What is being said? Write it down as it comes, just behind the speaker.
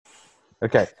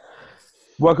Okay.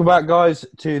 Welcome back, guys,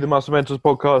 to the Muscle Mentors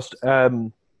podcast.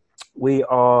 We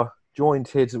are joined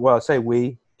here I say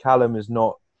we. Callum is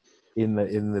not in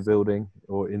the building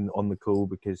or on the call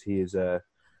because he is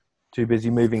too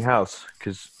busy moving house,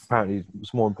 because apparently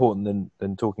it's more important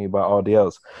than talking about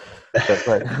RDLs.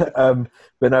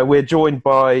 But no, we're joined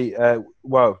by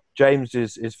James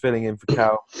is filling in for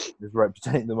Cal, is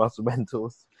representing the Muscle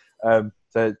Mentors.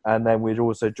 And then we're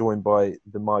also joined by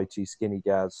the mighty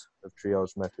SkinnyGaz of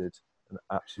Triage Method, an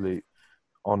absolute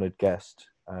honoured guest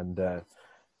and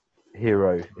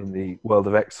hero in the world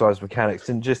of exercise mechanics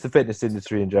and just the fitness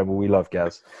industry in general. We love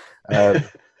Gaz. But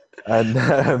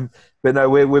no,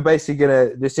 we're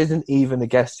basically this isn't even a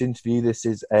guest interview. This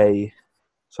is a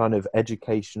kind of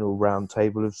educational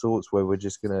roundtable of sorts, where we're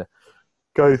just gonna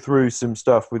go through some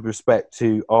stuff with respect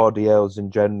to RDLs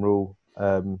in general,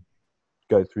 go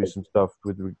through some stuff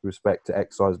with respect to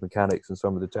exercise mechanics and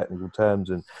some of the technical terms,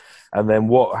 and then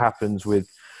what happens with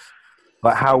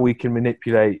like how we can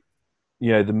manipulate,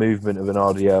 the movement of an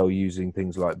RDL using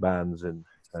things like bands and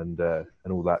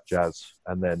all that jazz,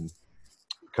 and then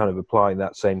kind of applying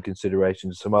that same consideration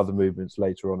to some other movements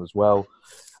later on as well.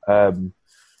 But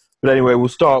anyway, we'll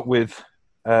start with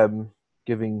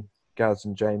giving Gaz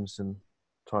and James some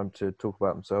time to talk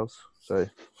about themselves. So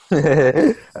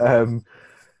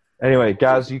anyway,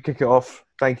 Gaz, you kick it off.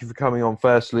 Thank you for coming on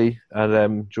firstly, and do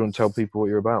you want to tell people what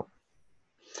you're about?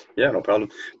 Yeah, no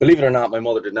problem. Believe it or not, my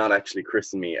mother did not actually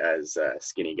christen me as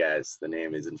SkinnyGaz. The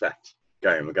name is, in fact,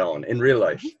 Gary McGowan. In real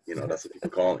life, that's what people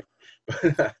call me.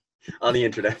 But on the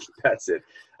internet, that's it.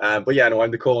 But yeah, no, I'm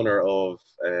the co-owner of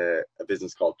a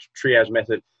business called Triage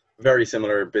Method. Very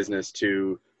similar business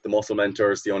to the Muscle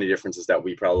Mentors. The only difference is that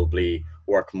we probably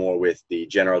work more with the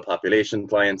general population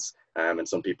clients and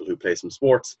some people who play some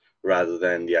sports, rather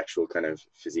than the actual kind of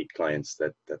physique clients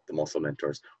that the Muscle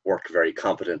Mentors work very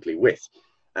competently with.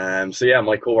 So yeah,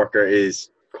 my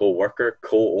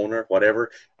co-owner, whatever,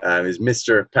 is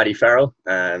Mr. Paddy Farrell,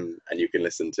 and you can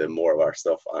listen to more of our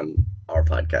stuff on our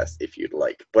podcast if you'd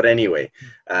like. But anyway,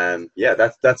 yeah,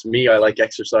 that's me. I like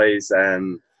exercise.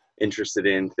 Interested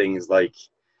in things like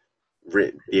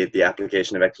the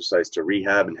application of exercise to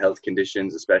rehab and health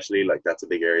conditions, especially. Like, that's a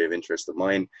big area of interest of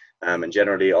mine. And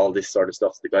generally all this sort of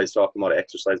stuff the guys talking about,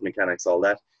 exercise mechanics, all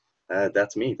that.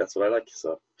 That's me. That's what I like.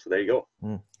 So there you go.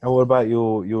 And what about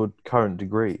your current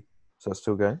degree? Is that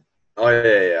still going? Oh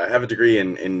yeah. I have a degree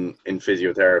in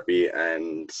physiotherapy,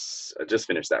 and I just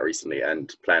finished that recently,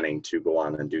 and planning to go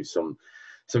on and do some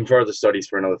further studies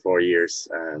for another 4 years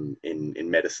in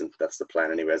medicine. That's the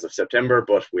plan anyway, as of September,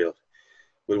 but we'll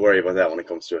worry about that when it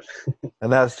comes to it.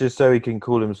 And that's just so he can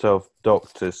call himself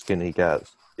Dr. SkinnyGaz.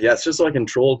 Yeah, it's just so I can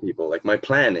troll people. Like, my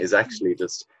plan is actually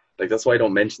just, like, that's why I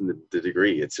don't mention the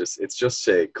degree. It's just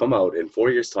to come out in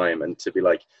 4 years' time and to be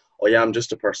like, oh yeah, I'm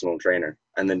just a personal trainer.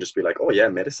 And then just be like, oh yeah,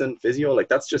 medicine, physio, like,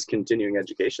 that's just continuing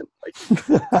education. Like,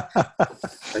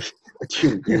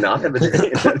 do you not have a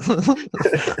degree?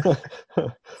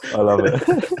 I love it.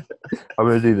 I'm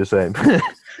going to do the same.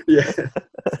 Yeah.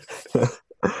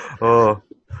 Oh,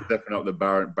 stepping up the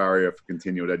barrier for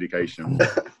continued education.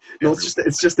 No,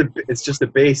 it's just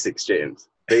the basics, James.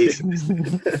 Basics.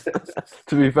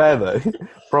 To be fair though,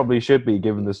 probably should be,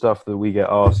 given the stuff that we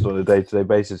get asked on a day-to-day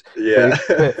basis. Yeah.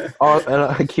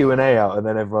 A Q&A out, and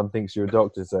then everyone thinks you're a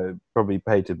doctor, so probably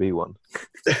pay to be one.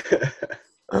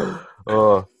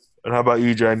 Oh, and how about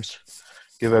you, James?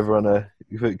 Give everyone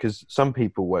because some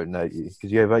people won't know you,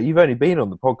 because you've only been on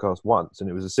the podcast once, and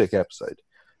it was a sick episode.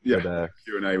 Yeah, but,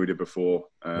 Q&A we did before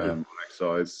on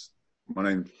exercise. My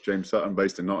name's James Sutton,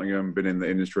 based in Nottingham. Been in the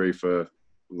industry for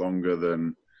longer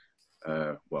than,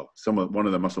 one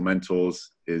of the Muscle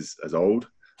Mentors is as old.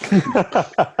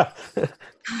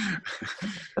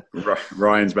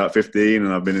 Ryan's about 15,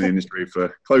 and I've been in the industry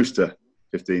for close to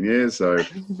 15 years. So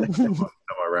done my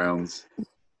rounds.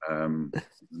 The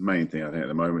main thing I think at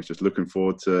the moment is just looking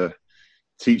forward to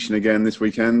teaching again this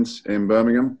weekend in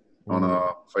Birmingham on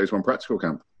our phase 1 practical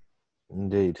camp.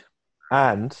 Indeed.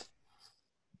 And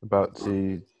about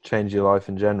to change your life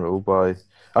in general by,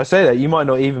 I say that you might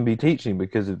not even be teaching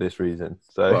because of this reason.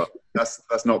 So well,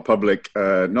 that's not public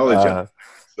knowledge.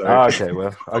 Okay,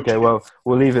 well,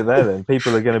 we'll leave it there then.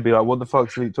 People are going to be like, what the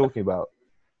fuck's he talking about?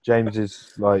 James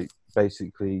is like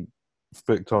basically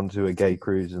booked onto a gay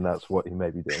cruise, and that's what he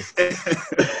may be doing.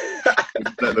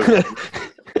 Let the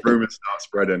rumours start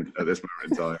spreading at this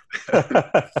moment in time.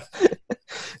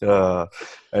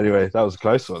 Anyway, that was a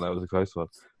close one.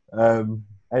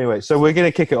 Anyway, so we're going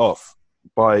to kick it off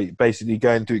by basically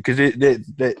going through, because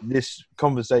this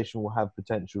conversation will have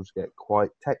potential to get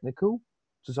quite technical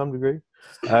to some degree.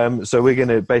 So we're going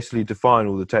to basically define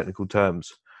all the technical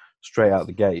terms straight out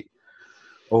the gate,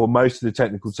 or most of the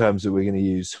technical terms that we're going to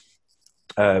use.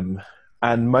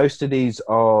 And most of these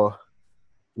are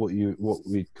what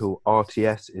we'd call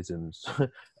RTS isms.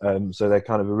 So they're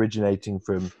kind of originating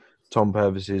from Tom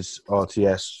Purvis's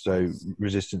RTS, so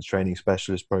Resistance Training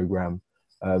Specialist Program.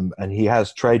 And he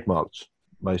has trademarked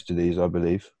most of these, I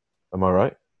believe. Am I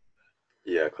right?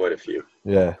 Yeah, quite a few.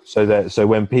 Yeah. So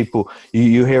when people,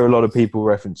 you hear a lot of people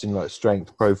referencing like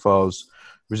strength profiles,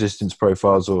 resistance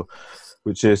profiles, or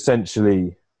which are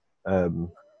essentially,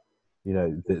 the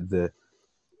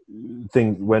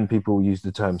thing when people use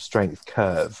the term strength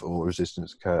curve or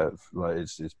resistance curve, like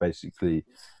it's basically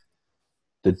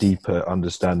the deeper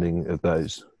understanding of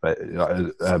those. But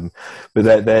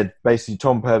they're basically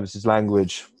Tom Purvis's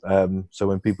language. So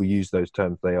when people use those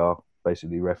terms, they are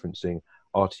basically referencing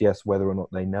RTS, whether or not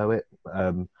they know it.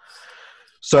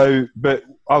 But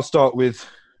I'll start with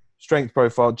strength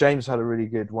profile. James had a really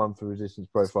good one for resistance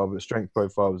profile, but strength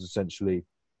profile was essentially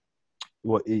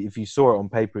what, if you saw it on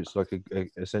paper, it's like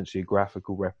essentially a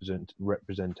graphical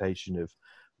representation of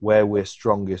where we're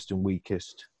strongest and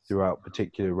weakest throughout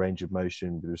particular range of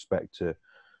motion with respect to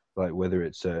like whether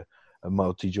it's a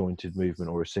multi-jointed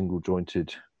movement or a single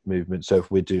jointed movement. So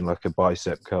if we're doing like a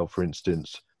bicep curl, for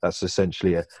instance, that's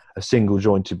essentially a single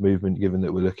jointed movement, given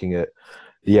that we're looking at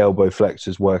the elbow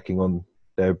flexors working on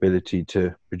their ability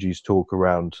to produce torque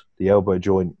around the elbow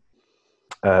joint.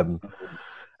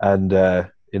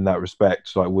 In that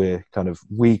respect, like we're kind of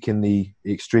weak in the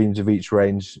extremes of each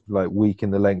range, like weak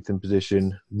in the lengthened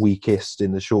position, weakest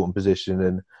in the shortened position,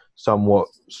 and somewhat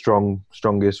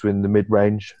strongest in the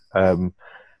mid-range. And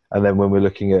then when we're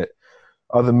looking at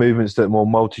other movements that are more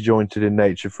multi-jointed in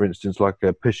nature, for instance, like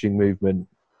a pushing movement,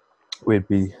 we'd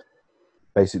be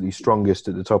basically strongest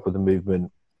at the top of the movement,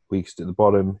 weakest at the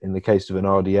bottom. In the case of an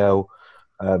RDL,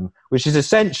 which is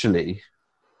essentially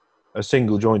a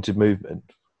single jointed movement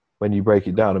when you break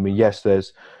it down. I mean, yes,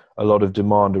 there's a lot of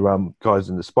demand around guys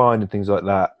in the spine and things like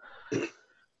that,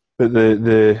 but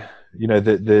the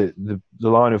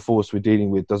line of force we're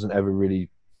dealing with doesn't ever really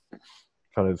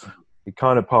it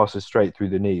kind of passes straight through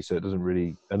the knee, so it doesn't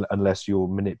really, unless you're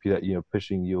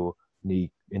pushing your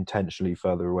knee intentionally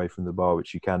further away from the bar,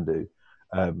 which you can do,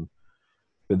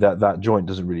 but that joint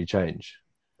doesn't really change.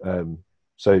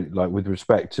 So like with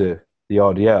respect to the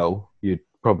RDL, you'd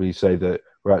probably say that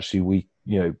we're actually weak.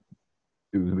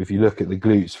 If you look at the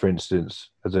glutes, for instance,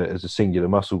 as a singular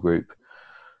muscle group,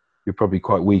 you're probably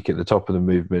quite weak at the top of the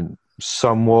movement,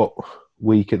 somewhat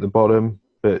weak at the bottom,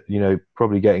 but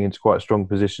probably getting into quite a strong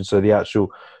position. So the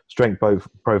actual strength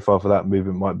profile for that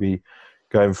movement might be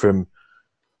going from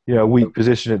a weak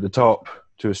position at the top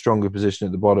to a stronger position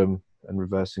at the bottom, and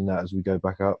reversing that as we go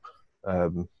back up.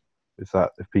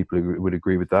 If people would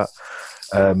agree with that,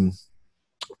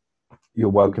 you're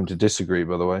welcome to disagree,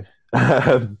 by the way.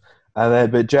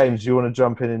 But James, do you want to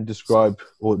jump in and describe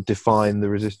or define the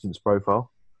resistance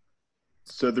profile?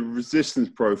 So the resistance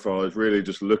profile is really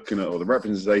just looking at, or the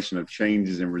representation of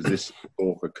changes in resistance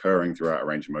torque occurring throughout a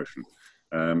range of motion.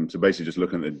 So basically just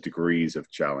looking at the degrees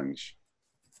of challenge.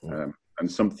 And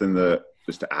something that,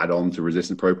 just to add on to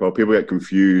resistance profile, people get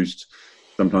confused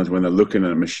sometimes when they're looking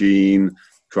at a machine,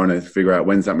 trying to figure out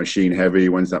when's that machine heavy,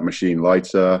 when's that machine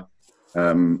lighter,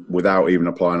 without even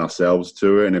applying ourselves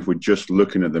to it. And if we're just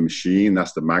looking at the machine,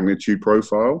 that's the magnitude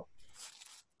profile.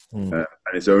 And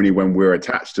it's only when we're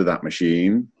attached to that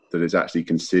machine that it's actually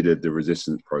considered the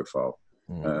resistance profile.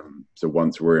 So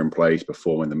once we're in place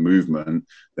performing the movement,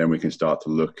 then we can start to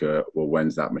look at, well,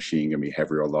 when's that machine going to be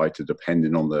heavier or lighter,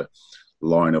 depending on the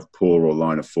line of pull or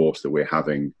line of force that we're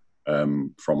having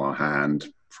from our hand,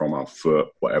 from our foot,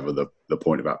 whatever the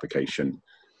point of application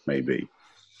may be.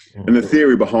 And the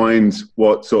theory behind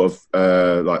what sort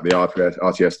of like the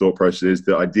RTS thought process is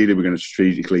that ideally we're going to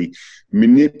strategically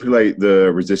manipulate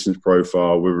the resistance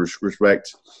profile with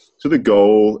respect to the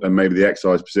goal and maybe the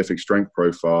exercise specific strength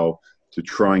profile to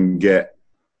try and get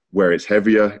where it's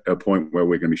heavier, a point where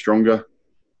we're going to be stronger,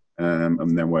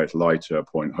 and then where it's lighter, a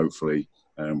point hopefully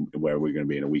where we're going to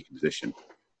be in a weaker position.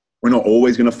 We're not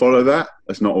always going to follow that.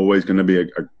 That's not always going to be a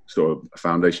sort of a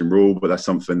foundation rule, but that's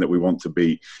something that we want to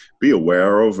be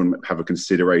aware of and have a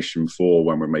consideration for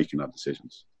when we're making our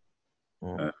decisions.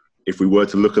 If we were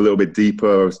to look a little bit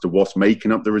deeper as to what's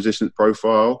making up the resistance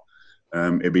profile,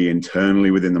 it'd be internally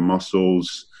within the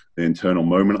muscles, the internal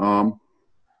moment arm,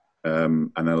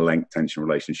 and a length tension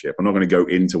relationship. I'm not going to go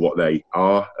into what they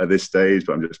are at this stage,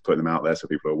 but I'm just putting them out there so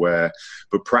people are aware.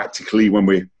 But practically, when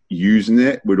we're using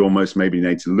it, we'd almost maybe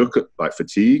need to look at like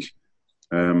fatigue.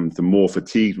 The more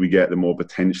fatigued we get, the more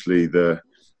potentially the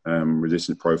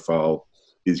resistance profile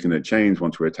is going to change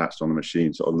once we're attached on the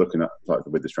machine. Sort of looking at like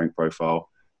with the strength profile,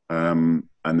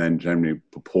 and then generally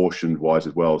proportioned wise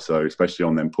as well. So especially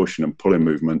on them pushing and pulling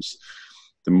movements,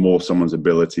 the more someone's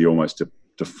ability almost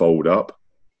to fold up,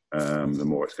 the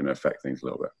more it's going to affect things a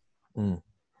little bit.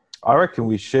 I reckon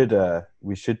we should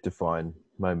define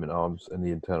moment arms and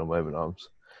the internal moment arms,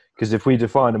 because if we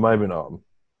define a moment arm,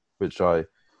 which I've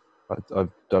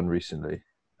done recently,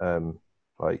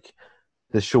 like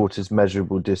the shortest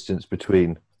measurable distance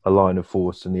between a line of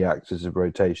force and the axis of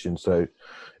rotation. So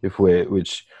if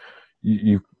which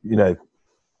you know,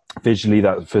 visually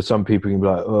that for some people you can be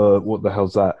like, what the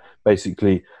hell's that?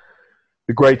 Basically,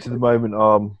 the greater the moment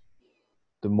arm,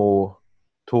 the more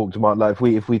torque demand. Like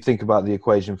if we think about the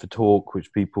equation for torque,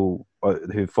 which people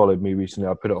who followed me recently,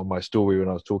 I put it on my story when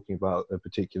I was talking about a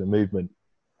particular movement.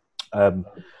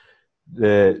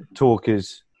 The torque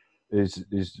is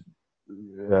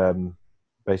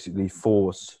basically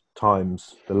force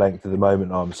times the length of the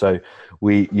moment arm. So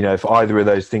we, if either of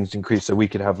those things increase, so we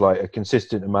could have like a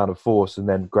consistent amount of force and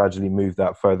then gradually move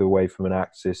that further away from an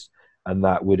axis, and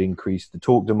that would increase the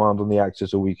torque demand on the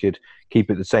axis, or we could keep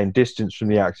it the same distance from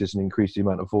the axis and increase the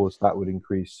amount of force. That would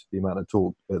increase the amount of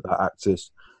torque at that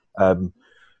axis. So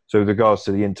with regards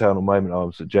to the internal moment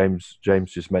arms that James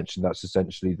just mentioned, that's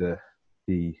essentially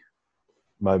the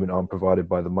moment arm provided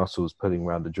by the muscles pulling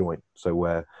around the joint. So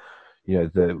where,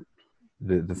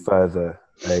 the further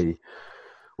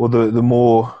the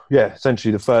more,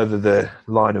 essentially the further the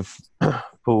line of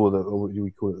pull, or what do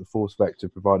we call it, the force vector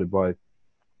provided by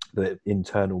the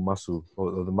internal muscle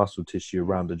or the muscle tissue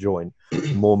around the joint,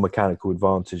 the more mechanical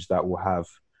advantage that will have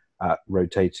at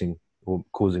rotating or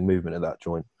causing movement at that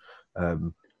joint.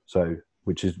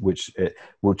 Which it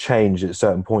will change at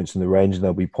certain points in the range, and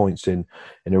there'll be points in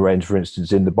a range, for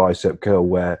instance, in the bicep curl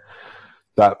where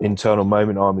that internal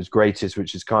moment arm is greatest,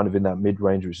 which is kind of in that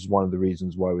mid-range, which is one of the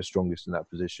reasons why we're strongest in that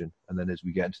position. And then as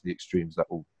we get into the extremes, that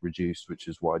will reduce, which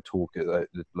is why torque, the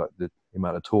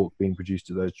amount of torque being produced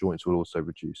at those joints will also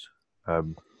reduce.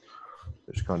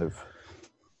 Which kind of,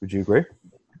 would you agree?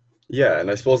 Yeah, and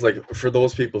I suppose like for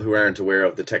those people who aren't aware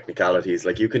of the technicalities,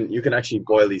 like you can actually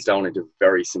boil these down into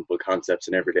very simple concepts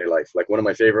in everyday life. Like one of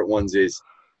my favorite ones is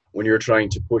when you're trying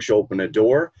to push open a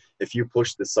door, if you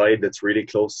push the side that's really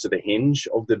close to the hinge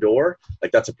of the door,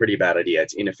 like that's a pretty bad idea.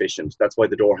 It's inefficient. That's why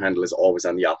the door handle is always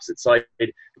on the opposite side,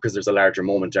 because there's a larger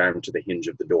moment arm to the hinge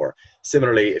of the door.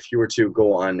 Similarly, if you were to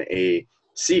go on a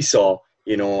seesaw,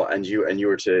 and you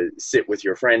were to sit with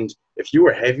your friend, if you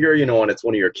were heavier, and it's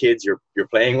one of your kids you're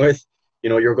playing with,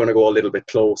 you're going to go a little bit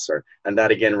closer. And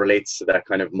that again relates to that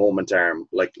kind of moment arm,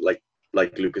 like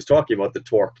Luke is talking about, the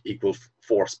torque equal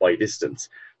force by distance.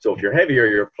 So if you're heavier,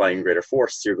 you're applying greater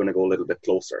force, so you're going to go a little bit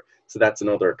closer. So that's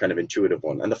another kind of intuitive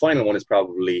one. And the final one is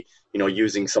probably,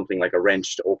 using something like a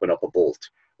wrench to open up a bolt.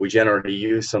 We generally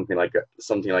use something like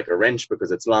a wrench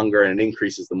because it's longer and it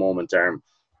increases the moment arm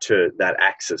to that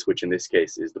axis, which in this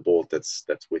case is the bolt that's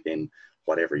within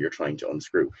whatever you're trying to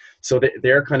unscrew. So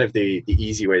they're kind of the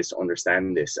easy ways to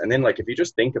understand this. And then like if you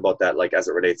just think about that, like as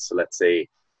it relates to, let's say,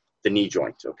 the knee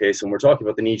joint. Okay, so when we're talking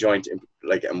about the knee joint,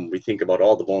 and we think about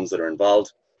all the bones that are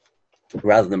involved,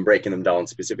 rather than breaking them down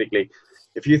specifically,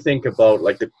 if you think about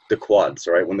like the quads,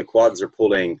 right? When the quads are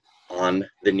pulling on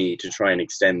the knee to try and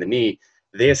extend the knee,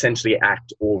 they essentially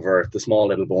act over the small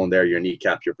little bone there, your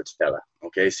kneecap, your patella.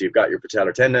 Okay, so you've got your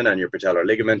patellar tendon and your patellar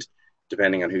ligament,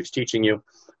 depending on who's teaching you.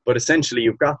 But essentially,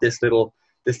 you've got this little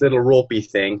ropey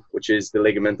thing, which is the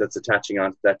ligament that's attaching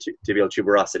onto that tibial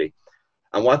tuberosity.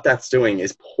 And what that's doing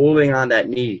is pulling on that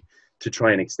knee to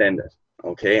try and extend it.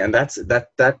 Okay, and that's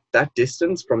that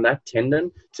distance from that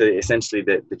tendon to essentially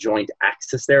the joint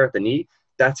axis there at the knee,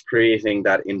 that's creating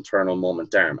that internal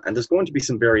moment arm. And there's going to be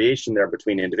some variation there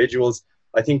between individuals.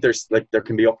 I think there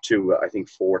can be up to, I think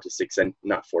 4 to 6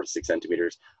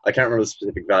 centimeters. I can't remember the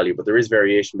specific value, but there is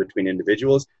variation between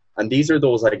individuals. And these are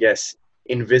those, I guess,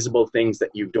 invisible things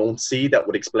that you don't see that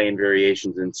would explain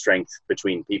variations in strength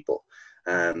between people.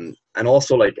 And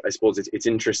also, like, I suppose it's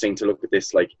interesting to look at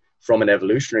this, like, from an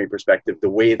evolutionary perspective, the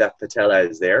way that patella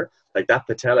is there, like that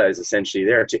patella is essentially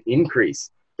there to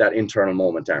increase that internal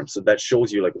moment arm. So that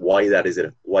shows you like why that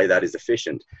is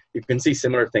efficient. You can see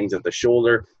similar things at the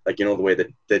shoulder, like, the way that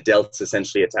the delts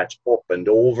essentially attach up and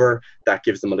over, that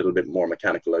gives them a little bit more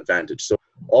mechanical advantage. So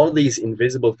all these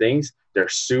invisible things, they're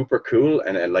super cool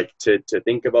and like to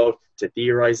think about, to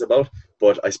theorize about,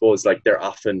 but I suppose like they're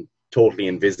often totally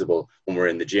invisible when we're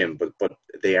in the gym, but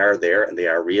they are there and they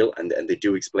are real, and they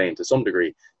do explain to some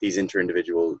degree these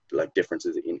inter-individual like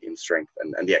differences in strength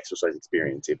and the exercise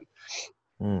experience even.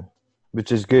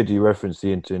 Which is good. You referenced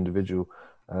the inter-individual.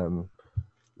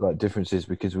 like differences,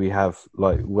 because we have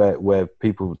like where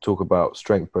people talk about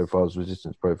strength profiles,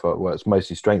 resistance profile. Well, it's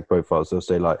mostly strength profiles. They'll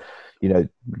say like, you know,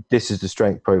 this is the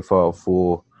strength profile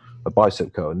for a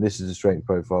bicep curl, and this is the strength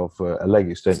profile for a leg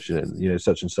extension, and you know,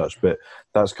 such and such. But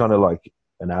that's kind of like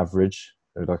an average,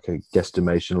 or like a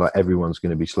guesstimation. Like everyone's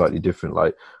going to be slightly different.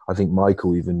 Like I think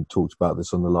Michael even talked about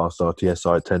this on the last RTS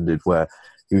I attended, where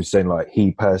he was saying like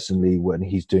he personally, when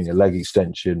he's doing a leg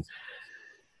extension,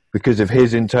 because of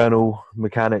his internal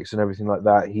mechanics and everything like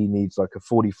that, he needs like a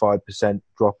 45%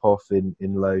 drop off in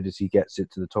load as he gets it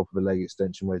to the top of the leg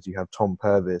extension. Whereas you have Tom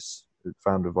Purvis, the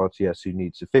founder of RTS, who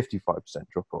needs a 55%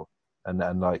 drop off,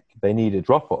 and like they need a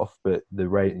drop off, but the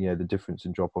rate, you know, the difference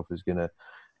in drop off is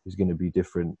gonna be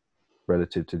different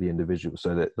relative to the individual.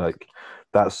 So that like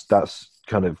that's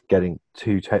kind of getting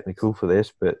too technical for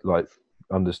this, but like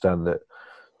understand that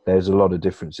there's a lot of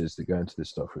differences that go into this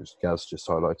stuff, which Gaz just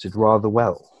highlighted rather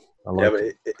well.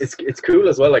 But it's cool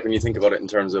as well, like when you think about it in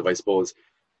terms of, I suppose,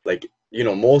 like, you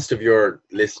know, most of your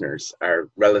listeners are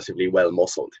relatively well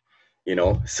muscled, you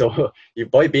know, so you,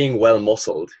 by being well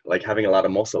muscled, like having a lot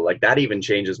of muscle, like that even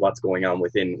changes what's going on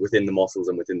within the muscles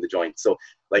and within the joints. So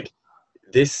like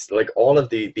this, like all of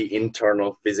the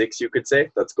internal physics, you could say,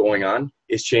 that's going on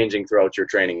is changing throughout your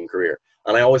training career.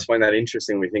 And I always find that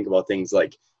interesting when we think about things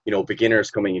like, you know,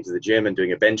 beginners coming into the gym and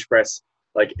doing a bench press.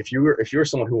 Like if you're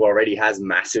someone who already has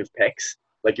massive pecs,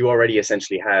 like you already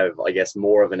essentially have, I guess,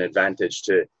 more of an advantage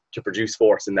to produce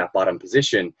force in that bottom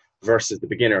position versus the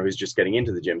beginner who's just getting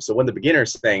into the gym. So when the beginner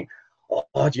is saying,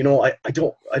 oh, you know, I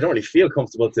don't really feel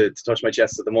comfortable to touch my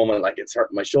chest at the moment, like it's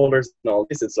hurting my shoulders and all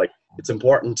this, it's like, it's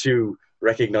important to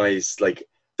recognize like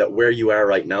that where you are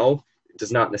right now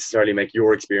does not necessarily make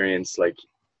your experience like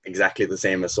exactly the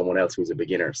same as someone else who's a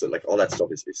beginner. So like all that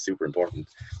stuff is super important.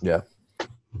 Yeah.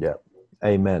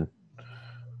 Amen.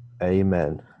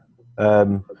 What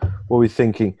are we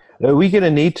thinking? Are we going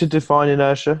to need to define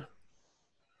inertia?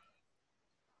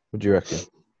 What do you reckon?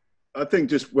 I think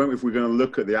just if we're going to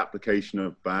look at the application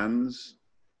of bands,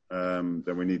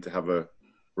 then we need to have a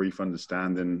brief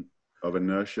understanding of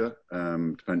inertia,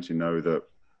 to potentially know that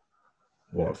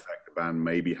what effect the band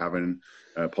may be having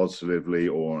positively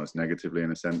or as negatively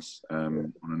in a sense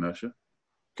on inertia.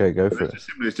 Okay, go for it.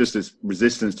 It's just this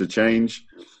resistance to change.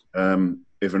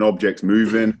 If an object's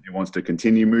moving, it wants to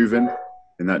continue moving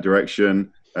in that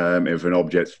direction. If an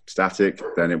object's static,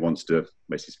 then it wants to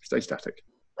basically stay static.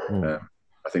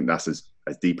 I think that's as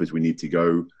deep as we need to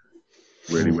go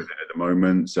really with it at the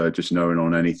moment. So just knowing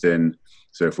on anything.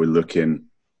 So if we're looking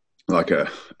like a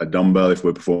dumbbell, if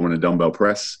we're performing a dumbbell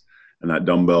press, and that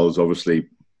dumbbell is obviously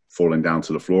falling down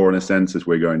to the floor in a sense as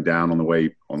we're going down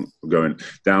going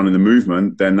down in the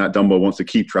movement, then that dumbbell wants to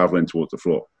keep traveling towards the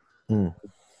floor.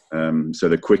 So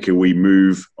the quicker we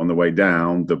move on the way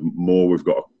down, the more we've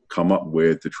got to come up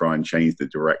with to try and change the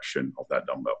direction of that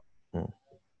dumbbell.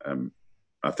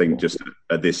 I think just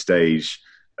at this stage,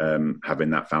 having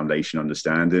that foundation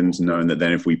understanding, knowing that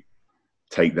then if we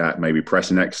take that maybe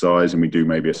pressing exercise and we do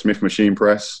maybe a Smith machine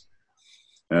press,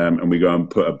 and we go and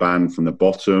put a band from the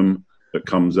bottom that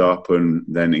comes up and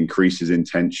then increases in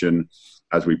tension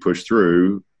as we push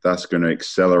through, that's going to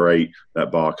accelerate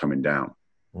that bar coming down.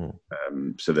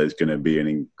 So there's going to be an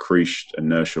increased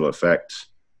inertial effect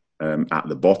at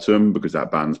the bottom because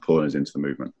that band's pulling us into the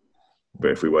movement.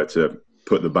 But if we were to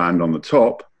put the band on the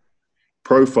top,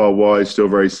 profile-wise, still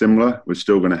very similar. We're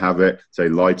still going to have it, say,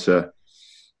 lighter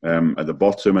at the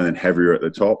bottom and then heavier at the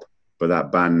top. But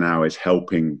that band now is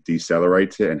helping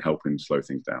decelerate it and helping slow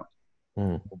things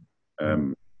down.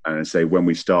 And I say when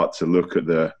we start to look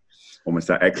at almost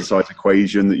that exercise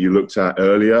equation that you looked at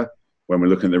earlier, when we're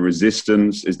looking at the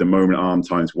resistance is the moment arm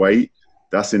times weight,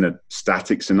 that's in a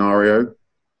static scenario.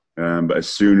 But as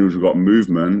soon as we've got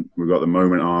movement, we've got the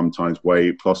moment arm times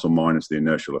weight plus or minus the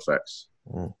inertial effects.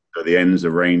 So the ends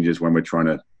of ranges when we're trying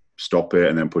to stop it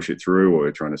and then push it through, or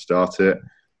we're trying to start it,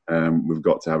 we've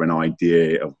got to have an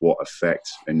idea of what effect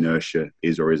inertia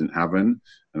is or isn't having.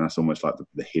 And that's almost like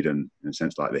the hidden, in a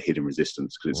sense, like the hidden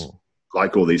resistance, because it's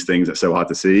like all these things that's so hard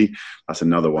to see. That's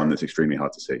another one that's extremely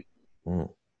hard to see.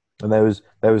 And there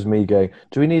was me going,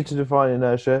 do we need to define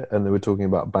inertia? And they were talking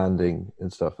about banding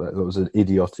and stuff. That was an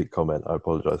idiotic comment. I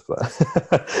apologize for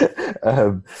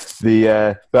that.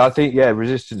 But I think,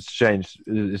 resistance to change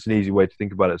is an easy way to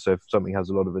think about it. So if something has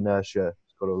a lot of inertia,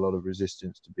 it's got a lot of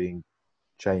resistance to being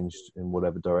changed in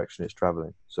whatever direction it's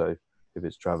traveling. So if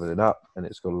it's traveling up and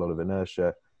it's got a lot of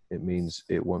inertia, it means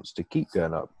it wants to keep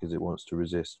going up because it wants to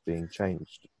resist being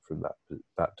changed from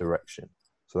that direction.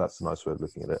 So that's a nice way of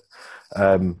looking at it.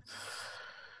 I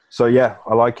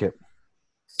like it.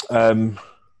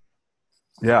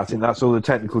 Yeah, I think that's all the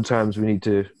technical terms we need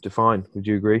to define. Would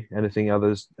you agree? Any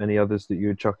others that you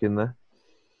would chuck in there?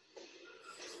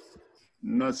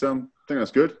 No, I think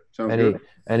that's good. Sounds good.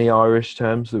 Any Irish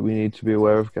terms that we need to be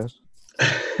aware of, Gaz?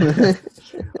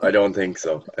 I don't think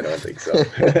so.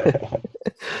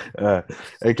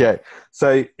 Okay.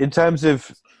 So in terms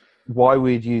of why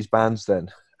we'd use bands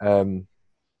then,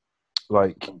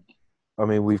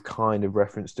 we've kind of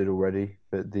referenced it already,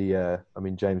 but James, do you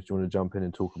want to jump in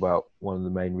and talk about one of the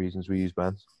main reasons we use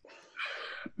bands?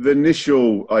 The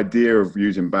initial idea of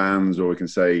using bands, or we can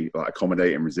say like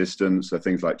accommodating resistance, so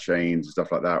things like chains and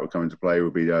stuff like that would come into play,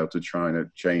 would be able to try and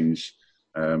change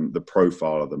the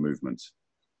profile of the movement.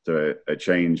 So a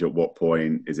change at what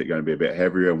point is it going to be a bit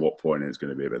heavier, and what point is it going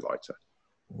to be a bit lighter.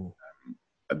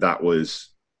 That was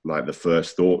like the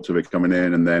first thought to it coming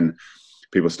in, and then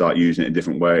people start using it in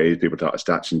different ways. People start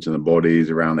attaching to their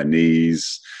bodies, around their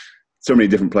knees, so many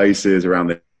different places, around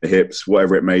the hips,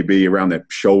 whatever it may be, around their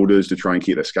shoulders to try and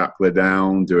keep their scapula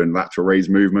down, doing lateral raise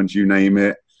movements, you name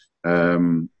it.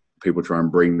 People try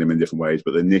and bring them in different ways,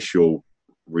 but the initial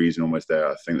reason almost there,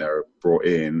 I think they were brought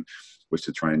in, was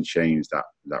to try and change that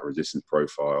resistance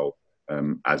profile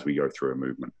as we go through a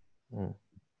movement.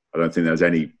 I don't think there's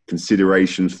any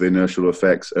considerations for the inertial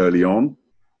effects early on.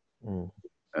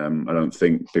 I don't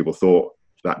think people thought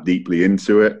that deeply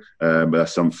into it, but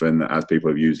that's something that as people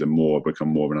have used them more, become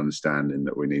more of an understanding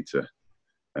that we need to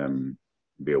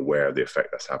be aware of the effect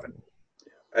that's having.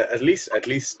 At least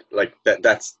like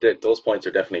those points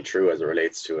are definitely true as it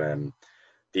relates to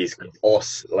we're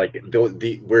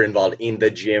involved in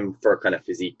the gym for kind of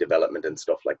physique development and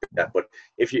stuff like that. But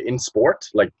if you're in sport,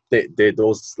 like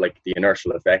those like the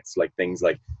inertial effects, like things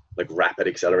like rapid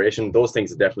acceleration, those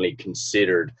things are definitely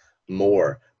considered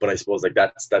more. But I suppose like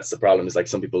that's the problem, is like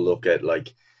some people look at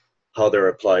like how they're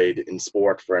applied in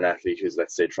sport for an athlete who's,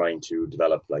 let's say, trying to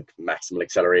develop like maximal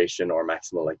acceleration or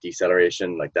maximal like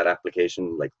deceleration, like that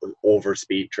application, like over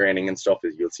speed training and stuff,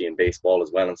 as you'll see in baseball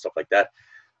as well and stuff like that.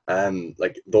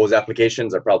 Like those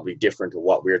applications are probably different to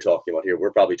what we're talking about here.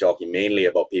 We're probably talking mainly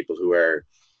about people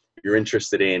you're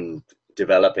interested in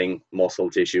developing muscle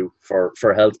tissue for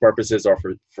health purposes or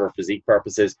for physique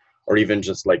purposes, or even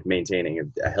just like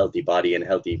maintaining a healthy body and a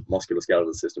healthy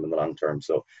musculoskeletal system in the long term.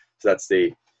 So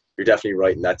you're definitely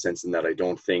right in that sense, in that I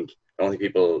don't think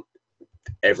people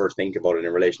ever think about it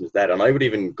in relation to that. And I would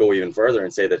even go even further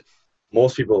and say that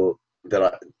most people that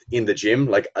are in the gym,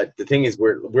 the thing is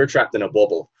we're trapped in a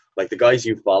bubble. Like the guys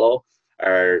and girls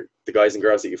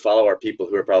that you follow are people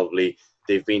who are probably,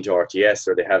 they've been to RTS,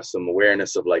 or they have some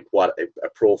awareness of like what a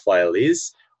profile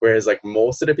is. Whereas like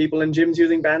most of the people in gyms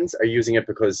using bands are using it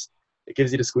because it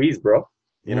gives you the squeeze, bro.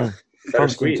 You know, better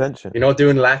squeeze. Tension. You know,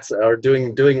 doing lats or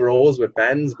doing rows with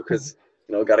bands because,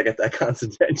 you know, got to get that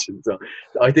constant tension. So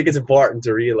I think it's important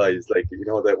to realize, like, you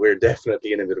know, that we're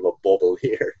definitely in a bit of a bubble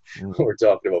here. We're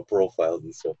talking about profiles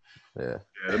and stuff. Yeah,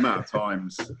 the amount of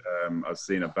times I've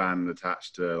seen a band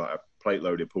attached to like a plate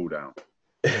loaded pull down.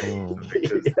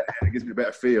 Because it gives me a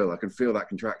better feel. I can feel that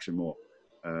contraction more.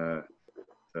 So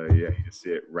yeah, you just see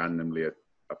it randomly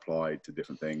applied to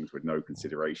different things with no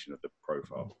consideration of the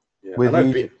profile. Yeah.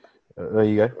 There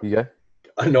you go.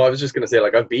 I know. I was just gonna say,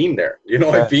 like, I've been there. You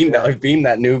know, I've been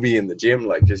that newbie in the gym,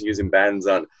 like just using bands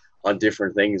on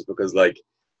different things because like it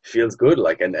feels good.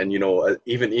 Like, and you know,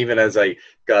 even as I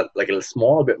got like a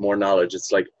small bit more knowledge,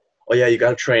 it's like, oh yeah, you got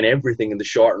to train everything in the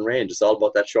shortened range. It's all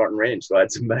about that shortened range. So I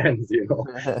had some bands, you know,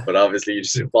 but obviously you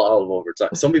just evolve over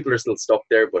time. Some people are still stuck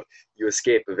there, but you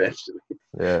escape eventually.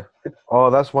 Yeah. Oh,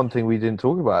 that's one thing we didn't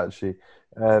talk about actually.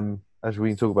 Actually, we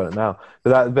can talk about it now.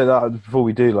 But that before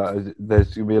we do, like,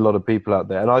 there's gonna be a lot of people out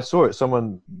there, and I saw it.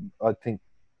 Someone, I think,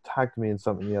 tagged me in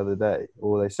something the other day,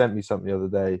 or they sent me something the other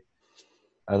day,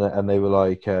 and they were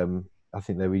like, I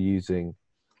think they were using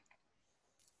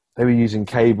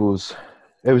cables.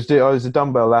 It was a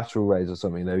dumbbell lateral raise or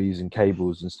something. They were using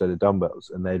cables instead of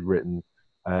dumbbells, and they'd written,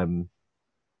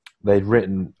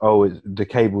 oh, the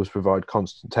cables provide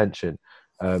constant tension,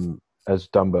 as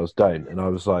dumbbells don't. And I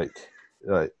was like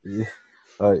they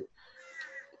I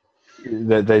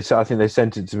think they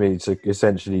sent it to me to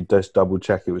essentially just double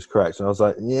check it was correct. And I was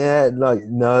like, yeah, like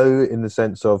no, in the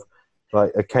sense of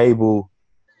like a cable,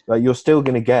 like you're still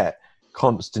going to get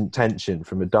constant tension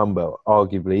from a dumbbell,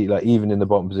 arguably, like even in the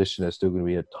bottom position there's still going to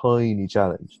be a tiny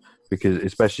challenge, because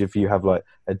especially if you have like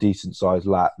a decent sized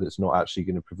lat that's not actually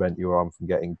going to prevent your arm from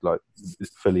getting like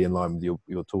fully in line with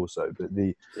your torso. But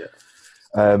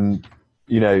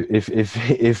you know,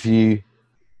 if you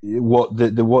what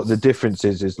the difference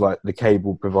is like the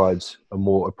cable provides a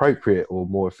more appropriate or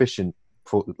more efficient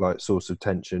source of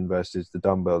tension versus the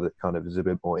dumbbell that kind of is a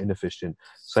bit more inefficient.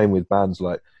 Same with bands.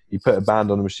 Like, you put a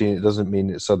band on a machine, it doesn't mean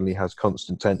it suddenly has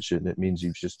constant tension. It means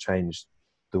you've just changed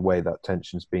the way that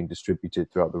tension's being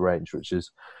distributed throughout the range, which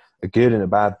is a good and a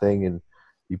bad thing. And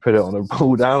you put it on a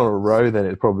pull down or a row, then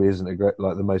it probably isn't a great,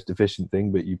 like the most efficient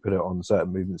thing, but you put it on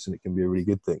certain movements and it can be a really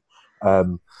good thing.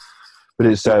 But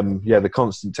it's the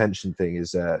constant tension thing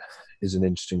is an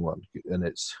interesting one, and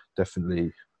it's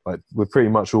definitely, like, we're pretty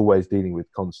much always dealing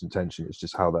with constant tension. It's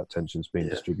just how that tension's being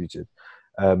distributed.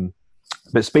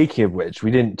 But speaking of which,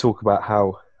 we didn't talk about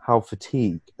how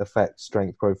fatigue affects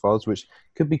strength profiles, which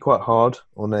could be quite hard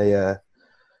on a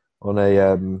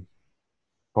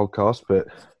podcast. But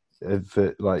if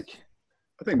it,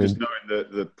 just knowing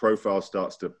that the profile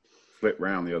starts to flip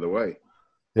round the other way.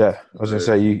 Yeah, I was going to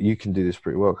say, you can do this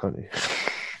pretty well, can't you?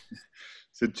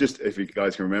 So just, if you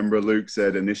guys can remember, Luke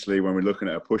said initially when we're looking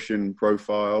at a push-in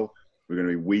profile, we're going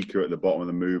to be weaker at the bottom of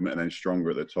the movement and then stronger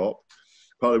at the top.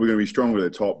 Partly we're going to be stronger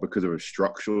at the top because of a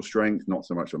structural strength, not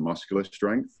so much a muscular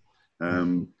strength.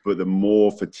 But the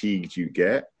more fatigued you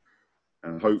get,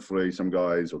 and hopefully some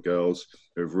guys or girls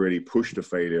who have really pushed to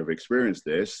failure have experienced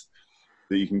this,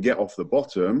 that you can get off the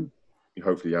bottom.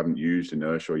 Hopefully you haven't used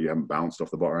inertia or you haven't bounced off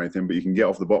the bottom or anything, but you can get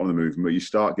off the bottom of the movement, but you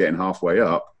start getting halfway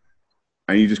up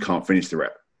and you just can't finish the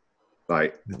rep.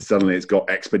 Like, suddenly it's got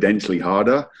exponentially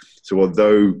harder. So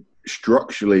although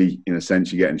structurally, in a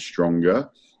sense, you're getting stronger,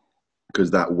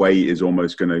 because that weight is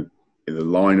almost going to, the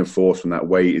line of force from that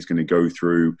weight is going to go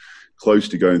through, close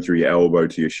to going through your elbow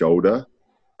to your shoulder.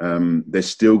 There's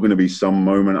still going to be some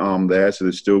moment arm there, so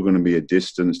there's still going to be a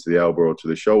distance to the elbow or to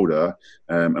the shoulder,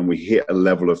 and we hit a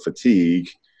level of fatigue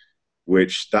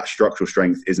which that structural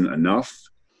strength isn't enough,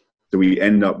 so we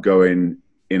end up going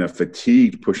in a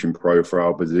fatigued pushing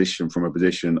profile position from a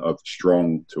position of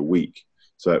strong to weak,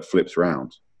 so it flips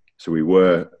around. So we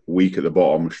were weak at the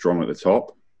bottom, strong at the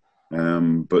top.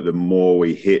 But the more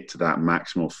we hit to that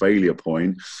maximal failure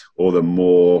point, or the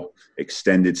more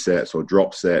extended sets or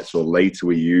drop sets, or later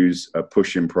we use a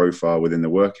push-in profile within the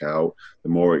workout, the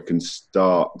more it can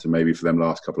start to, maybe for them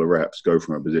last couple of reps, go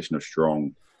from a position of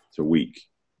strong to weak.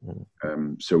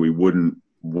 So we wouldn't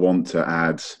want to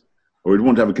add, or we'd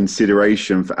want to have a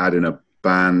consideration for adding a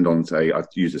band on, say, I've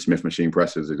used the Smith machine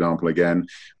press as an example again.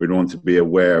 We'd want to be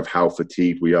aware of how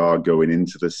fatigued we are going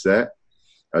into the set,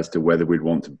 as to whether we'd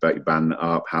want to band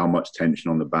up, how much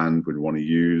tension on the band we'd want to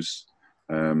use,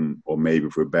 or maybe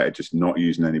if we're better just not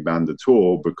using any band at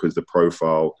all, because the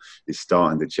profile is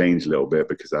starting to change a little bit,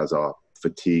 because as our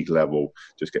fatigue level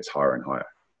just gets higher and higher.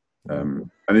 And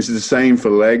this is the same for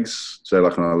legs, so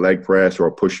like on a leg press or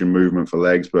a pushing movement for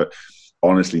legs, but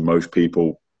honestly, most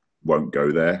people won't go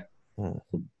there.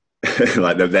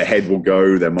 Like their head will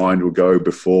go, their mind will go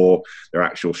before their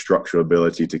actual structural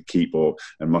ability to keep,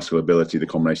 and muscle ability, the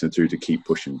combination of the two, to keep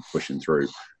pushing through.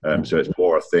 So it's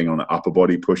more a thing on the upper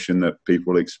body pushing that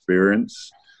people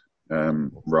experience,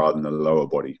 rather than the lower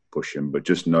body pushing. But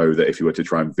just know that if you were to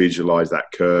try and visualize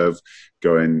that curve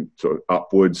going sort of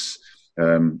upwards,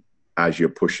 as you're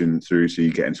pushing through, so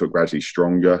you're getting sort of gradually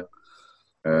stronger,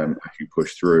 as you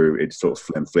push through, it sort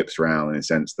of flips around in a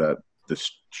sense that the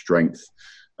strength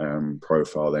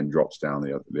profile then drops down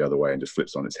the other way and just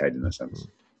flips on its head in a sense.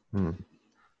 And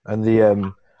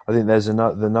I think there's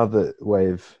another way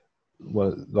of,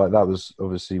 well, like that was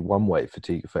obviously one way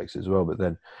fatigue affects it as well, but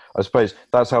then I suppose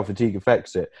that's how fatigue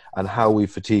affects it, and how we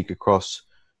fatigue across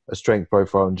a strength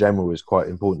profile in general is quite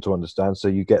important to understand.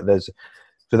 So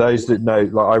for those that know,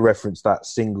 like I referenced that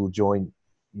single joint,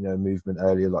 movement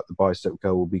earlier, like the bicep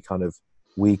curl will be kind of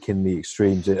weak in the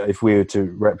extremes. If we were to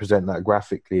represent that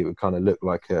graphically, it would kind of look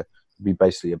like be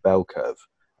basically a bell curve,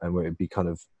 and where it'd be kind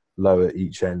of low at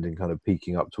each end and kind of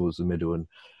peaking up towards the middle and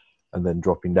then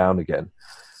dropping down again.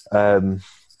 There's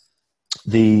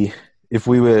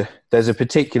a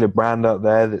particular brand out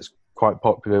there that's quite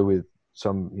popular with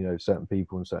some, certain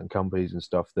people and certain companies and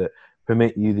stuff that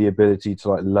permit you the ability to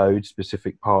like load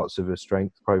specific parts of a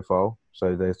strength profile.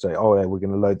 So they say, oh yeah, we're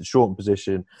going to load the shortened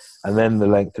position and then the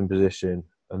lengthened position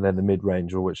and then the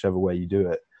mid-range, or whichever way you do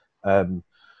it. And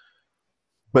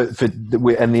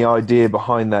the idea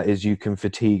behind that is you can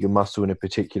fatigue a muscle in a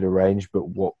particular range, but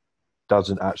what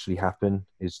doesn't actually happen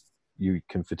is you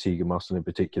can fatigue a muscle in a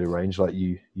particular range. Like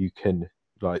you can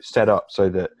like set up so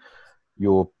that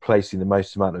you're placing the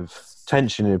most amount of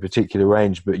tension in a particular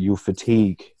range, but you'll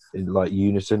fatigue in like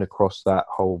unison across that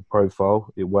whole profile.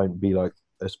 It won't be like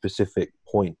a specific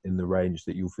point in the range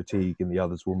that you'll fatigue and the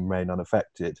others will remain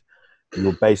unaffected.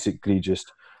 You're basically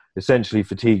just essentially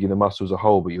fatiguing the muscle as a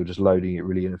whole, but you're just loading it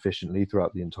really inefficiently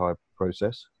throughout the entire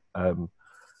process,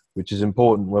 which is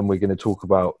important when we're going to talk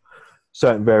about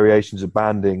certain variations of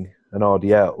banding and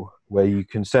RDL where you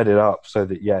can set it up so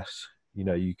that, yes,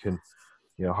 you can,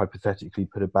 hypothetically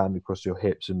put a band across your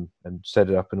hips and set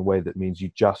it up in a way that means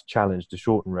you just challenge the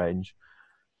shorten range,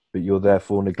 but you're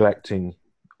therefore neglecting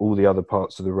all the other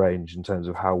parts of the range in terms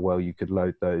of how well you could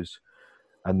load those.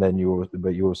 And then you're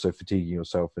also fatiguing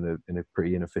yourself in a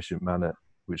pretty inefficient manner,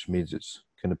 which means it's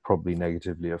going to probably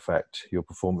negatively affect your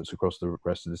performance across the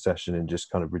rest of the session and just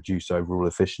kind of reduce overall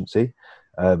efficiency.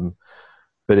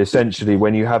 But essentially,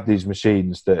 when you have these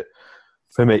machines that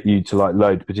permit you to like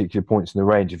load particular points in the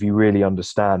range, if you really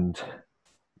understand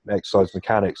exercise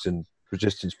mechanics and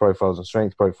resistance profiles and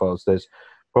strength profiles, there's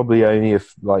probably only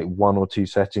like 1 or 2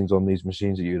 settings on these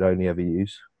machines that you'd only ever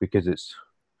use, because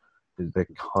they're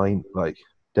kind, like,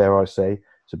 dare I say,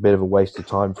 it's a bit of a waste of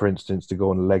time, for instance, to go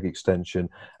on a leg extension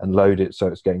and load it so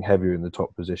it's getting heavier in the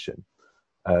top position.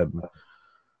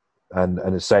 And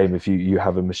the same if you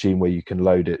have a machine where you can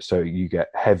load it so you get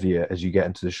heavier as you get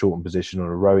into the shortened position on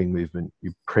a rowing movement,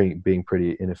 you're being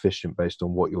pretty inefficient based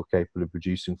on what you're capable of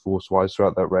producing force-wise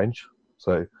throughout that range.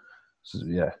 So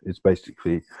yeah, it's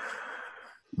basically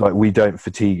like we don't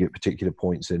fatigue at particular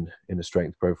points in a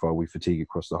strength profile, we fatigue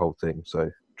across the whole thing. So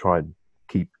try and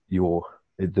keep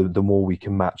the more we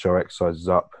can match our exercises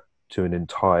up to an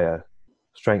entire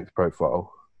strength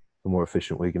profile, the more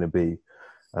efficient we're going to be,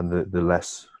 and the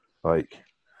less like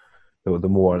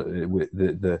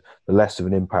the less of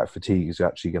an impact fatigue is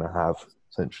actually going to have,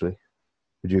 essentially.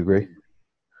 Would you agree?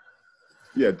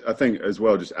 Yeah, I think as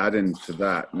well, just adding to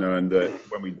that, knowing that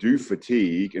when we do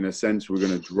fatigue, in a sense, we're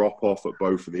going to drop off at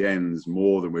both of the ends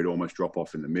more than we'd almost drop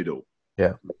off in the middle.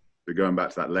 Yeah. So going back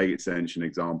to that leg extension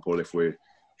example, if we're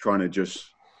trying to just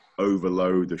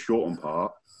overload the shortened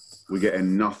part, we're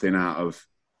getting nothing out of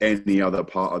any other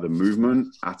part of the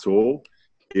movement at all.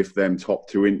 If them top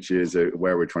 2 inches are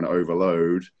where we're trying to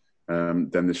overload,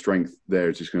 then the strength there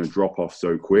is just going to drop off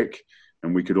so quick,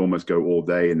 and we could almost go all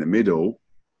day in the middle.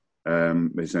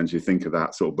 Essentially think of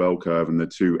that sort of bell curve, and the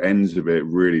 2 ends of it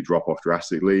really drop off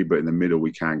drastically, but in the middle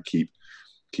we can keep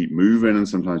moving and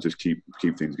sometimes just keep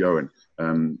things going.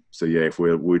 So yeah, if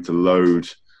we're to load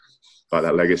like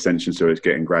that leg extension so it's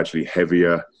getting gradually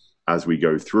heavier as we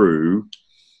go through,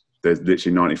 there's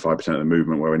literally 95% of the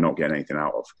movement where we're not getting anything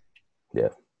out of.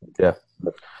 Yep.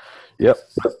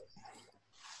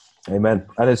 Amen.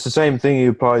 And it's the same thing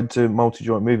you applied to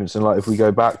multi-joint movements. And like, if we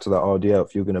go back to that RDL,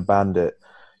 if you're going to band it,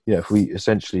 if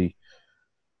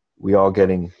we are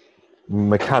getting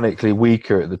mechanically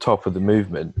weaker at the top of the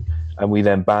movement, and we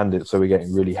then band it so we're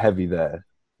getting really heavy there,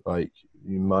 like,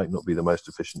 you might not be the most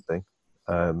efficient thing.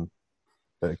 But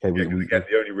okay, again,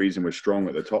 the only reason we're strong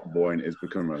at the top point is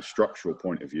because from a structural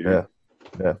point of view.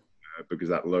 Yeah. Because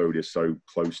that load is so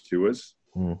close to us,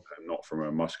 not from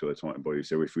a muscular type of body.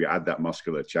 So if we add that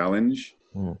muscular challenge,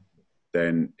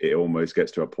 then it almost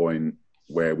gets to a point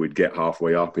where we'd get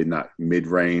halfway up in that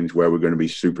mid-range where we're going to be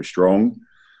super strong.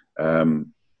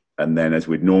 And then as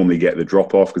we'd normally get the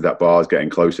drop-off, because that bar is getting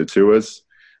closer to us,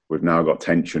 we've now got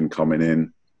tension coming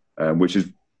in, which is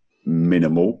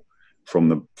minimal from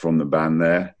the band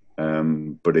there.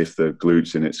 But if the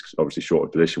glutes in its obviously shorter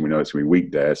position, we know it's going to be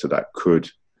weak there, so that could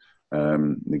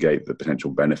negate the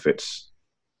potential benefits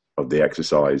of the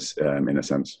exercise in a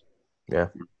sense. Yeah.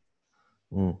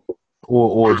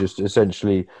 Or just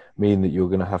essentially mean that you're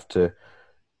going to have to,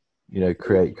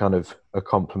 create kind of a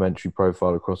complementary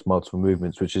profile across multiple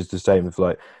movements, which is the same as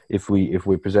like if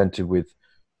we're presented with,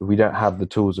 if we don't have the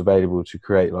tools available to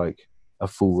create like a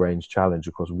full range challenge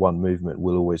across one movement,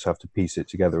 we'll always have to piece it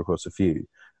together across a few.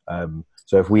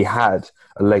 So if we had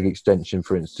a leg extension,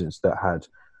 for instance, that had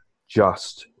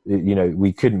just,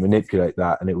 we couldn't manipulate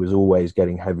that, and it was always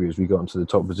getting heavier as we got into the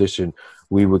top position,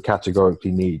 we would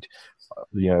categorically need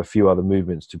a few other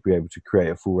movements to be able to create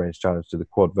a full range challenge to the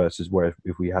quad, versus where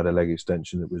if we had a leg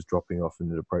extension that was dropping off in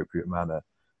an appropriate manner,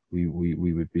 we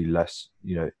would be less,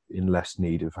 in less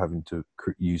need of having to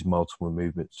use multiple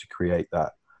movements to create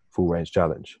that full range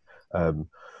challenge.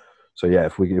 So yeah,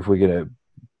 if we're going to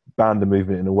band the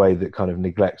movement in a way that kind of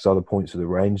neglects other points of the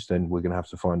range, then we're going to have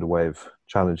to find a way of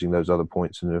challenging those other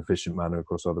points in an efficient manner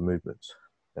across other movements.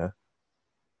 Yeah,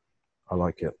 I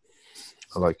like it.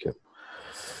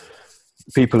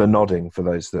 People are nodding for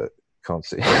those that can't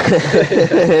see.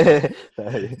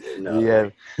 No.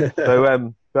 Yeah.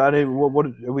 So, but I mean, what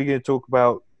are we going to talk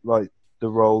about? Like the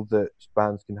role that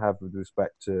bands can have with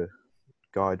respect to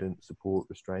guidance, support,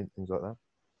 restraint, things like that.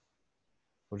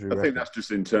 I think that's just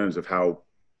in terms of how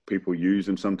people use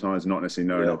them sometimes, not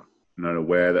necessarily knowing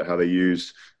aware that how they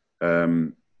use.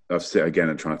 I've seen, again,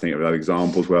 I'm trying to think of other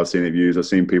examples where I've seen it used. I've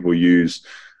seen people use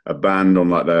a band on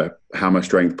like the hammer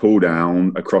strength pull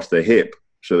down across their hip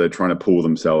so they're trying to pull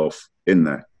themselves in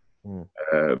there.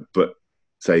 But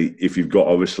say if you've got,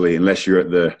 obviously, unless you're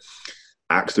at the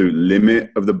absolute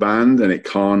limit of the band and it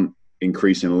can't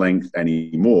increase in length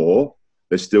anymore,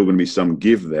 there's still going to be some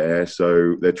give there.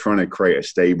 So they're trying to create a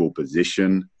stable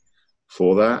position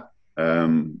for that.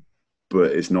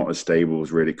 But it's not as stable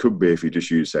as really could be if you just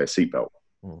use, say, a seatbelt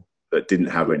that didn't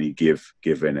have any give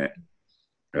in it.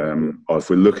 Or if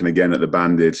we're looking again at the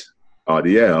banded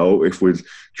RDL, if we're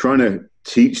trying to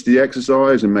teach the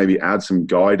exercise and maybe add some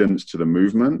guidance to the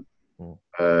movement,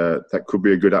 that could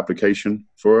be a good application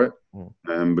for it,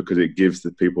 because it gives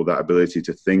the people that ability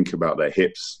to think about their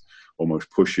hips almost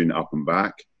pushing up and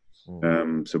back.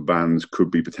 So bands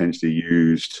could be potentially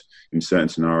used in certain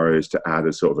scenarios to add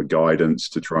a sort of a guidance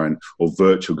to try and, or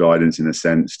virtual guidance in a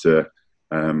sense, to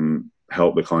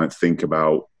help the client think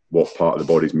about what part of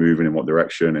the body's moving in what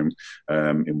direction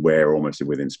and in where, almost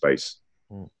within space.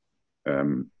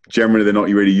 Generally, they're not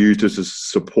really used as a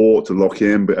support to lock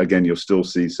in, but again, you'll still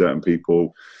see certain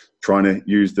people trying to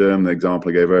use them. The example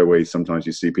I gave earlier, sometimes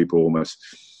you see people almost,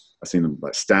 I've seen them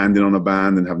like standing on a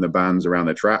band and having the bands around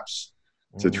their traps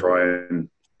to try and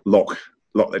lock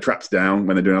their traps down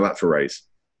when they're doing a lateral raise.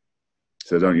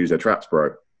 So don't use their traps,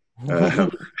 bro. So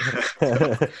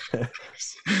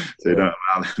you don't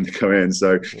allow them to go in.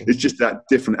 So it's just that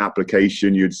different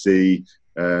application you'd see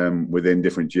within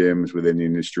different gyms within the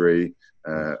industry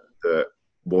that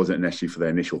wasn't necessarily for their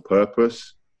initial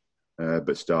purpose,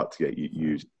 but start to get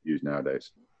used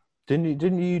nowadays.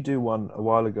 Didn't you do one a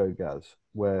while ago, Gaz,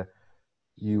 where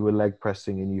you were leg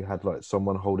pressing and you had like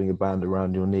someone holding a band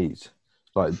around your knees,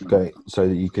 like going so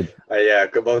that you could? Yeah,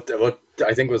 about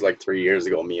I think it was like 3 years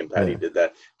ago. Me and Paddy did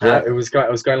that. It was kind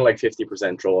of like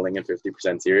 50% trolling and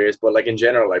 50% serious. But like in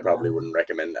general, I probably wouldn't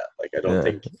recommend that. Like I don't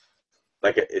think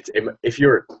like it's if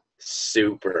you're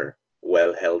super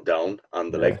well held down on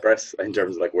the leg press in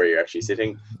terms of like where you're actually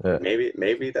sitting,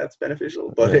 maybe that's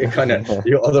beneficial. But it kind of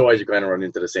otherwise you kind of run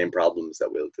into the same problems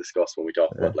that we'll discuss when we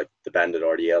talk about like the banded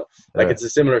RDL. Like it's a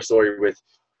similar story with,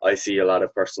 I see a lot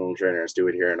of personal trainers do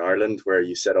it here in Ireland, where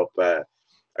you set up a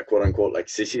quote unquote like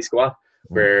sissy squat,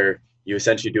 where you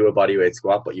essentially do a bodyweight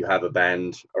squat, but you have a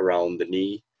band around the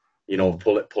knee, you know,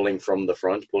 pulling from the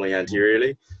front, pulling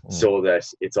anteriorly, so that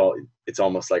it's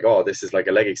almost like, oh, this is like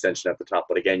a leg extension at the top.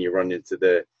 But again, you run into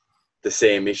the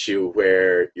same issue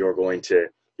where you're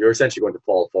essentially going to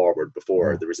fall forward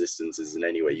before the resistance is in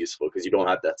any way useful, because you don't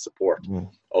have that support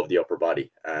of the upper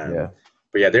body.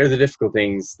 But yeah, they're the difficult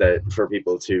things that for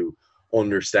people to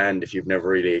understand if you've never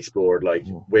really explored, like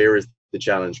where is the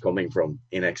challenge coming from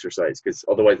in exercise? Because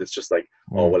otherwise it's just like,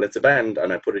 oh, well, it's a band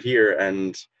and I put it here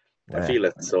and I feel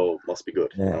it, so must be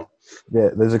good. You know? Yeah,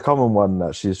 there's a common one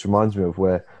that just reminds me of,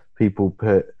 where people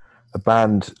put a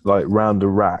band like round a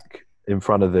rack in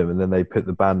front of them, and then they put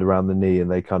the band around the knee,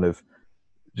 and they kind of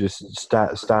just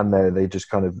stand there. They just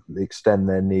kind of extend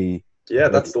their knee. Yeah,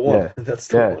 that's the one. That's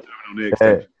the one.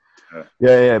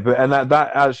 But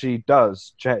that actually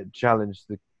does challenge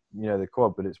the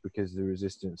quad, but it's because the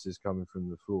resistance is coming from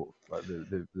the floor, like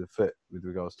the foot. With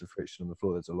regards to friction on the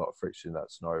floor, there's a lot of friction in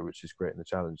that scenario, which is creating the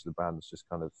challenge. The band's just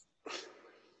kind of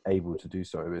able to do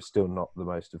so, but it's still not the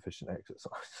most efficient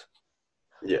exercise.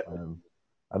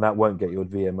 And that won't get your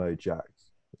VMO jacked.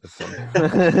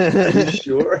 Are you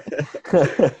sure?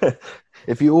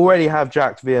 If you already have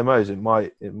jacked VMOs, it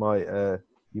might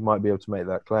you might be able to make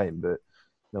that claim, but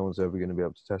no one's ever going to be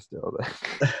able to test it, are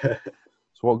they?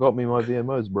 It's what got me my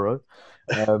VMOs, bro.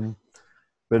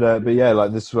 But yeah,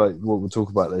 like this is like what we'll talk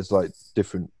about. There's like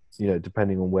different,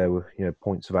 depending on where we're,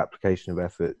 points of application of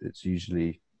effort. It's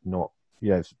usually not,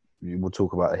 we'll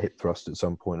talk about a hip thrust at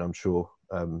some point, I'm sure.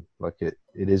 Like it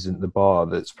isn't the bar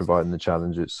that's providing the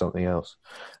challenge, it's something else.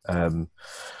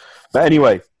 But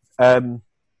anyway, in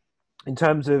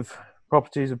terms of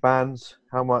properties of bands,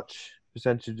 how much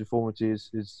percentage deformity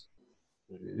is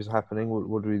happening?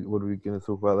 What are we going to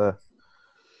talk about there?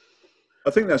 I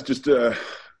think that's just in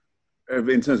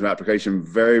terms of application,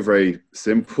 very, very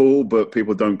simple, but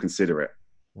people don't consider it.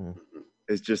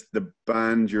 It's just the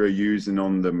band you're using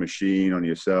on the machine, on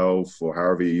yourself, or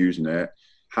however you're using it.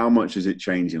 How much is it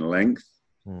changing length?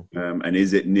 And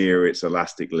is it near its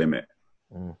elastic limit?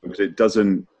 Because it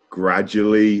doesn't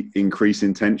gradually increase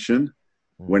in tension.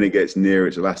 When it gets near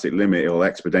its elastic limit, it'll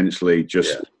exponentially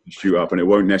just shoot up, and it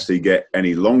won't necessarily get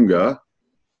any longer,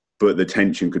 but the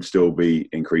tension could still be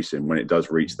increasing when it does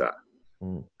reach that.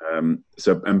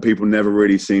 And people never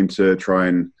really seem to try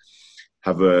and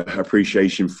have an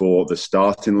appreciation for the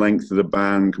starting length of the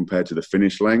band compared to the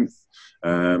finish length,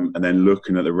 and then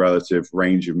looking at the relative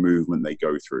range of movement they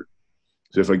go through.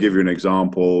 So if I give you an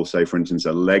example, say for instance,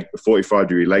 a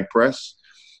 45-degree leg press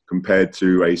compared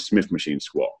to a Smith machine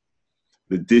squat.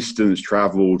 The distance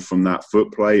traveled from that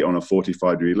foot plate on a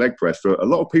 45-degree leg press for a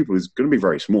lot of people is going to be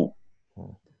very small.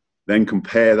 Then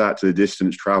compare that to the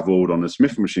distance traveled on a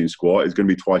Smith machine squat, is going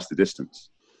to be twice the distance.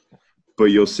 But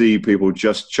you'll see people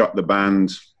just chuck the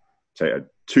band, say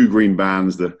 2 green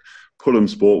bands, the pull-em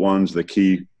sport ones, the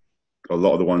key, a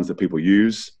lot of the ones that people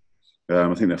use.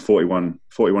 I think they're 41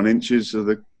 inches are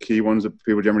the key ones that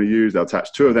people generally use. They'll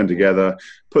attach 2 of them together,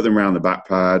 put them around the back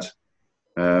pad.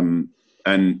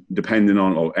 And depending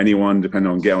on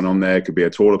getting on there, it could be a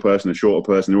taller person, a shorter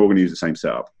person, they're all going to use the same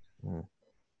setup.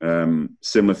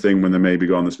 Similar thing when they maybe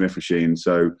go on the Smith machine.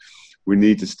 So we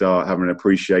need to start having an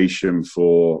appreciation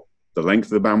for the length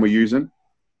of the band we're using,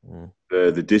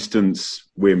 the distance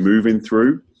we're moving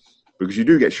through, because you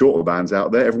do get shorter bands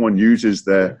out there. Everyone uses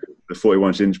the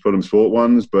 41-inch pull-em sport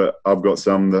ones, but I've got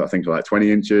some that I think are like 20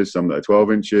 inches, some that are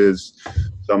 12 inches,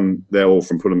 some they're all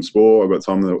from pull-em sport. I've got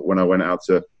some that when I went out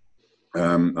to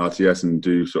RTS and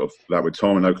do sort of that with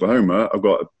Tom in Oklahoma, I've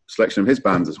got a selection of his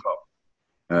bands as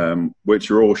well, which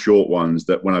are all short ones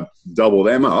that when I double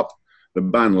them up, the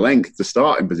band length, the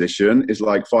starting position is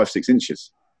like 5-6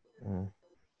 inches.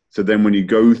 So then when you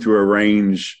go through a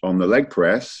range on the leg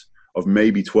press of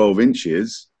maybe 12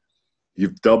 inches,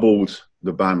 you've doubled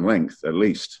the band length at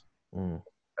least.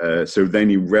 So then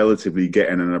you relatively get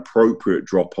in an appropriate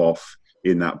drop off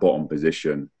in that bottom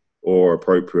position or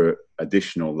appropriate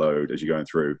additional load as you're going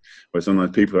through. But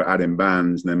sometimes people are adding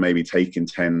bands and then maybe taking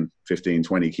 10, 15,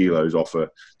 20 kilos off a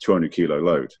 200 kilo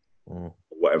load,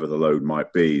 whatever the load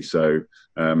might be. So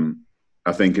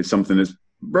I think it's something that's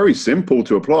very simple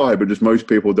to apply, but just most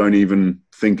people don't even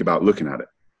think about looking at it.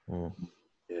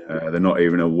 They're not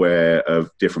even aware of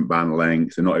different band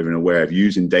lengths. They're not even aware of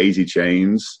using daisy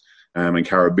chains and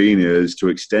carabiners to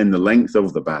extend the length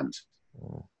of the band.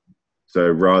 So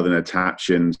rather than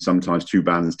attaching sometimes 2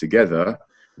 bands together,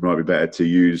 it might be better to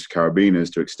use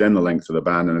carabiners to extend the length of the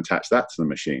band and attach that to the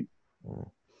machine.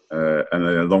 And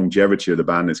the longevity of the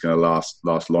band is going to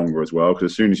last longer as well,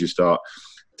 because as soon as you start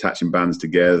attaching bands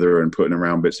together and putting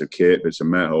around bits of kit, bits of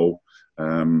metal,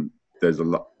 there's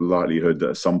a likelihood that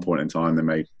at some point in time they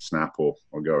may snap or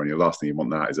go. And the last thing you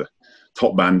want that is a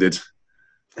top banded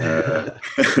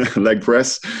leg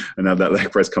press, and have that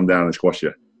leg press come down and squash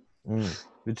you.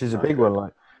 Which is a big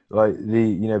one.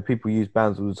 Like people use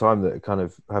bands all the time that kind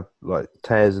of have like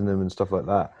tears in them and stuff like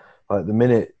that. Like the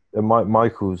minute, and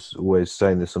Michael's always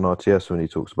saying this on RTS when he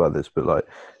talks about this, but like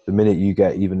the minute you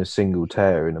get even a single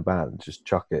tear in a band, just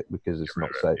chuck it, because it's not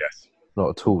safe. Not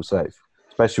at all safe,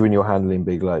 especially when you're handling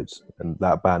big loads and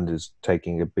that band is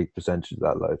taking a big percentage of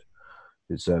that load.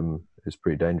 It's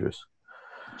pretty dangerous.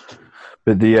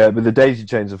 But the daisy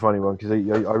chain's a funny one, because I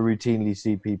routinely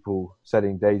see people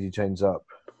setting daisy chains up,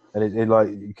 and it like,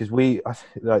 because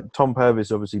like Tom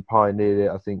Purvis obviously pioneered it.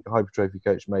 I think Hypertrophy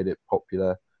Coach made it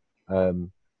popular.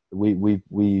 We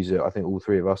use it. I think all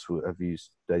 3 of us have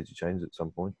used daisy chains at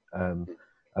some point, and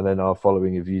then our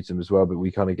following have used them as well. But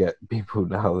we kind of get people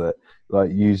now that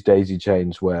like use daisy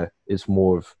chains where it's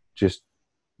more of just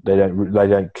they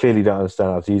clearly don't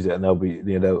understand how to use it, and they'll be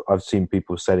I've seen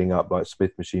people setting up like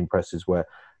Smith machine presses where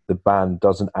the band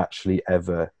doesn't actually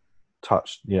ever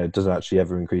touch, doesn't actually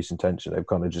ever increase in tension. They've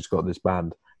kind of just got this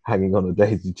band hanging on a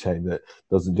daisy chain that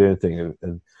doesn't do anything,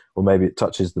 or maybe it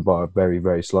touches the bar very,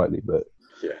 very slightly, but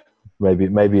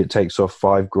maybe it takes off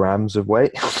 5 grams of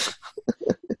weight,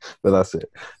 but that's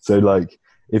it. So like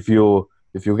if you're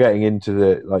getting into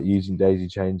the like using daisy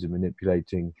chains and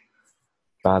manipulating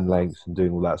band lengths and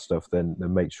doing all that stuff, then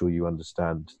make sure you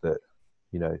understand that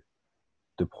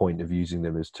the point of using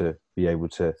them is to be able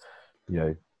to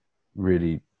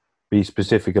really be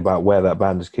specific about where that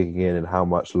band is kicking in and how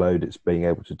much load it's being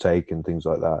able to take and things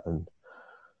like that. And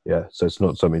so it's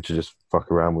not something to just fuck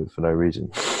around with for no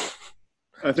reason.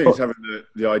 I think it's having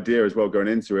the idea as well going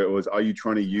into it was, are you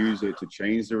trying to use it to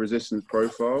change the resistance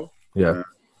profile?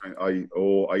 Are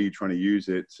you trying to use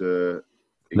it to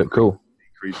look cool,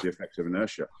 increase the effect of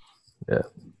inertia?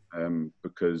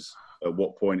 Because at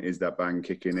what point is that band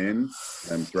kicking in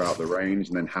throughout the range,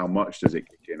 and then how much does it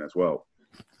kick in as well?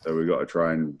 So we've got to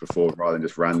try and, before, rather than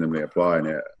just randomly applying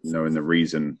it, knowing the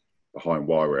reason behind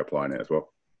why we're applying it as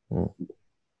well.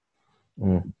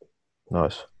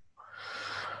 Nice.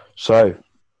 So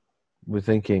we're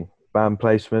thinking band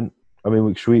placement. I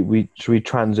mean, should we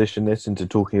transition this into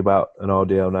talking about an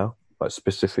RDL now, like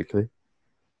specifically?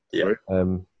 Yeah.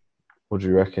 What do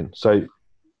you reckon? So,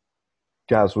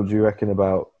 Gaz, what do you reckon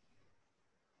about?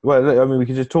 Well, I mean, we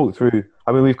can just talk through.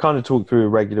 I mean, we've kind of talked through a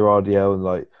regular RDL and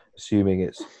like assuming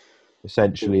it's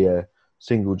essentially a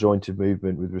single jointed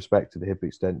movement with respect to the hip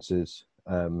extensors.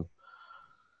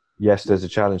 yes, there's a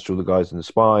challenge to all the guys in the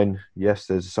spine. Yes,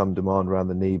 there's some demand around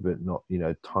the knee, but not,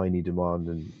 tiny demand,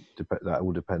 and that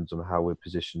all depends on how we're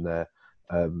positioned there.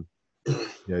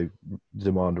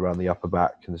 Demand around the upper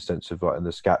back in the sense of like in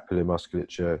the scapular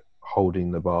musculature,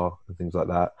 holding the bar and things like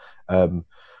that.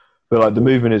 But like the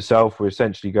movement itself, we're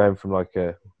essentially going from like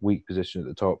a weak position at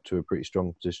the top to a pretty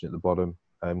strong position at the bottom,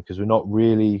 because we're not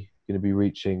really going to be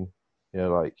reaching,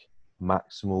 like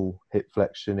maximal hip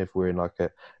flexion. If we're in like a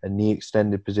knee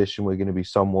extended position, we're going to be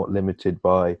somewhat limited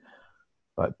by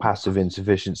like passive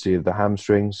insufficiency of the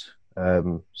hamstrings.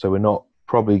 So we're not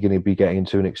probably going to be getting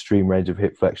into an extreme range of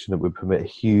hip flexion that would permit a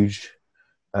huge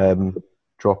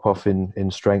drop off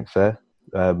in strength there.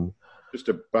 Just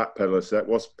a backpedal a sec.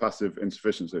 What's passive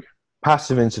insufficiency?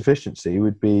 Passive insufficiency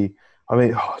would be,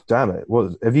 damn it.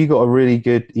 Have you got a really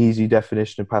good, easy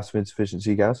definition of passive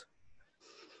insufficiency, Gaz?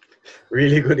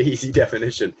 Really good, easy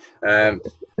definition. I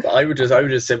would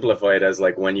just simplify it as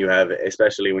like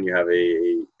especially when you have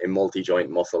a multi-joint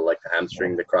muscle like the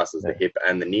hamstring that crosses the hip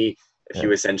and the knee. If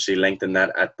you essentially lengthen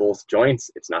that at both joints,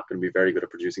 it's not going to be very good at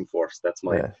producing force. That's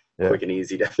my quick and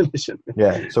easy definition.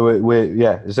 So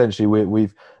essentially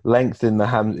we've lengthened the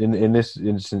in this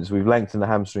instance, we've lengthened the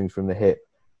hamstrings from the hip,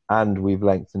 and we've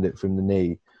lengthened it from the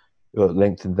knee, or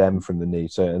lengthened them from the knee.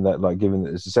 So, and that, like, given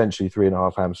that it's essentially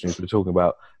 3.5 hamstrings, we're talking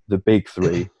about the big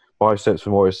three: biceps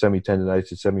femoris,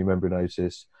 semitendinosus,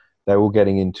 semimembranosus. They're all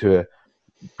getting into a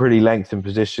pretty lengthened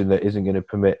position that isn't going to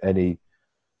permit any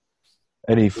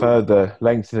further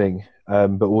lengthening,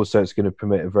 but also it's going to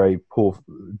permit a very poor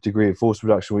degree of force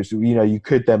reduction, which, you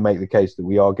could then make the case that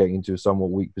we are getting into a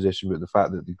somewhat weak position. But the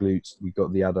fact that the glutes, we've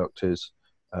got the adductors,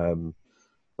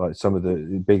 like some of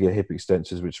the bigger hip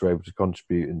extensors, which are able to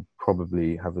contribute and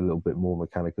probably have a little bit more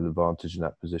mechanical advantage in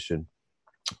that position,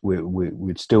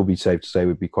 we'd still be safe to say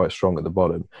we'd be quite strong at the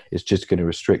bottom. It's just going to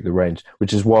restrict the range,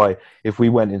 which is why if we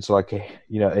went into like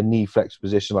a knee flex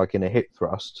position, like in a hip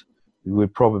thrust, we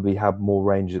would probably have more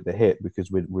range at the hip,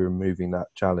 because we're removing that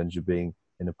challenge of being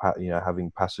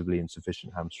having passively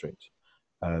insufficient hamstrings.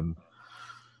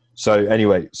 So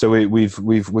anyway, so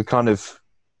we're kind of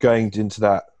going into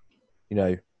that,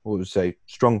 what would we say,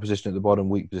 strong position at the bottom,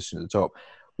 weak position at the top.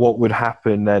 What would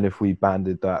happen then if we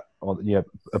banded that on,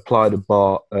 applied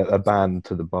a band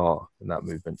to the bar in that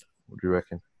movement? What do you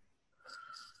reckon,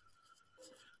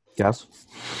 Gaz?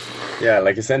 Yeah,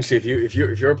 like essentially, if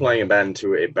you're applying a band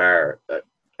to a bar,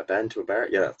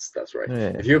 yeah, that's right.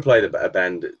 Yeah. If you apply a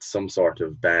band, some sort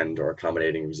of band or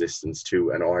accommodating resistance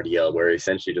to an RDL, we're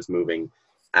essentially just moving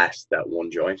at that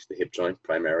one joint, the hip joint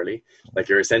primarily. Like,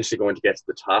 you're essentially going to get to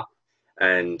the top,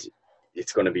 and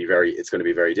it's going to be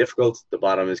very difficult. The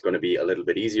bottom is going to be a little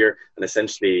bit easier, and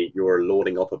essentially you're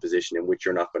loading up a position in which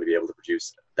you're not going to be able to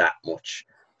produce that much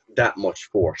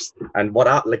force. And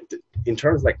in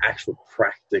terms of like actual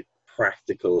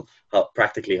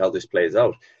practically how this plays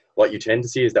out, what you tend to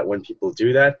see is that when people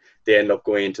do that, they end up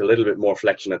going into a little bit more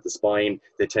flexion at the spine.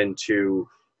 They tend to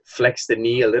flex the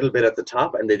knee a little bit at the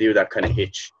top, and they do that kind of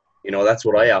hitch. That's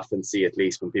what I often see, at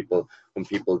least when people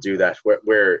do that,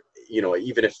 where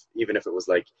even if it was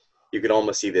like, you could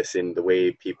almost see this in the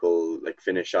way people like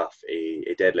finish off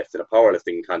a deadlift in a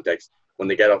powerlifting context. When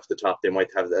they get off the top, they might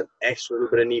have that extra little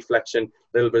bit of knee flexion,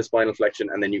 a little bit of spinal flexion,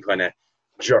 and then you kind of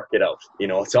jerk it out.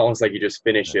 It's almost like you just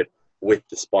finish it with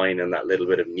the spine and that little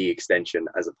bit of knee extension,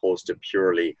 as opposed to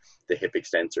purely the hip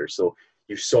extensor. So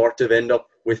you sort of end up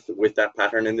with that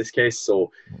pattern in this case.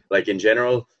 So like in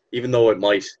general, even though it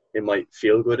might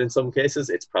feel good in some cases,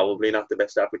 it's probably not the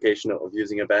best application of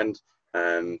using a band.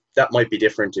 That might be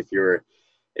different if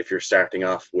you're starting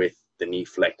off with the knee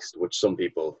flexed, which some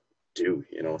people do.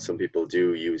 Some people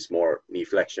do use more knee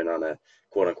flexion on a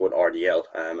quote unquote RDL,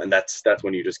 and that's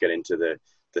when you just get into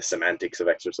the semantics of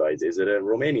exercise. Is it a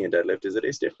Romanian deadlift? Is it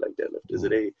a stiff leg deadlift? Is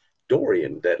it a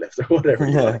Dorian deadlift, or whatever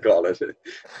you want to call it?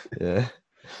 Yeah,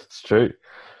 it's true.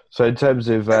 So in terms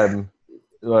of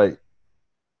like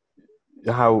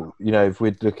how, if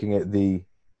we're looking at the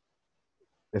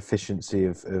efficiency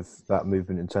of that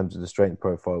movement in terms of the strength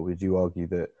profile, would you argue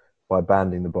that by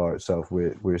banding the bar itself,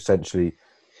 we're essentially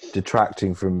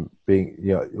detracting from being,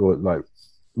 or like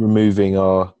removing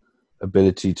our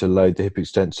ability to load the hip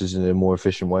extensors in a more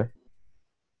efficient way?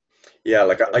 Yeah,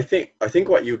 like I think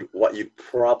what you'd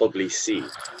probably see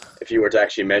if you were to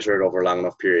actually measure it over a long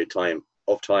enough period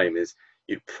of time is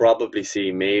you'd probably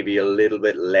see maybe a little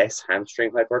bit less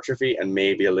hamstring hypertrophy and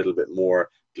maybe a little bit more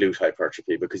glute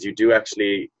hypertrophy, because you do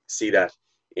actually see that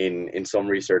in some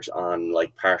research on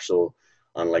partial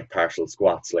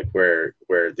squats, like where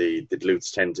the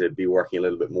glutes tend to be working a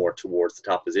little bit more towards the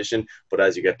top position. But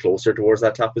as you get closer towards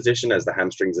that top position, as the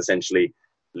hamstrings essentially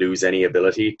lose any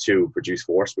ability to produce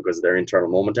force because of their internal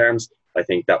moment arms, I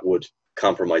think that would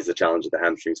compromise the challenge of the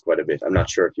hamstrings quite a bit. I'm not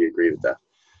sure if you agree with that.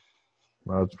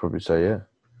 I'd probably say yeah.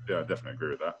 Yeah, I definitely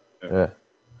agree with that.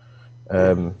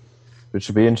 Yeah. Which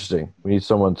would be interesting. We need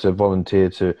someone to volunteer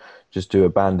to just do a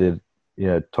banded,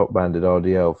 top banded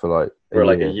RDL for a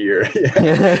year.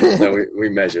 Yeah. So we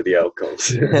measure the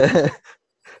outcomes.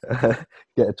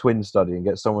 Get a twin study and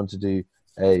get someone to do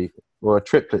a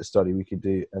triplet study we could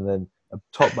do, and then a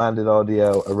top banded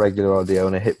RDL, a regular RDL,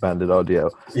 and a hip banded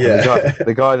RDL. Yeah. And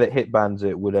the guy that hip bands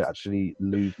it would actually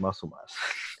lose muscle mass.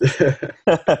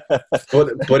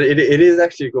 but it is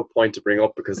actually a good point to bring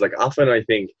up, because often I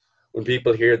think when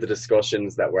people hear the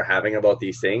discussions that we're having about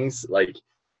these things,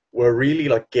 we're really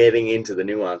getting into the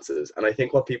nuances. And I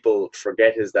think what people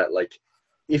forget is that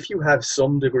if you have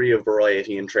some degree of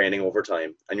variety in training over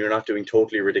time and you're not doing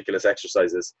totally ridiculous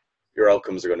exercises, your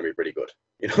outcomes are going to be pretty good.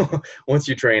 Once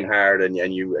you train hard and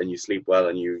you sleep well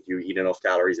and you eat enough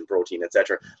calories and protein,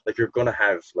 etc., you're going to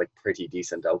have pretty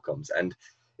decent outcomes. And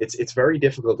it's very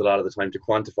difficult a lot of the time to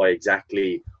quantify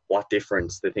exactly what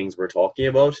difference the things we're talking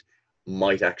about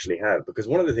might actually have, because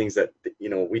one of the things that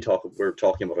we're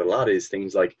talking about a lot is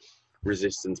things like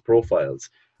resistance profiles.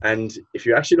 And if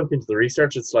you actually look into the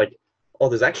research, it's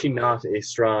there's actually not a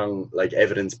strong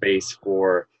evidence base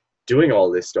for doing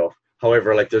all this stuff.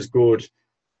 However, there's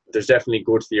definitely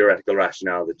good theoretical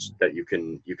rationale that you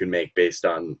can make based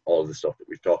on all the stuff that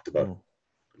we've talked about.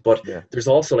 But there's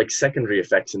also secondary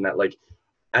effects in that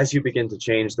as you begin to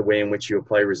change the way in which you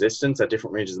apply resistance at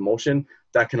different ranges of motion,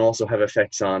 that can also have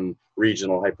effects on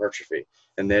regional hypertrophy.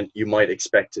 And then you might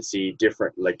expect to see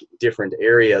different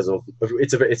areas of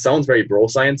it sounds very bro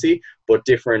sciencey, but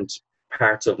different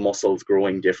parts of muscles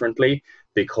growing differently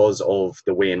because of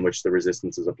the way in which the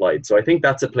resistance is applied. So I think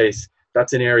that's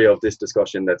an area of this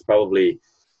discussion that's probably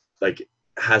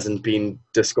hasn't been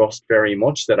discussed very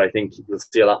much, that I think you'll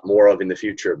see a lot more of in the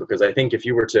future. Because I think if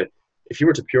you were to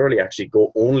purely actually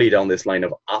go only down this line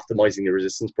of optimizing the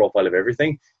resistance profile of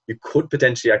everything, you could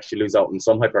potentially actually lose out on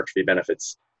some hypertrophy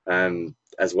benefits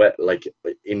as well,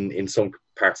 in some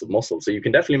parts of muscle. So you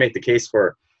can definitely make the case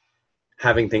for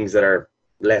having things that are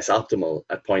less optimal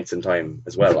at points in time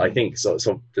as well, I think. So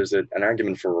there's an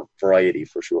argument for variety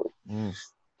for sure.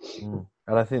 And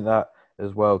I think that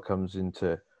as well comes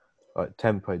into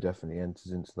tempo definitely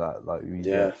enters into that.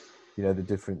 The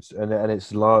difference, and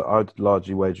it's I'd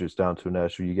largely wager it's down to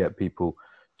inertia. You get people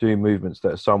doing movements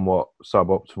that are somewhat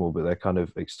suboptimal, but they're kind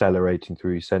of accelerating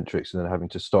through eccentrics and then having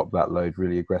to stop that load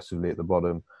really aggressively at the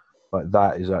bottom.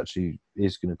 That is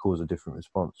going to cause a different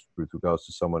response with regards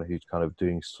to someone who's kind of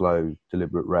doing slow,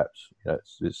 deliberate reps.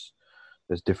 There's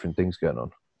different things going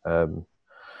on,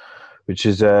 which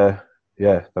is that's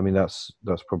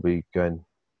probably going,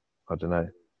 I don't know,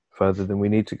 further than we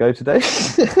need to go today.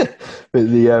 But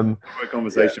the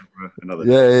conversation for another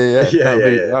day.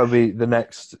 That'll be the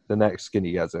next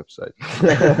SkinnyGaz episode.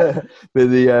 But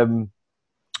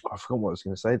I forgot what I was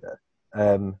going to say there.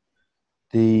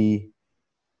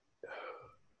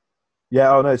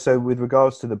 So with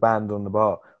regards to the band on the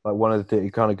bar, one of the things,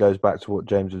 it kind of goes back to what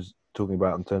James was talking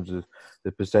about in terms of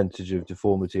the percentage of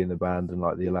deformity in the band and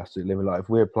the elastic limit. If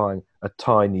we're applying a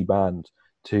tiny band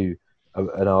to an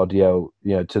RDL,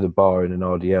 to the bar in an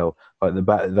RDL,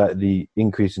 the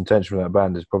increase in tension from that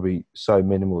band is probably so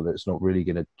minimal that it's not really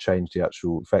going to change the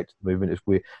actual effect of the movement.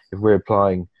 If we're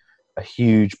applying a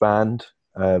huge band,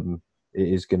 it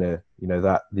is going to,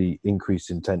 the increase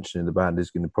in tension in the band is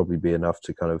going to probably be enough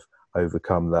to kind of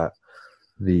overcome that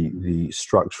the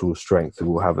structural strength that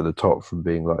we'll have at the top from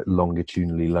being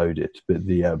longitudinally loaded. But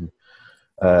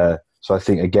so I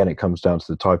think again it comes down to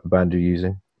the type of band you're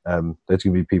using. There's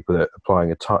going to be people that are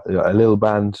applying a little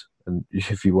band, and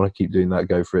if you want to keep doing that,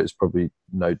 go for it. It's probably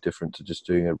no different to just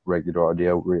doing a regular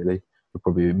RDL, really. We're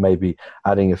probably maybe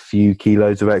adding a few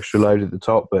kilos of extra load at the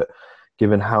top, but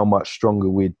given how much stronger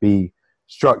we'd be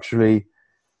structurally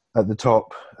at the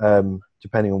top,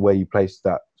 depending on where you place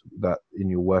that in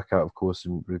your workout, of course,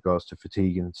 in regards to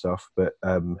fatigue and stuff, but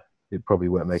it probably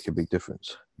won't make a big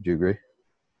difference. Do you agree?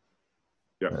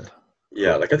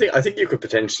 Yeah, I think you could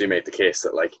potentially make the case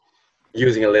that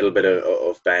using a little bit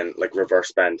of band,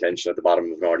 reverse band tension at the bottom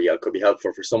of an RDL could be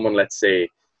helpful for someone. Let's say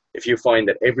if you find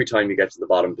that every time you get to the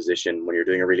bottom position when you're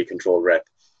doing a really controlled rep,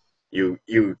 you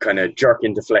kind of jerk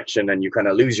into flexion and you kind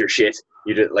of lose your shit.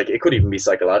 It could even be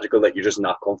psychological that you're just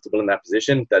not comfortable in that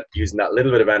position, that using that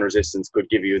little bit of band resistance could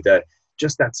give you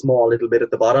just that small little bit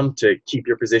at the bottom to keep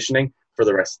your positioning for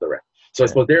the rest of the rep. So I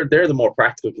suppose they're the more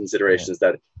practical considerations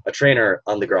that a trainer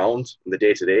on the ground in the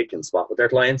day-to-day can spot with their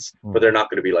clients, but they're not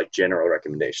going to be like general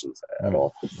recommendations at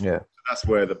all. Yeah. That's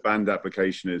where the band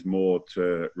application is more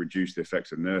to reduce the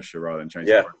effects of inertia rather than change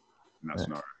the program in that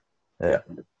scenario. Yeah.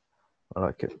 I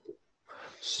like it.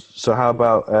 So how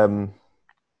about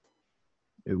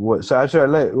so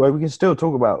actually, well, we can still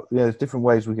talk about, there's different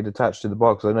ways we could attach to the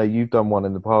bar, because I know you've done one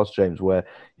in the past, James, where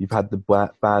you've had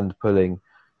the band pulling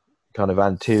kind of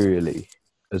anteriorly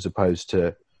as opposed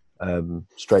to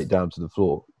straight down to the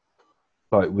floor.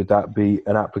 Like, would that be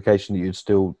an application that you'd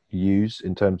still use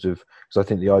in terms of, because I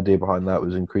think the idea behind that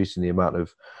was increasing the amount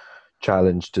of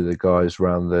challenge to the guys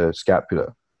around the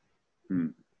scapula.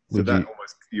 So that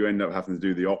almost, you end up having to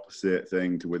do the opposite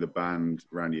thing to with a band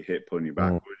around your hip pulling you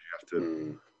backwards. You have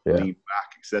to lean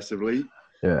back excessively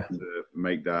to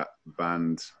make that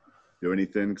band do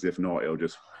anything, because if not, it'll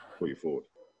just pull you forward.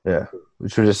 Yeah,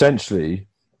 which would essentially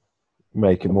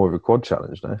make it more of a quad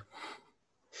challenge now.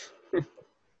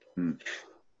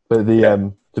 But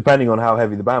the depending on how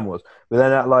heavy the band was. But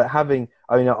then like having,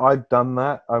 I mean, I've done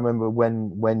that. I remember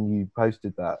when you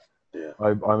posted that. Yeah. I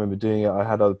remember doing it. I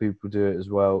had other people do it as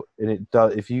well. And it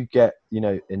does, if you get,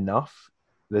 enough,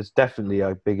 there's definitely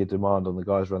a bigger demand on the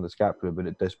guys around the scapula, but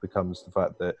it just becomes the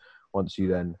fact that once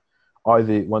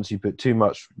you put too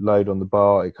much load on the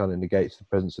bar, it kind of negates the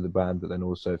presence of the band. But then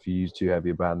also if you use too heavy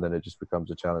a band, then it just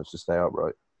becomes a challenge to stay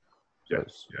upright. So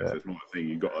it's not a thing.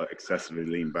 You've got to excessively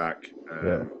lean back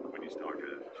when you start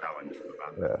getting a challenge from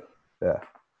the band. Yeah.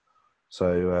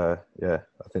 So,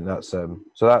 I think that's, so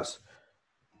that's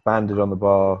banded on the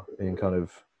bar in kind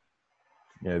of,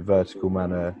 vertical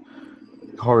manner.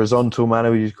 Horizontal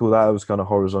manner, we used to call that. It was kind of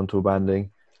horizontal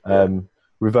banding.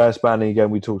 Reverse banding, again,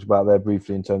 we talked about there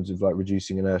briefly in terms of like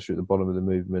reducing inertia at the bottom of the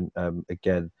movement.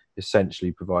 Again,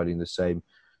 essentially providing the same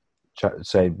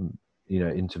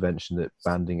intervention that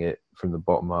banding it from the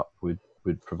bottom up would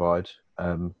provide.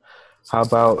 How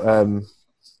about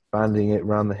banding it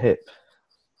around the hip?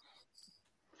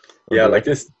 Yeah, like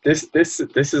this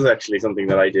is actually something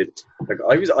that I did. Like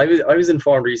I was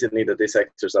informed recently that this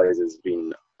exercise has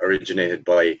been originated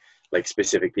by like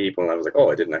specific people, and I was like,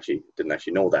 oh, I didn't actually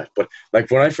know that. But like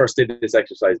when I first did this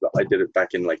exercise, I did it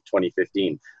back in like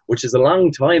 2015, which is a long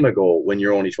time ago when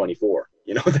you're only 24.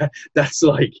 That's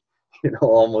like,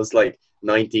 almost like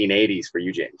 1980s for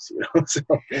you, James. So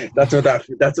that's what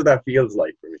that feels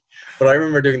like for me. But I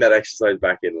remember doing that exercise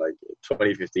back in like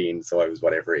 2015, so I was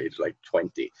whatever age, like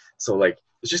 20. So like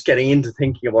I was just getting into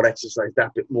thinking about exercise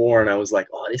that bit more, and I was like,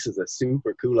 oh, this is a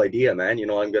super cool idea, man.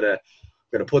 I'm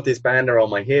gonna put this band around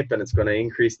my hip, and it's gonna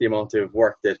increase the amount of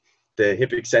work that the hip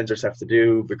extensors have to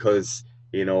do, because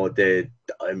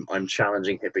I'm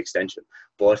challenging hip extension.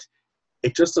 But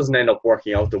it just doesn't end up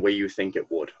working out the way you think it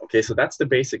would. Okay, so that's the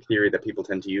basic theory that people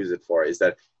tend to use it for, is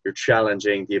that you're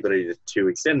challenging the ability to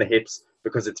extend the hips,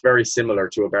 because it's very similar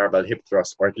to a barbell hip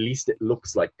thrust, or at least it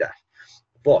looks like that.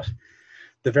 But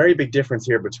the very big difference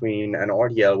here between an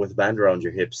RDL with a band around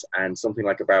your hips and something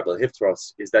like a barbell hip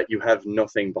thrust is that you have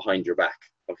nothing behind your back.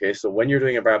 Okay, so when you're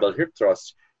doing a barbell hip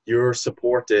thrust, you're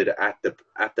supported at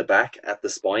the back, at the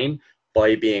spine,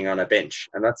 by being on a bench,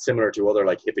 and that's similar to other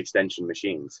like hip extension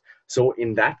machines. So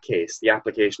in that case, the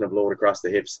application of load across the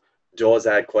hips does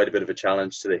add quite a bit of a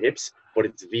challenge to the hips, but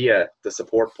it's via the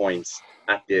support points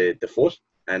at the foot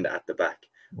and at the back.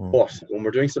 But when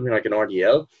we're doing something like an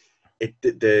RDL,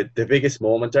 the biggest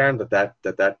moment arm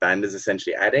that band is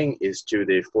essentially adding is to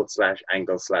the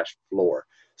foot/ankle/floor.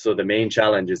 So the main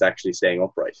challenge is actually staying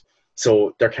upright.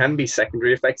 So there can be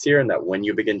secondary effects here, in that when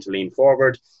you begin to lean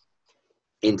forward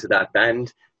into that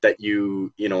band, that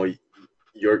you're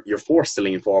forced to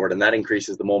lean forward, and that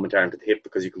increases the moment arm to the hip,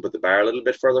 because you can put the bar a little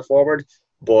bit further forward.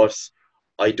 But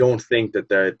I don't think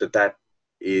that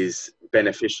is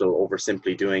beneficial over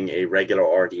simply doing a regular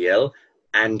RDL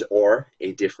and or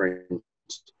a different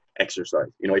exercise.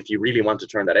 If you really want to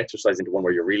turn that exercise into one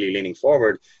where you're really leaning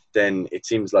forward, then it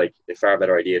seems like a far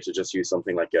better idea to just use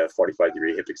something like a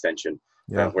 45-degree hip extension,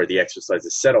 where the exercise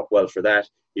is set up well for that.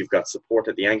 You've got support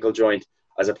at the ankle joint,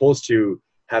 as opposed to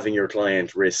having your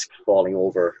client risk falling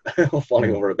over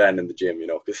a band in the gym,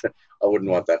 because I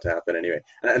wouldn't want that to happen anyway.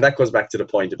 And that goes back to the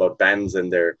point about bands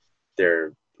and their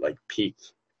like peak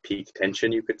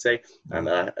tension, you could say, and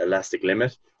elastic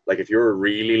limit. Like if you're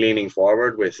really leaning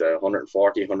forward with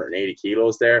 140, 180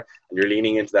 kilos there, and you're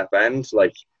leaning into that band,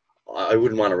 like I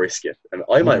wouldn't want to risk it. And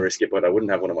I might risk it, but I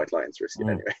wouldn't have one of my clients risk it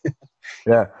anyway.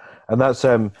 Yeah, and that's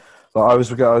I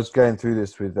was going through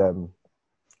this with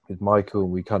Michael,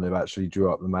 and we kind of actually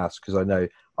drew up the maths, because I know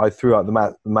I threw out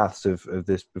the maths of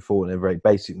this before in a very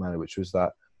basic manner, which was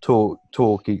that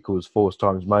torque equals force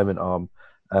times moment arm.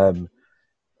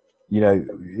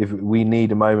 if we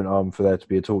need a moment arm for there to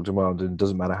be a torque demand, and it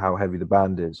doesn't matter how heavy the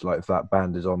band is. Like if that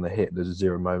band is on the hip, there's a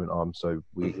 0 moment arm, so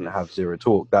we can have 0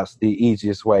 torque. That's the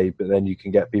easiest way. But then you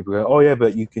can get people going, oh yeah,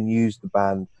 but you can use the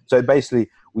band. So basically,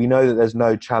 we know that there's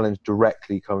no challenge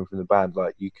directly coming from the band.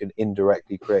 Like you can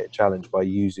indirectly create a challenge by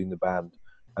using the band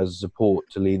as a support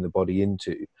to lean the body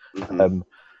into.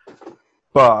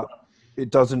 But it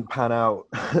doesn't pan out.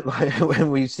 Like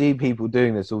when we see people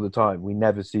doing this all the time, we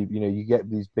never see, you get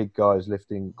these big guys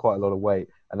lifting quite a lot of weight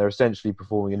and they're essentially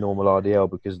performing a normal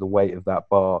RDL because the weight of that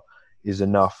bar is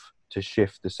enough to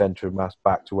shift the center of mass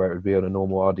back to where it would be on a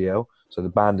normal RDL. So the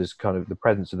band is the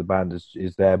presence of the band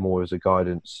is there more as a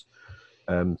guidance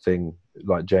thing,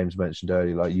 like James mentioned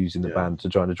earlier, like using the band to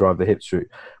trying to drive the hips through.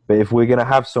 But if we're going to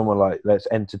have someone let's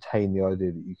entertain the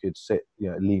idea that you could sit,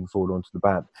 lean forward onto the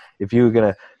band. If you were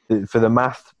going to, for the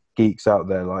math geeks out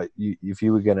there, if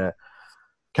you were going to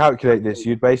calculate this,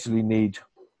 you'd basically need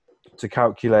to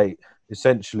calculate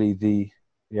essentially the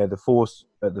force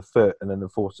at the foot and then the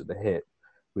force at the hip,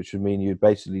 which would mean you'd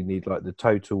basically need the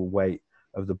total weight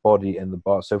of the body and the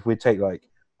bar. So if we take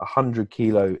 100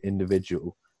 kilo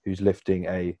individual who's lifting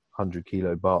a 100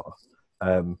 kilo bar,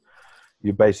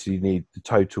 you basically need the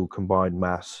total combined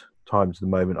mass times the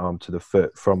moment arm to the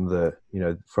foot from the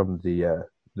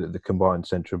combined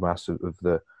center of mass of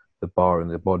the bar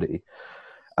and the body.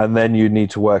 And then you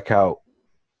need to work out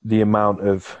the amount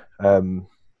of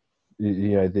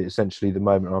essentially the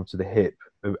moment arm to the hip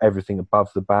of everything above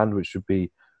the band, which would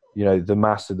be the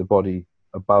mass of the body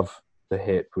above the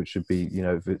hip, which would be,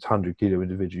 if it's 100 kilo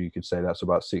individual, you could say that's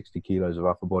about 60 kilos of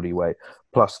upper body weight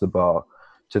plus the bar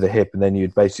to the hip. And then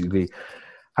you'd basically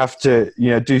have to,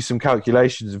 do some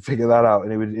calculations and figure that out.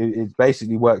 And it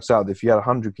basically works out that if you had a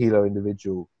 100 kilo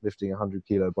individual lifting a 100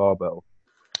 kilo barbell,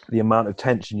 the amount of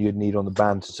tension you'd need on the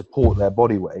band to support their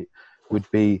body weight would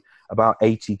be about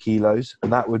 80 kilos.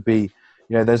 And that would be,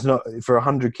 there's not, for a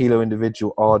 100 kilo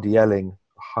individual RDLing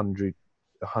 100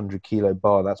 kilo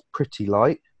bar, that's pretty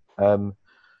light.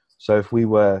 So if we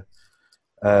were,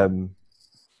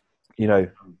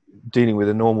 dealing with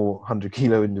a normal 100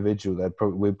 kilo individual,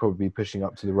 we'd probably be pushing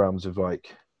up to the realms of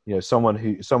someone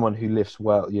who lifts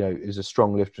well, is a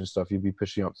strong lifter and stuff. You'd be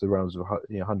pushing up to the realms of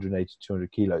 180,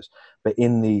 200 kilos. But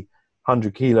in the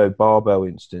 100 kilo barbell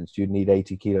instance, you'd need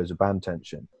 80 kilos of band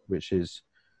tension, which is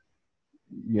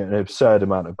an absurd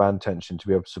amount of band tension to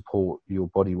be able to support your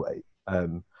body weight.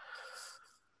 And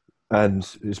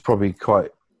it's probably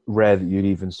quite rare that you'd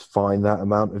even find that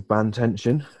amount of band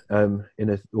tension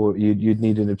or you'd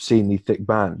need an obscenely thick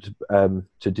band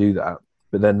to do that.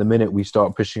 But then the minute we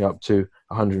start pushing up to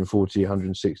 140,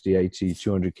 160, 80,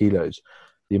 200 kilos,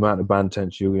 the amount of band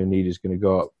tension you're going to need is going to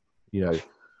go up,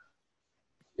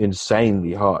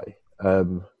 insanely high.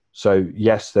 So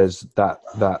yes, there's that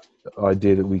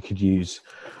idea that we could use,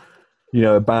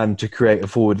 a band to create a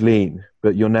forward lean,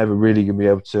 but you're never really going to be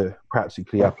able to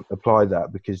practically apply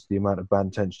that because the amount of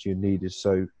band tension you need is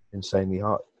so insanely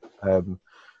high.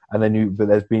 But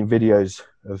there's been videos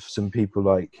of some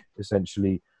people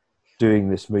essentially doing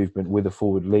this movement with a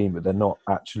forward lean, but they're not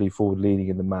actually forward leaning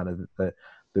in the manner that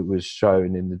was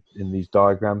shown in these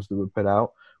diagrams that were put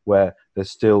out, where they're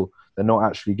not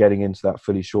actually getting into that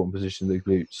fully shortened position of the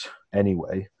glutes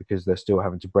anyway, because they're still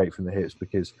having to break from the hips,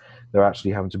 because they're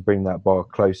actually having to bring that bar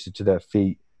closer to their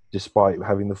feet despite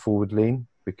having the forward lean,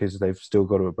 because they've still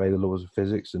got to obey the laws of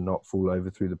physics and not fall over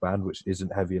through the band, which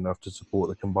isn't heavy enough to support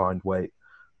the combined weight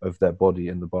of their body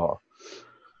and the bar.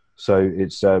 So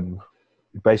it's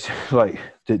basically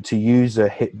to use a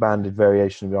hip banded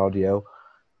variation of RDL,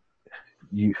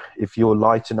 if you're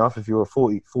light enough, if you're a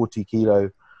 40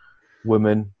 kilo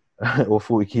woman or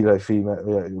 40 kilo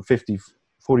female, 50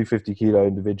 kilo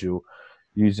individual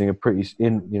using a pretty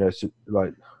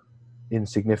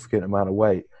insignificant amount of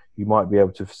weight, you might be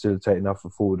able to facilitate enough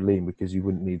of forward lean because you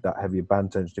wouldn't need that heavier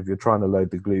band tension. If you're trying to load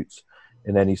the glutes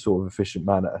in any sort of efficient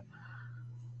manner,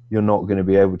 you're not going to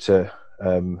be able to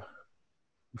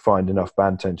find enough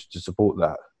band tension to support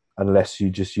that unless you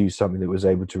just use something that was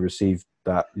able to receive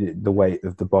the weight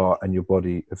of the bar and your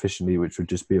body efficiently, which would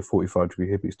just be a 45-degree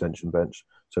hip extension bench.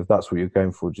 So if that's what you're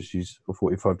going for, just use a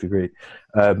 45-degree.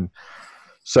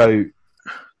 So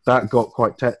that got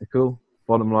quite technical.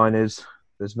 Bottom line is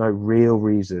there's no real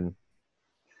reason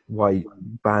why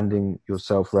banding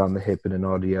yourself around the hip in an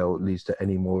RDL leads to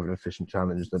any more of an efficient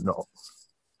challenge than not.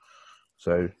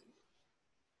 So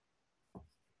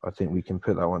I think we can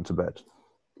put that one to bed.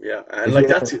 Yeah, and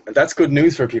that's good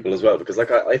news for people as well, because I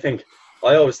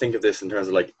always think of this in terms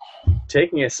of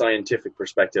taking a scientific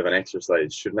perspective on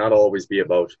exercise should not always be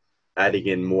about adding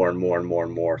in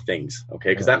more things, okay?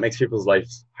 Because that makes people's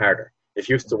lives harder. If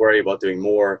you used to worry about doing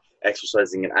more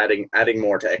exercising and adding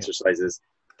more to exercises,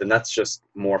 then that's just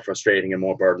more frustrating and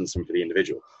more burdensome for the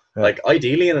individual. Yeah. Like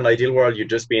ideally, in an ideal world, you'd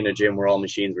just be in a gym where all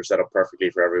machines were set up perfectly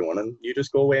for everyone, and you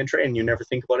just go away and train. You never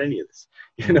think about any of this.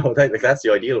 You know, that's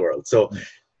the ideal world. So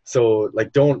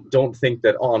like, don't think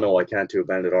that, oh no, I can't do a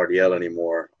banded RDL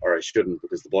anymore, or I shouldn't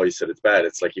because the boys said it's bad.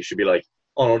 It's like, you should be like,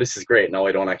 oh no, this is great. Now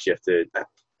I don't actually have to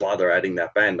bother adding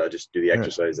that band. I'll just do the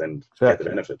exercise and get the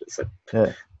benefit. It's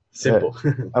like simple.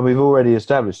 And we've already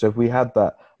established, so if we had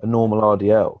a normal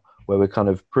RDL where we're kind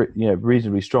of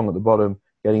reasonably strong at the bottom,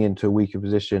 getting into a weaker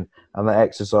position, and that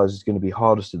exercise is going to be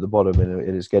hardest at the bottom, and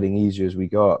it is getting easier as we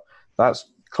go up.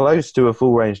 That's close to a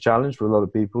full range challenge for a lot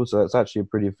of people, so that's actually a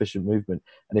pretty efficient movement.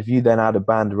 And if you then add a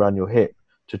band around your hip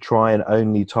to try and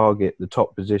only target the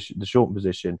top position, the short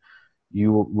position,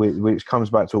 which comes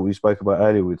back to what we spoke about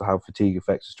earlier with how fatigue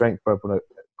affects the strength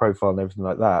profile and everything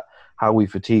like that, how we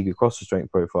fatigue across the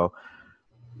strength profile,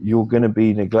 you're going to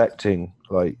be neglecting,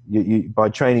 like, you by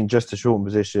training just a short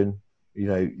position, you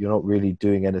know, you're not really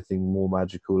doing anything more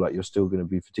magical. Like, you're still going to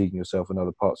be fatiguing yourself in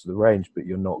other parts of the range, but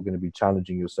you're not going to be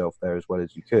challenging yourself there as well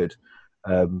as you could.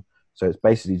 So it's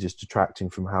basically just detracting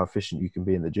from how efficient you can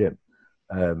be in the gym.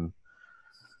 And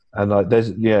like,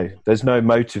 there's no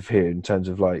motive here in terms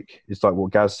of, like, it's like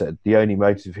what Gaz said. The only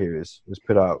motive here is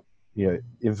put out, you know,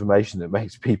 information that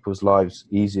makes people's lives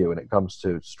easier when it comes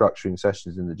to structuring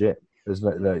sessions in the gym. There's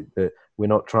we're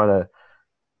not trying to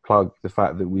plug the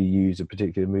fact that we use a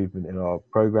particular movement in our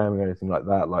programming or anything like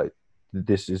that. Like,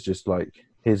 this is just like,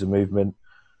 here's a movement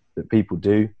that people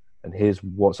do, and here's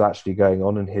what's actually going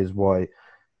on, and here's why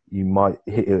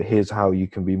here's how you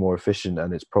can be more efficient,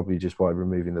 and it's probably just by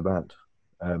removing the band.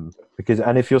 And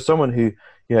if you're someone who,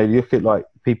 you know, look at like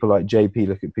people like JP,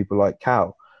 look at people like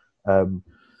Cal,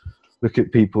 look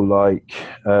at people like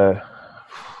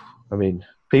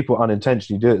people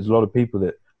unintentionally do it. There's a lot of people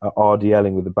that are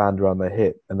RDLing with a band around their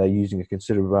hip, and they're using a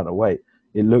considerable amount of weight.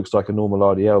 It looks like a normal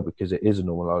RDL because it is a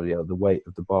normal RDL. The weight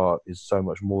of the bar is so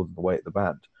much more than the weight of the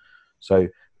band. So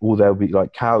all they'll be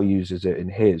like, Cal uses it in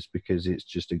his because it's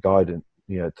just a guidance,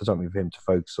 you know, it's something for him to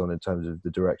focus on in terms of the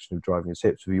direction of driving his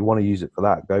hips. If you want to use it for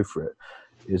that, go for it.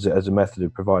 As a method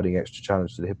of providing extra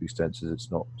challenge to the hip extensors, it's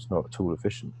not at all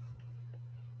efficient.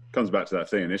 Comes back to that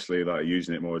thing initially, like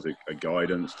using it more as a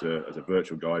guidance, as a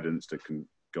virtual guidance to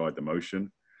guide the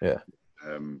motion. Rather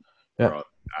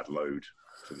add load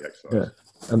to the exercise.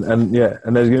 And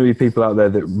there's going to be people out there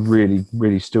that really,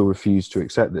 really still refuse to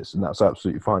accept this, and that's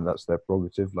absolutely fine. That's their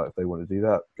prerogative. Like, if they want to do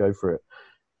that, go for it.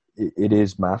 It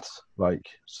is maths. Like,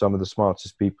 some of the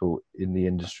smartest people in the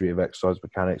industry of exercise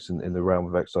mechanics and in the realm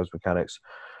of exercise mechanics,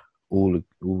 all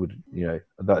would, you know,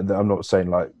 that I'm not saying,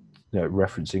 like, you know,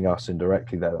 referencing us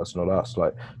indirectly there. That's not us.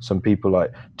 Like, some people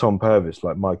like Tom Purvis,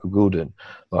 like Michael Goulden,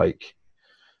 like,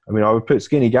 I mean, I would put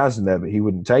SkinnyGaz in there, but he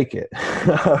wouldn't take it.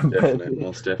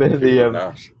 Most definitely. You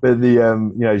know,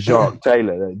 Jacques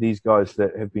Taylor, these guys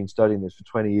that have been studying this for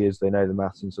 20 years, they know the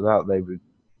maths inside out. They would,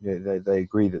 you know, they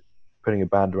agree that putting a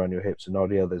band around your hips and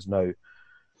RDL,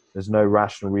 there's no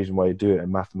rational reason why you do it,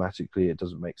 and mathematically it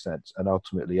doesn't make sense. And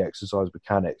ultimately, exercise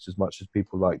mechanics, as much as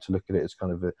people like to look at it as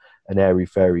kind of an airy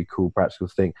fairy cool practical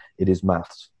thing, it is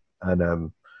maths.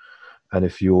 And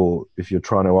if you're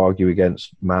trying to argue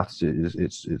against maths,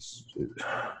 it's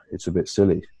a bit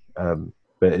silly. But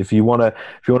if you want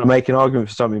to make an argument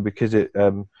for something because it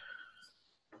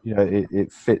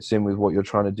it fits in with what you're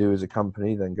trying to do as a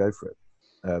company, then go for it.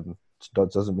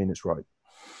 That doesn't mean it's right.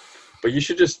 But you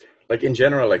should just, like, in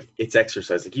general, like, it's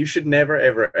exercise. Like, you should never,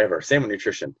 ever, ever, same with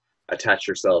nutrition, attach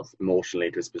yourself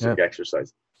emotionally to a specific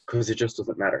exercise, because it just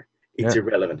doesn't matter. It's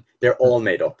irrelevant. They're all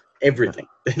made up. Everything.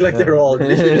 Like, they're all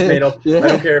literally just made up. I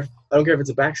don't care if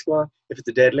it's a back squat, if it's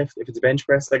a deadlift, if it's a bench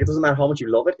press. Like, it doesn't matter how much you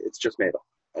love it. It's just made up.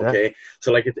 Okay.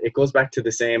 So, like, it goes back to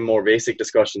the same more basic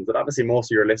discussions that obviously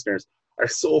most of your listeners are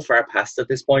so far past at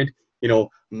this point. You know,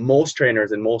 most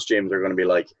trainers in most gyms are going to be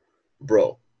like,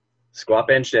 bro, squat,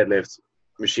 bench, deadlifts,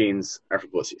 machines are for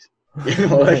pussies. You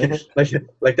know,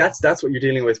 like that's what you're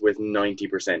dealing with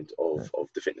 90% of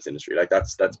the fitness industry. Like,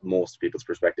 that's most people's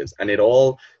perspectives, and it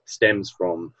all stems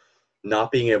from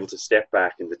not being able to step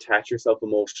back and detach yourself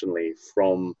emotionally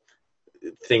from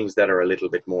things that are a little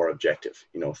bit more objective.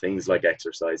 You know, things like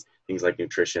exercise, things like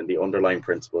nutrition, the underlying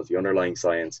principles, the underlying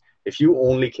science. If you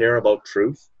only care about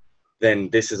truth, then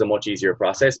this is a much easier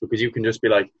process, because you can just be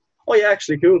like, oh yeah,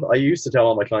 actually cool. I used to tell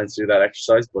all my clients to do that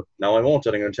exercise, but now I won't,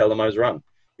 and I'm going to tell them I was wrong.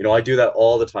 You know, I do that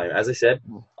all the time. As I said,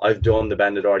 I've done the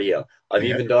banded RDL. I've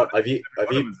even done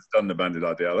the banded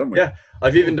RDL, haven't we? Yeah,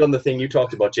 I've even done the thing you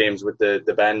talked about, James, with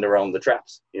the band around the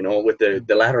traps. You know, with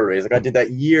the lateral raise. Like, I did that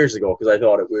years ago because I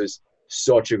thought it was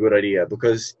such a good idea,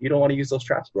 because you don't want to use those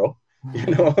traps, bro.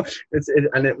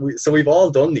 So we've all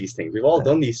done these things. We've all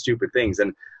done these stupid things.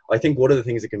 And I think one of the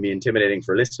things that can be intimidating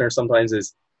for listeners sometimes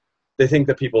is they think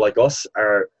that people like us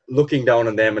are looking down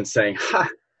on them and saying, ha,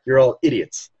 you're all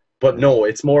idiots. But no,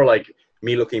 it's more like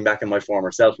me looking back at my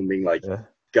former self and being like,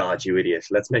 God, you idiot.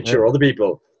 Let's make sure other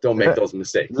people don't make those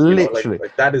mistakes. Literally.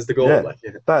 Like that is the goal.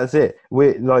 That is it.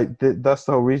 We're like, that's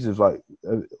the whole reason. Is like,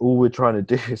 all we're trying to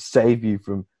do is save you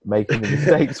from making the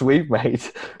mistakes we've made,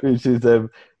 which is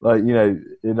like, you know,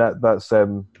 that's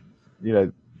you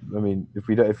know, I mean, if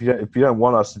you don't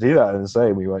want us to do that, then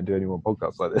say we won't do any more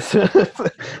podcasts like this.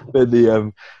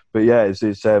 But yeah, it's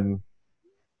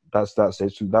that's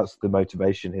the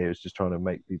motivation here, is just trying to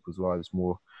make people's lives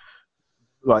more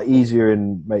like easier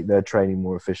and make their training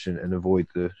more efficient and avoid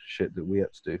the shit that we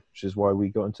had to do, which is why we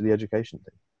got into the education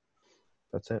thing.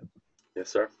 That's it. Yes,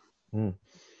 sir.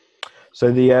 So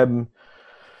I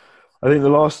think the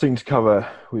last thing to cover,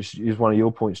 which is one of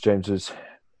your points, James, is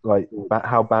like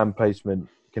how band placement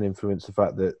can influence the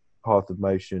fact that path of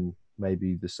motion may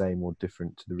be the same or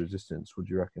different to the resistance. What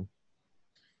do you reckon?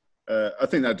 I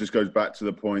think that just goes back to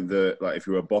the point that, like, if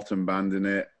you're a bottom band in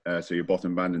it, so you're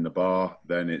bottom band in the bar,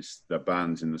 then it's the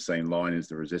band's in the same line as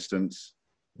the resistance.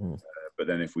 But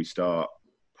then if we start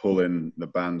pulling the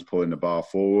bar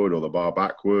forward or the bar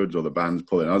backwards, or the band's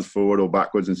pulling us forward or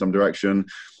backwards in some direction,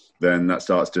 then that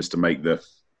starts just to make the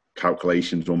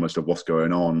calculations almost of what's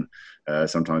going on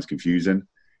sometimes confusing,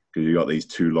 because you've got these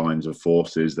two lines of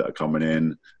forces that are coming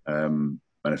in and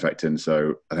affecting.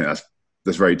 So I think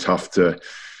that's very tough to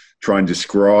try and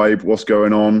describe what's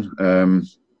going on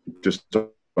just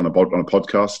on a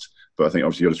podcast. But I think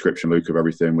obviously your description, Luke, of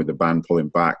everything with the band pulling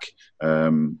back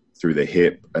through the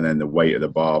hip and then the weight of the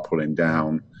bar pulling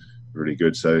down, really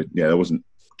good. So yeah, there wasn't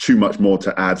too much more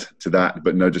to add to that,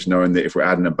 but no, just knowing that if we're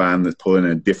adding a band that's pulling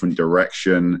in a different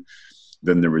direction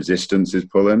than the resistance is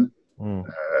pulling,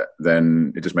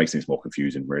 then it just makes things more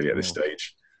confusing really at this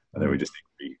stage. And then we just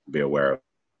need to be aware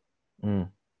of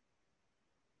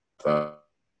that.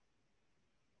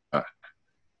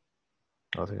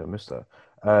 I think I missed that.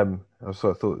 I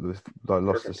sort of thought I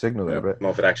lost the signal there a bit. No,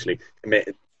 if it actually,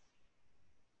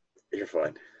 you're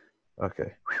fine.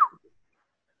 Okay.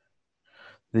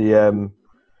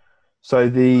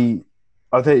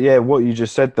 I think what you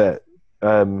just said there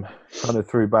kind of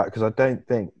threw back, because I don't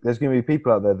think there's going to be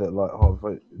people out there that are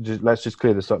like, let's just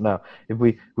clear this up now. If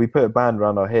we put a band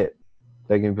around our hip,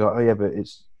 they're going to be like, oh yeah, but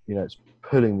it's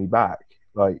pulling me back.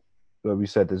 Like we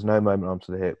said, there's no moment arm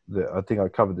to the hip. I think I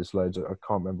covered this loads. I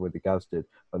can't remember what the Gaz did,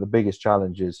 but the biggest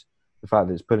challenge is the fact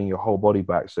that it's pulling your whole body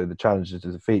back. So the challenge is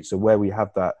to the feet. So where we have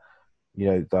that,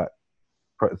 that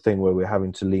thing where we're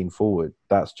having to lean forward,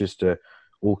 that's just a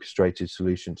orchestrated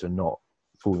solution to not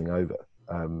falling over.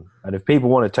 And if people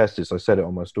want to test this, I said it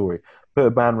on my story, put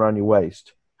a band around your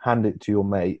waist, hand it to your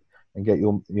mate, and get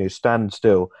your stand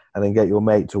still, and then get your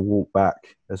mate to walk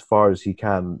back as far as he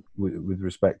can with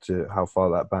respect to how far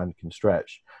that band can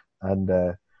stretch. And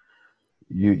there'll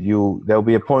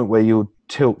be a point where you'll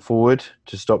tilt forward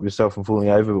to stop yourself from falling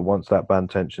over, but once that band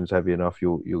tension's heavy enough,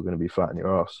 you're going to be flat on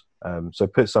your ass. So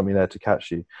put something there to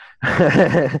catch you.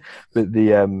 But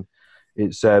the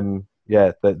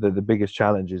biggest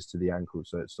challenge is to the ankle.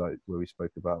 So it's like where we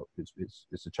spoke about,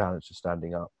 it's a challenge to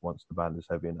standing up once the band is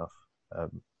heavy enough.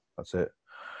 That's it.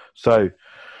 So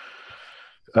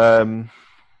that's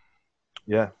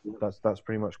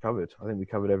pretty much covered. I think we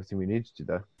covered everything we needed to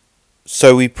there.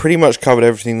 So we pretty much covered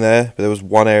everything there, but there was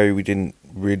one area we didn't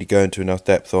really go into enough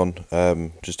depth on,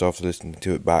 just after listening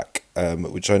to it back,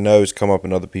 which I know has come up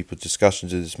in other people's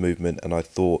discussions of this movement, and I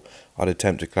thought I'd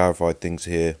attempt to clarify things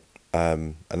here.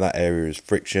 And that area is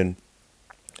friction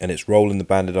and its role in the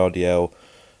banded RDL,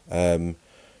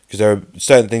 because there are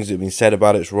certain things that have been said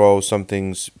about its role, some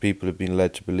things people have been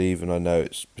led to believe, and I know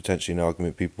it's potentially an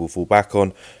argument people will fall back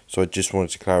on. So I just wanted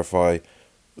to clarify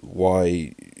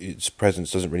why its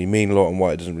presence doesn't really mean a lot and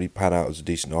why it doesn't really pan out as a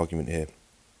decent argument here.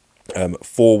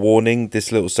 Forewarning,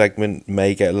 this little segment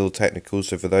may get a little technical,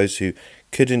 so for those who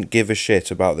couldn't give a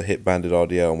shit about the hip banded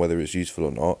RDL and whether it's useful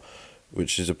or not,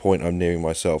 which is a point I'm nearing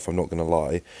myself, I'm not going to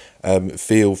lie,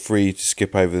 feel free to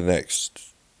skip over the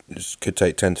next, this could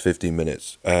take 10 to 15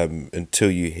 minutes, until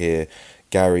you hear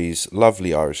Gary's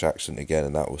lovely Irish accent again,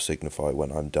 and that will signify when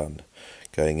I'm done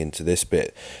going into this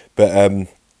bit. But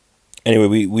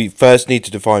anyway, we first need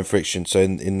to define friction. So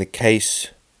in the case,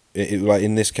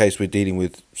 in this case, we're dealing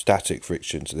with static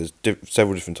friction. So there's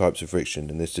several different types of friction,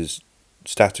 and this is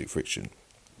static friction.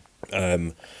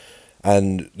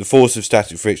 And the force of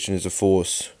static friction is a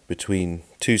force between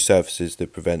two surfaces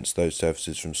that prevents those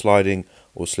surfaces from sliding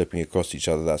or slipping across each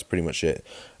other. That's pretty much it.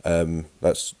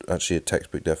 That's actually a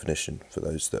textbook definition for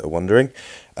those that are wondering.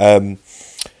 And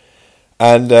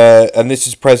this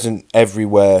is present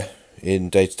everywhere in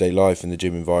day-to-day life in the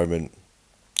gym environment.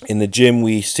 In the gym,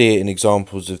 we see it in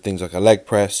examples of things like a leg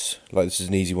press. Like, this is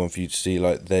an easy one for you to see.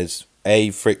 Like, there's A,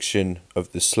 friction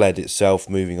of the sled itself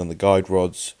moving on the guide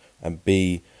rods, and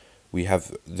B, we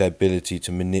have the ability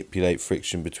to manipulate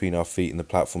friction between our feet and the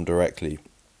platform directly,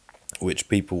 which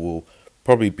people will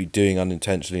probably be doing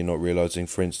unintentionally, not realizing.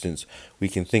 For instance, we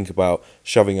can think about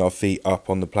shoving our feet up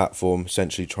on the platform,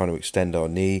 essentially trying to extend our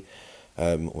knee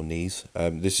or knees.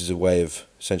 This is a way of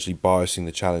essentially biasing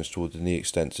the challenge towards the knee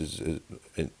extensors,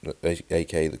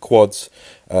 aka the quads,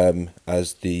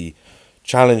 as the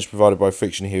challenge provided by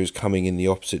friction here is coming in the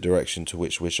opposite direction to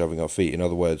which we're shoving our feet. In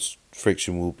other words,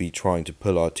 friction will be trying to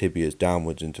pull our tibias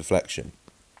downwards into flexion.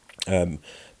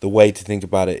 The way to think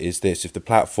about it is this: if the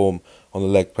platform on the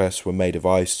leg press were made of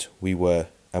ice, we were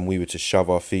to shove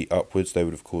our feet upwards, they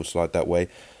would of course slide that way.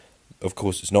 Of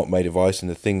course, it's not made of ice, and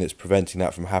the thing that's preventing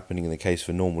that from happening in the case of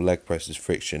a normal leg press is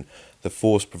friction. The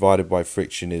force provided by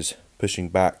friction is pushing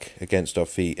back against our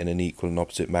feet in an equal and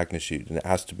opposite magnitude, and it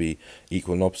has to be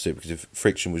equal and opposite, because if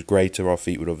friction was greater, our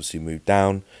feet would obviously move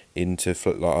down into,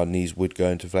 like, our knees would go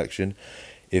into flexion.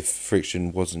 If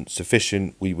friction wasn't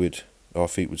sufficient, our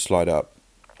feet would slide up.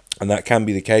 And that can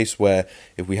be the case where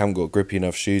if we haven't got grippy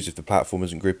enough shoes, if the platform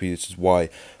isn't grippy, this is why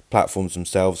platforms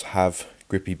themselves have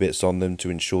grippy bits on them to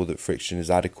ensure that friction is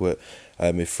adequate.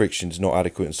 If friction is not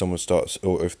adequate and someone starts,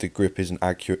 or if the grip isn't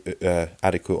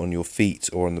adequate on your feet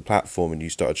or on the platform and you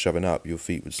started shoving up, your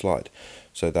feet would slide.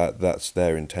 So that's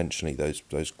there intentionally,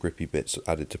 those grippy bits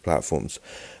added to platforms.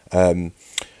 When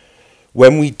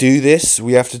we do this,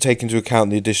 we have to take into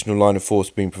account the additional line of force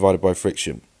being provided by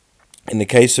friction. In the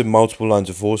case of multiple lines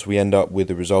of force, we end up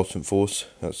with a resultant force.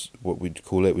 That's what we'd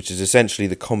call it, which is essentially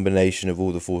the combination of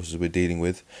all the forces we're dealing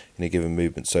with in a given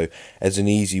movement. So as an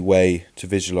easy way to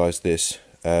visualize this,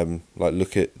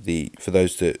 look at for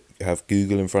those that have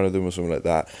Google in front of them or something like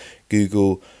that,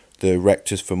 Google the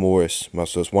rectus femoris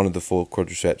muscle. It's one of the 4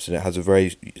 quadriceps, and it has a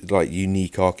very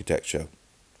unique architecture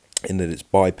in that it's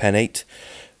bipennate,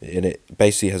 and it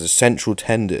basically has a central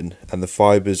tendon, and the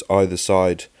fibers either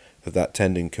side of that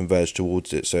tendon converge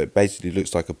towards it, so it basically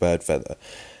looks like a bird feather,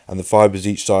 and the fibers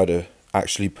each side are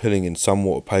actually pulling in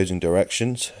somewhat opposing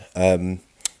directions,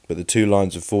 but the 2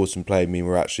 lines of force in play mean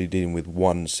we're actually dealing with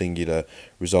one singular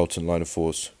resultant line of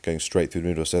force going straight through the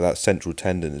middle. So that central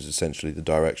tendon is essentially the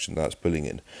direction that's pulling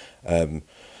in.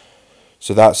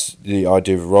 So that's the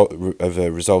idea of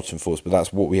a resultant force, but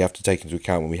that's what we have to take into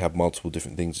account when we have multiple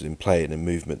different things in play in a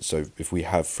movement. So if we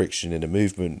have friction in a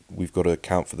movement, we've got to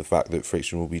account for the fact that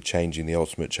friction will be changing the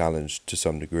ultimate challenge to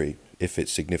some degree, if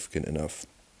it's significant enough,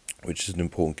 which is an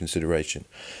important consideration.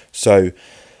 So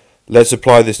let's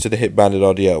apply this to the hip-banded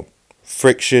RDL.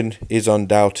 Friction is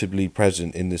undoubtedly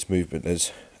present in this movement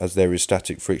as there is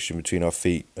static friction between our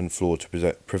feet and floor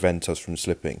to prevent us from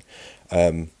slipping.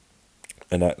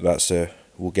 And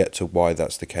we'll get to why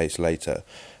that's the case later,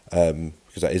 because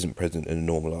that isn't present in a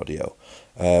normal RDL.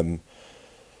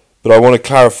 But I want to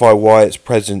clarify why its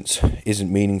presence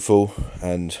isn't meaningful,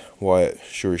 and why it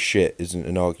sure as shit isn't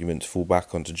an argument to fall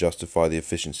back on to justify the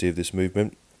efficiency of this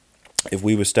movement. If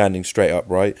we were standing straight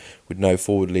upright with no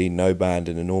forward lean, no band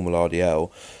in a normal RDL,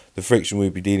 the friction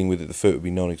we'd be dealing with at the foot would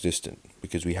be non-existent,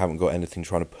 because we haven't got anything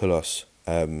trying to pull us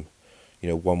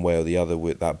one way or the other.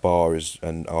 With that bar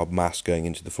and our mass going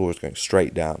into the floor is going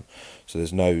straight down, so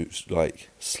there's no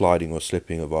sliding or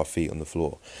slipping of our feet on the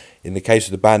floor. In the case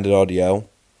of the banded RDL,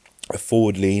 a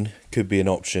forward lean could be an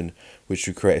option, which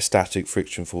would create a static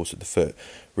friction force at the foot.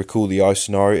 Recall the ice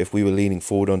scenario: if we were leaning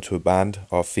forward onto a band,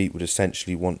 our feet would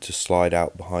essentially want to slide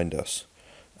out behind us.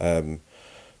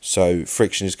 So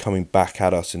friction is coming back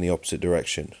at us in the opposite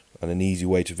direction, and an easy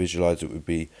way to visualize it would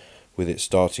be with it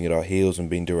starting at our heels and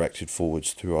being directed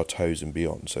forwards through our toes and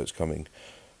beyond. So it's coming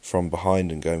from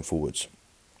behind and going forwards.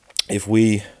 If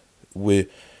we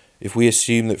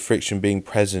assume that friction being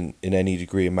present in any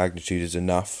degree of magnitude is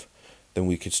enough, then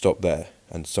we could stop there,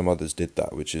 and some others did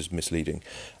that, which is misleading.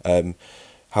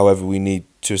 However, we need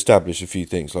to establish a few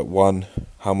things, like 1,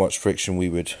 how much friction we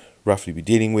would roughly be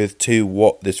dealing with, 2,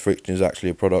 what this friction is actually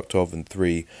a product of, and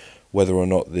 3, whether or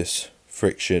not this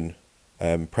friction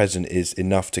present is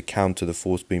enough to counter the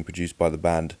force being produced by the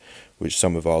band, which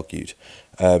some have argued.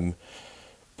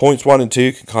 Points 1 and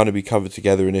 2 can kind of be covered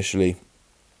together initially.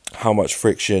 How much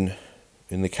friction,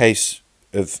 in the case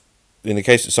that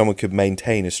someone could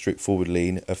maintain a strict forward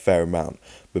lean, a fair amount,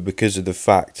 but because of the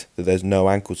fact that there's no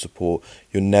ankle support,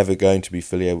 you're never going to be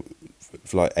fully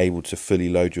like able to fully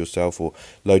load yourself or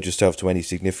load yourself to any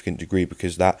significant degree,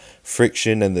 because that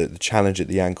friction and the challenge at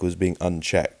the ankle is being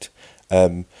unchecked.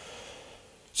 So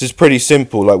it's pretty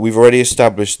simple. Like, we've already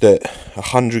established that a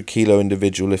 100 kilo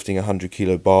individual lifting a 100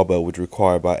 kilo barbell would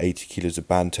require about 80 kilos of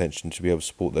band tension to be able to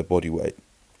support their body weight.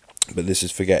 But this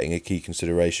is forgetting a key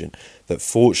consideration that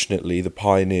fortunately the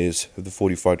pioneers of the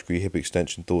 45-degree hip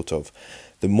extension thought of.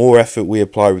 The more effort we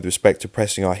apply with respect to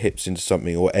pressing our hips into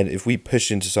something, and if we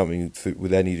push into something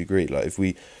with any degree, like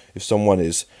if someone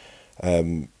is,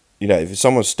 if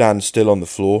someone stands still on the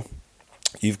floor,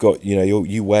 you've got,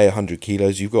 you weigh 100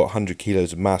 kilos, you've got 100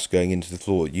 kilos of mass going into the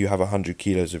floor, you have 100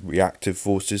 kilos of reactive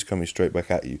forces coming straight back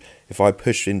at you. If I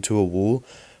push into a wall,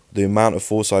 the amount of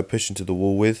force I push into the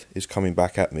wall with is coming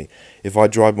back at me. If I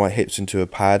drive my hips into a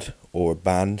pad or a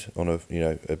band on a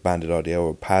banded RDL or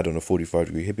a pad on a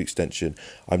 45-degree hip extension,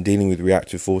 I'm dealing with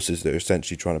reactive forces that are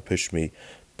essentially trying to push me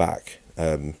back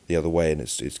the other way, and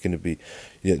it's going to be,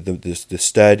 the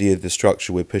sturdier the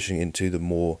structure we're pushing into, the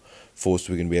more force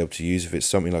we're going to be able to use. If it's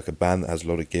something like a band that has a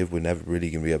lot of give, we're never really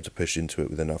going to be able to push into it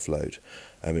with enough load.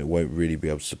 It won't really be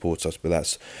able to support us. But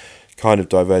that's kind of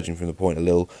diverging from the point a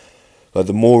little. Like,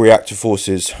 the more reactive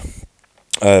forces,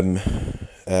 the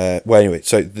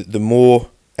more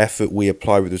effort we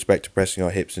apply with respect to pressing our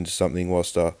hips into something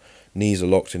whilst our knees are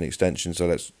locked in extension, so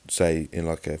let's say in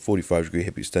like a 45-degree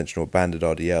hip extension or banded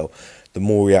RDL, the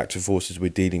more reactive forces we're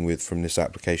dealing with from this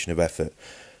application of effort,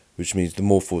 which means the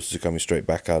more forces are coming straight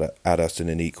back at us in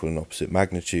an equal and opposite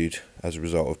magnitude as a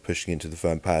result of pushing into the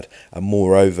firm pad. And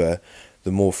moreover,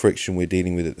 the more friction we're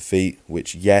dealing with at the feet,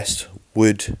 which, yes,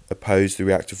 would oppose the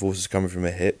reactive forces coming from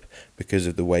a hip because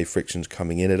of the way friction's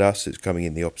coming in at us. It's coming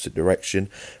in the opposite direction,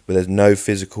 but there's no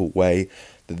physical way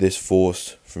that this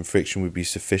force from friction would be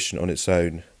sufficient on its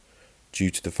own,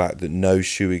 due to the fact that no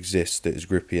shoe exists that is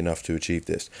grippy enough to achieve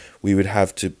this. We would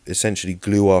have to essentially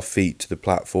glue our feet to the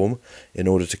platform in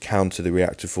order to counter the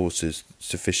reactive forces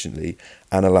sufficiently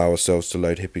and allow ourselves to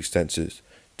load hip extensors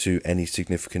to any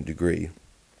significant degree,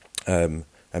 and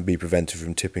be prevented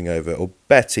from tipping over. Or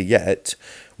better yet,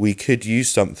 we could use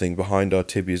something behind our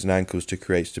tibias and ankles to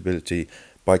create stability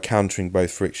by countering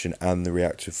both friction and the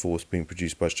reactive force being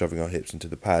produced by shoving our hips into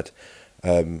the pad.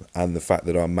 And the fact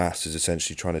that our mass is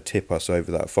essentially trying to tip us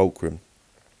over that fulcrum.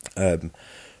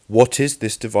 What is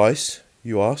this device,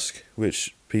 you ask?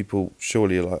 Which people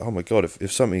surely are like, oh my god,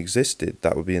 if something existed,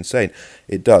 that would be insane.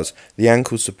 It does. The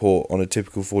ankle support on a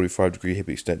typical 45-degree hip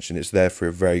extension is there for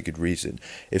a very good reason.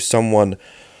 If someone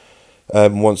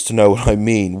wants to know what I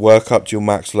mean, work up to your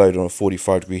max load on a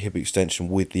 45-degree hip extension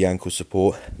with the ankle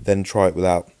support, then try it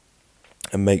without,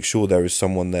 and make sure there is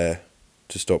someone there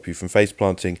to stop you from face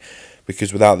planting,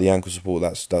 because without the ankle support,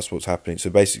 that's what's happening. So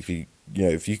basically,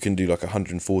 if you can do like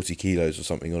 140 kilos or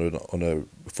something on a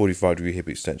 45-degree hip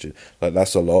extension, like,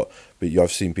 that's a lot, but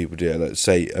I've seen people do it. Let's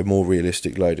say a more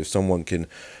realistic load, if someone can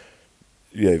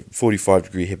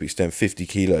 45-degree hip extend 50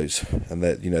 kilos, and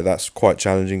that that's quite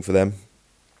challenging for them,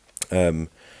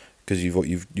 because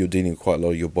you're dealing with quite a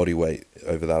lot of your body weight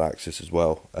over that axis as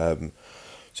well.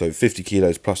 So 50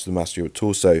 kilos plus the mass of your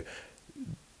torso.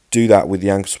 Do that with the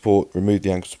ankle support, remove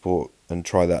the ankle support, and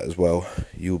try that as well.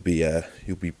 That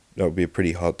would be a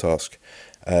pretty hard task,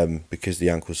 because the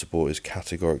ankle support is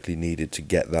categorically needed to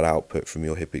get that output from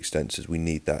your hip extensors. We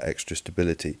need that extra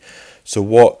stability. So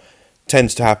what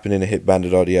tends to happen in a hip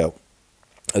banded RDL?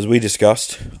 As we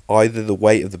discussed, either the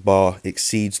weight of the bar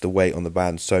exceeds the weight on the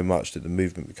band so much that the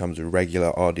movement becomes a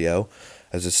regular RDL,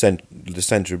 as the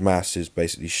centre of mass is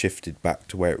basically shifted back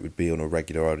to where it would be on a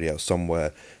regular RDL,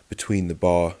 somewhere between the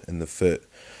bar and the foot,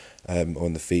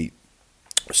 on the feet,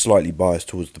 slightly biased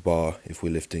towards the bar if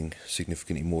we're lifting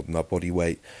significantly more than our body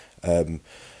weight. And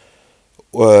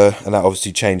that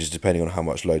obviously changes depending on how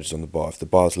much load is on the bar. If the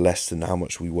bar is less than how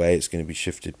much we weigh, it's going to be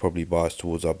shifted, probably biased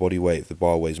towards our body weight. If the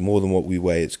bar weighs more than what we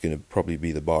weigh, it's going to probably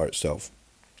be the bar itself.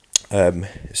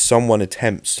 Someone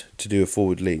attempts to do a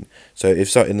forward lean. So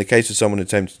in the case of someone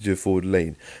attempting to do a forward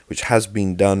lean, which has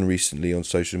been done recently on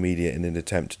social media in an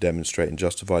attempt to demonstrate and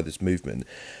justify this movement,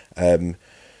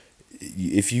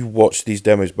 if you watch these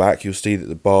demos back, you'll see that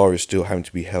the bar is still having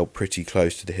to be held pretty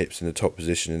close to the hips in the top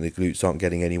position, and the glutes aren't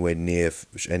getting anywhere near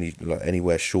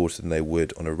anywhere shorter than they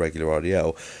would on a regular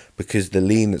RDL, because the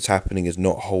lean that's happening is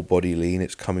not whole body lean.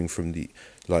 It's coming from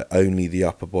only the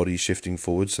upper body shifting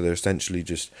forward, so they're essentially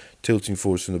just tilting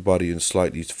forwards from the body and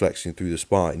slightly flexing through the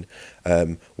spine,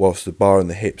 whilst the bar and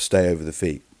the hips stay over the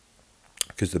feet,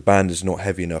 because the band is not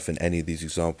heavy enough in any of these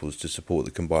examples to support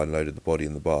the combined load of the body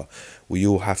and the bar. We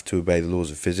all have to obey the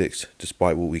laws of physics,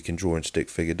 despite what we can draw in stick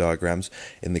figure diagrams.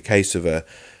 In the case of a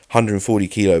 140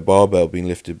 kilo barbell being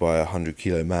lifted by a 100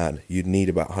 kilo man, you'd need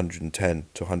about 110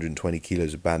 to 120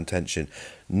 kilos of band tension,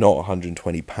 not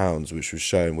 120 pounds, which was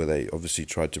shown where they obviously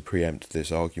tried to preempt this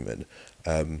argument.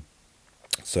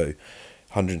 So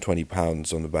 120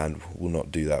 pounds on the band will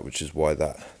not do that, which is why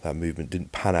that movement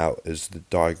didn't pan out as the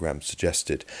diagram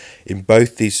suggested. In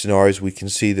both these scenarios, we can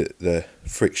see that the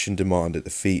friction demand at the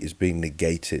feet is being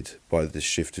negated by this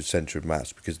shift of centre of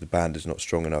mass, because the band is not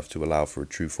strong enough to allow for a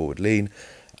true forward lean.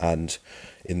 And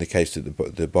in the case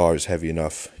that the bar is heavy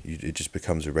enough, it just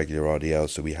becomes a regular RDL.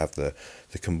 So we have the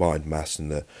combined mass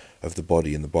of the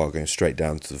body and the bar going straight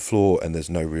down to the floor, and there's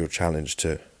no real challenge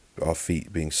to our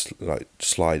feet being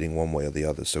sliding one way or the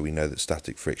other. So we know that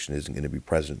static friction isn't going to be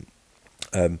present.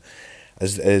 Like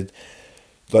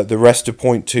the rest of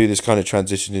point 2, this kind of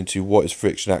transitioned into what is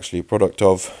friction actually a product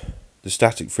of. The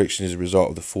static friction is a result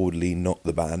of the forward lean, not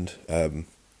the band.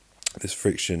 This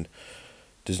friction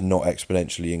does not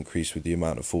exponentially increase with the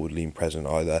amount of forward lean present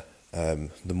either.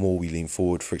 The more we lean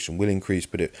forward, friction will increase,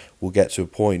 but it will get to a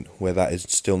point where that is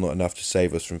still not enough to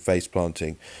save us from face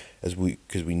planting,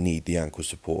 because we need the ankle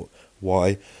support.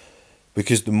 Why?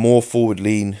 Because the more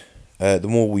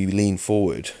we lean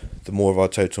forward, the more of our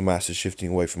total mass is shifting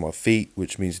away from our feet,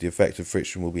 which means the effective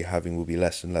friction we'll be having will be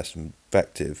less and less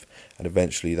effective, and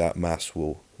eventually that mass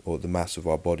or the mass of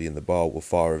our body in the bar will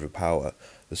far overpower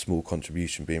the small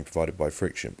contribution being provided by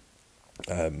friction,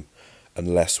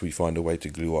 unless we find a way to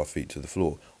glue our feet to the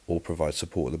floor or provide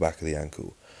support at the back of the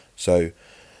ankle. So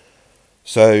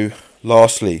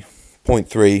lastly, point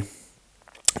 3,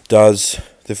 does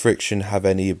the friction have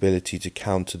any ability to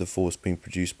counter the force being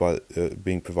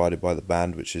provided by the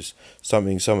band, which is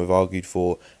something some have argued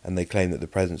for, and they claim that the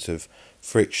presence of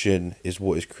friction is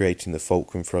what is creating the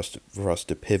fulcrum for us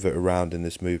to pivot around in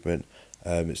this movement,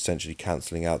 essentially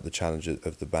cancelling out the challenge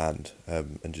of the band,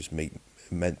 and just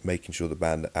making sure the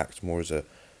band acts more as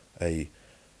a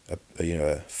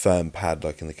firm pad,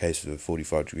 like in the case of a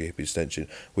 45-degree hip extension,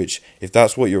 which, if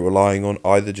that's what you're relying on,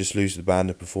 either just lose the band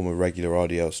and perform a regular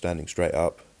RDL standing straight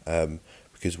up,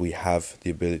 because we have the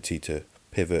ability to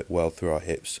pivot well through our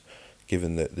hips,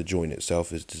 given that the joint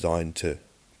itself is designed to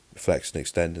flex and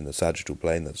extend in the sagittal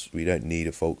plane. We don't need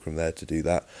a fulcrum there to do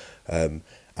that.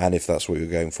 And if that's what you're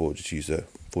going for, just use a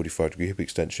 45-degree hip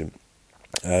extension.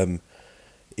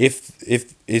 If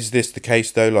is this the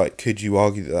case though? Like, could you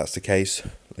argue that that's the case?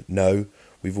 No,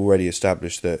 we've already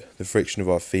established that the friction of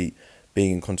our feet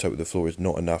being in contact with the floor is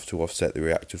not enough to offset the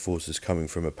reactive forces coming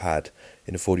from a pad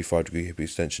in a 45-degree hip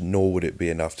extension, nor would it be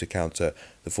enough to counter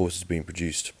the forces being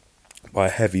produced by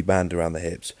a heavy band around the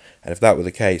hips. And if that were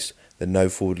the case, then no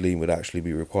forward lean would actually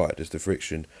be required, as the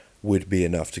friction would be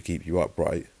enough to keep you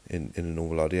upright in a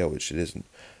normal RDL, which it isn't.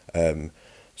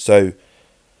 So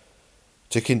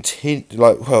to conclude,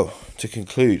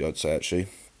 I'd say actually,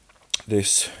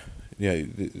 this,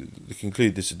 to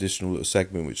conclude this additional little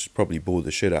segment, which probably bored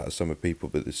the shit out of some of people,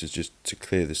 but this is just to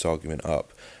clear this argument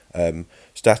up.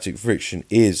 Static friction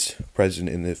is present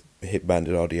in the hip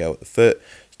banded RDL at the foot.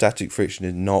 Static friction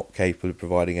is not capable of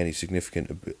providing any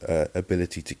significant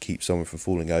ability to keep someone from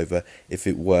falling over. If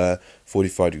it were,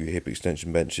 45-degree hip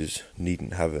extension benches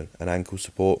needn't have an ankle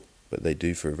support, but they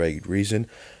do for a very good reason.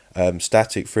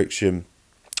 Static friction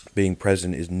being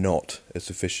present is not a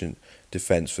sufficient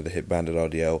defense for the hip banded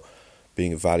RDL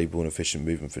being a valuable and efficient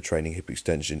movement for training hip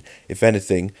extension. If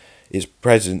anything, its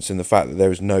presence and the fact that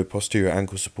there is no posterior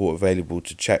ankle support available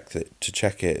to check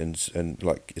it and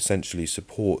like essentially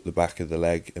support the back of the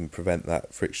leg and prevent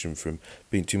that friction from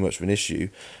being too much of an issue.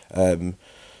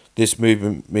 This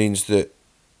movement means that,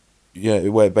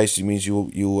 where it basically means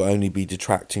you'll only be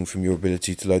detracting from your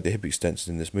ability to load the hip extensors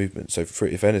in this movement. So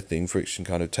if anything, friction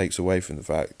kind of takes away from the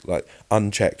fact, like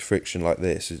unchecked friction like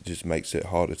this, it just makes it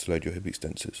harder to load your hip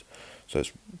extensors. So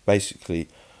it's basically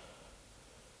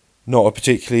not a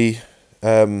particularly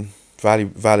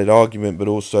valid argument, but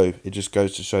also it just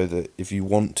goes to show that if you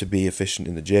want to be efficient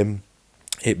in the gym,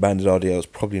 hip banded RDL is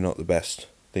probably not the best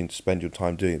thing to spend your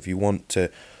time doing. If you want to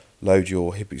load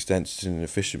your hip extensors in an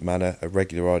efficient manner, a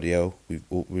regular RDL,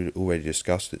 we've already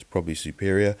discussed, it's probably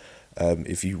superior.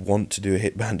 If you want to do a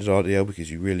hip banded RDL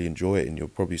because you really enjoy it and you're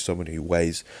probably someone who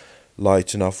weighs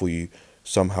light enough, or you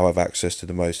somehow have access to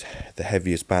the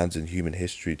heaviest bands in human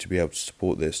history to be able to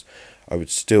support this, I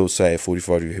would still say a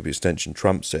 45-degree hip extension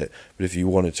trumps it. But if you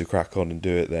wanted to crack on and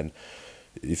do it, then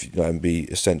and be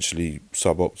essentially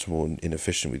suboptimal and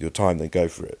inefficient with your time, then go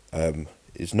for it.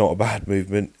 It's not a bad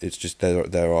movement. It's just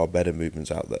there are better movements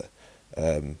out there,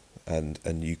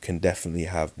 and you can definitely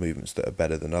have movements that are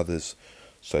better than others.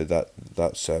 So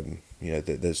that's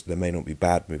there may not be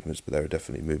bad movements, but there are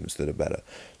definitely movements that are better.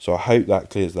 So I hope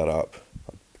that clears that up.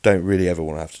 don't really ever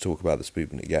want to have to talk about this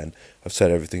movement again. I've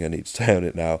said everything I need to say on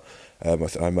it now.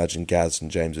 I imagine Gaz and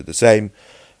James are the same.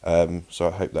 So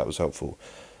I hope that was helpful.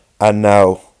 And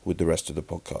now with the rest of the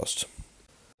podcast.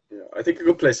 Yeah, I think a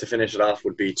good place to finish it off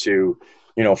would be to,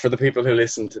 for the people who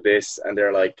listen to this and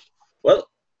they're like, well,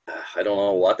 I don't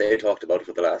know what they talked about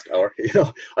for the last hour.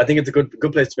 I think it's a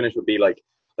good place to finish would be like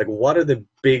what are the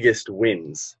biggest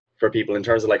wins for people in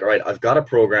terms of like, all right, I've got a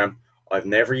program, I've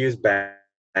never used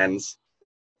bands,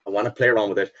 I want to play around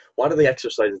with it. What are the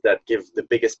exercises that give the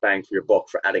biggest bang for your buck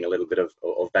for adding a little bit of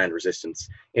band resistance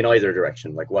in either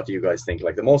direction? Like, what do you guys think?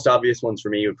 Like, the most obvious ones for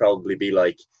me would probably be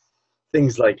like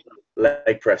things like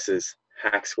leg presses,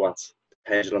 hack squats,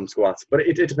 pendulum squats. But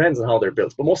it depends on how they're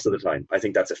built. But most of the time, I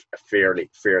think that's a fairly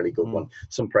good one.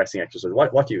 Some pressing exercises.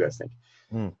 What do you guys think?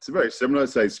 It's very similar.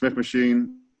 Say Smith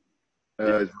machine is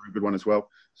a very good one as well.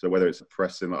 So whether it's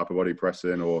pressing, like upper body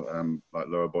pressing, or like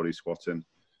lower body squatting.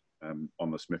 On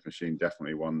the Smith machine,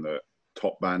 definitely one that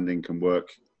top banding can work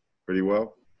pretty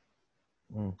well.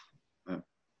 And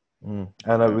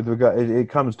with regard, it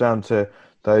comes down to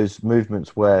those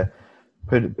movements where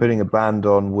putting a band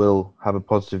on will have a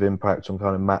positive impact on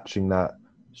kind of matching that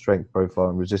strength profile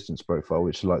and resistance profile,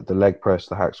 which is like the leg press,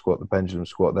 the hack squat, the pendulum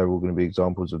squat. They're all going to be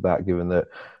examples of that, given that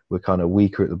we're kind of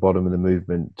weaker at the bottom of the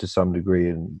movement to some degree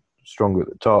and stronger at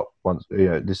the top. Once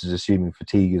this is assuming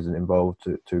fatigue isn't involved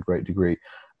to a great degree.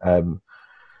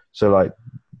 So like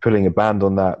putting a band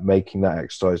on that, making that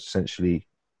exercise essentially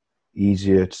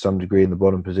easier to some degree in the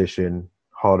bottom position,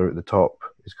 harder at the top,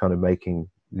 is kind of making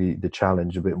the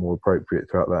challenge a bit more appropriate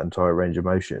throughout that entire range of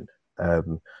motion.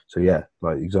 So yeah,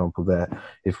 like example there,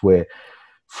 if we're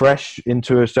fresh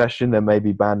into a session, then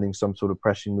maybe banding some sort of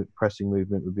pressing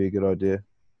movement would be a good idea.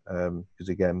 Because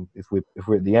again, if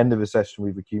we're at the end of a session,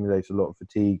 we've accumulated a lot of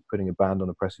fatigue, putting a band on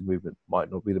a pressing movement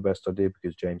might not be the best idea,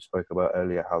 because James spoke about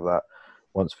earlier how that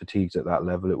once fatigue's at that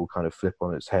level, it will kind of flip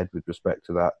on its head with respect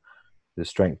to that, the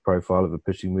strength profile of a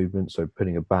pushing movement. So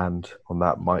putting a band on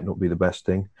that might not be the best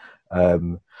thing.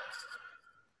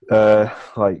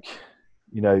 Like,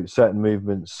 certain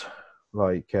movements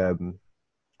like,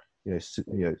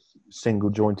 single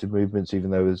jointed movements,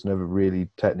 even though there's never really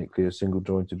technically a single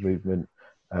jointed movement,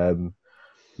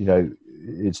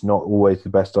 it's not always the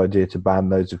best idea to band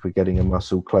those if we're getting a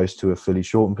muscle close to a fully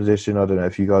shortened position. I don't know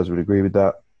if you guys would agree with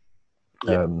that.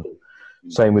 Yeah.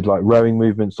 Same with like rowing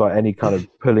movements, like any kind of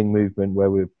pulling movement where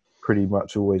we're pretty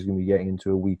much always going to be getting into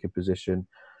a weaker position.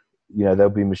 There'll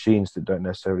be machines that don't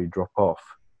necessarily drop off,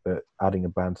 but adding a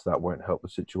band to that won't help the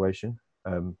situation.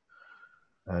 So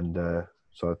I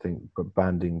think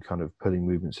banding kind of pulling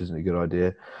movements isn't a good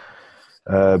idea.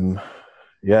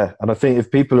 Yeah, and I think if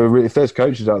people are if there's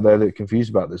coaches out there that are confused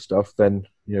about this stuff, then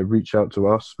reach out to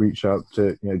us, reach out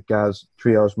to Gaz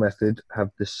Triage Method,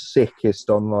 have the sickest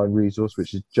online resource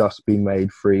which has just been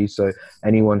made free. So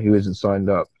anyone who isn't signed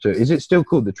up to, is it still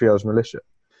called the Triage Militia?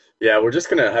 Yeah, we're just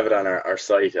gonna have it on our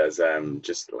site as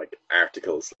just like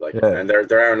articles, and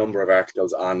there are a number of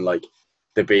articles on like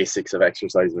the basics of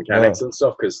exercise mechanics and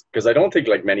stuff, because I don't think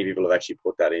like many people have actually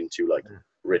put that into like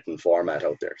written format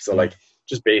out there. So like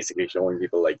just basically showing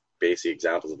people like basic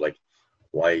examples of like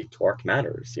why torque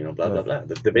matters, blah blah blah,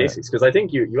 the basics. Because I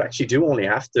think you actually do only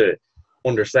have to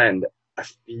understand a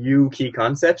few key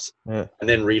concepts and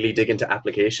then really dig into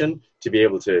application to be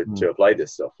able to apply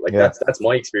this stuff. Like that's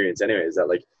my experience anyway, is that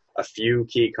like a few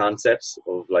key concepts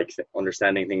of like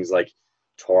understanding things like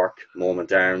torque,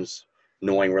 moment arms,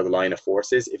 knowing where the line of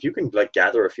force is. If you can like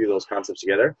gather a few of those concepts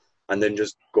together and then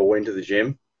just go into the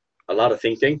gym, a lot of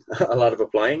thinking, a lot of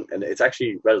applying, and it's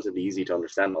actually relatively easy to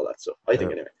understand all that stuff, I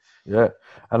think anyway. Yeah,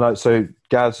 and like so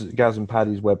Gaz and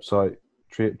Paddy's website,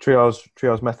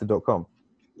 triagemethod.com.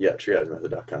 Yeah,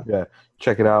 triagemethod.com. Yeah,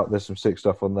 check it out. There's some sick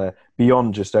stuff on there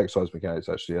beyond just exercise mechanics.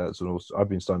 Actually, I've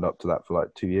been signed up to that for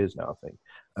like 2 years now, I think.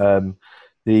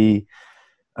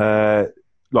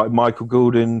 Like Michael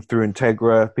Goulden through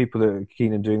Integra, people that are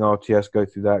keen on doing RTS, go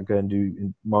through that, go and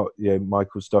do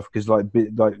Michael's stuff, because like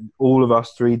all of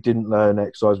us three didn't learn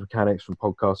exercise mechanics from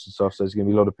podcasts and stuff. So there's going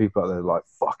to be a lot of people out there like,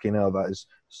 fucking hell, that is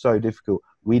so difficult.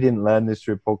 We didn't learn this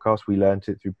through a podcast. We learned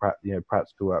it through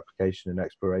practical application and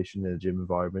exploration in a gym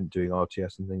environment, doing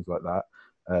RTS and things like that,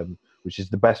 which is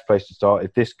the best place to start.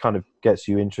 If this kind of gets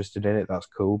you interested in it, that's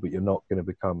cool, but you're not going to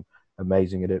become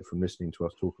amazing at it from listening to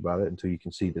us talk about it until you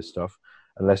can see this stuff,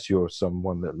 unless you're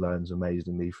someone that learns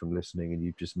amazingly from listening and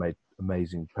you've just made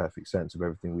amazing perfect sense of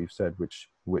everything we've said, in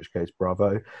which case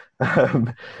bravo.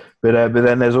 But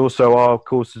then there's also our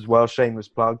course as well, shameless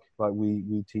plug, like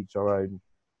we teach our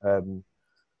own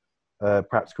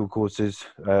practical courses.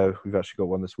 We've actually got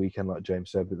one this weekend, like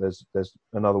James said, but there's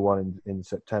another one in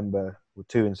September, or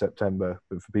 2 in September.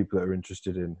 But for people that are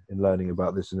interested in learning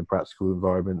about this in a practical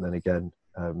environment, then again,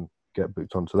 get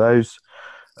booked onto those.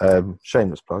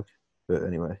 Shameless plug, but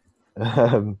anyway.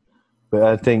 But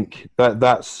I think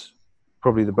that's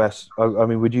probably the best. I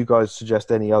mean, would you guys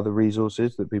suggest any other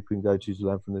resources that people can go to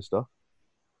learn from this stuff?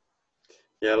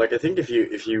 Yeah, like I think if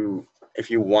you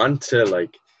want to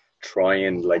like try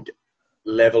and like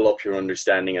level up your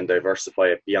understanding and diversify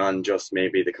it beyond just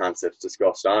maybe the concepts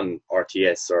discussed on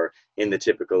RTS or in the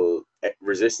typical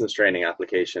resistance training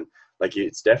application, like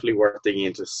it's definitely worth digging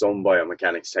into some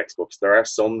biomechanics textbooks. There are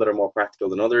some that are more practical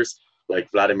than others, like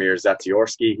Vladimir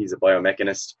Zatsiorsky. He's a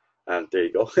biomechanist, and there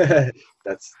you go.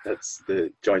 that's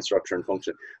the joint structure and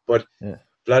function. But yeah.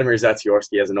 Vladimir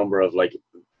Zatsiorsky has a number of like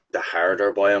the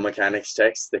harder biomechanics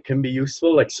texts that can be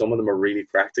useful. Like some of them are really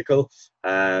practical.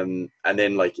 And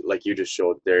then like you just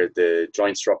showed there, the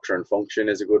joint structure and function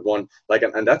is a good one. Like,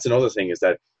 and that's another thing, is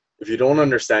that if you don't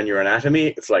understand your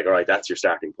anatomy, it's like, all right, that's your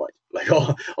starting point. Like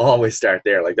always start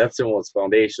there. Like that's the most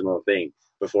foundational thing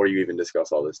before you even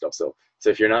discuss all this stuff. So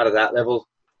if you're not at that level,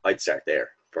 I'd start there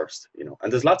first, you know. And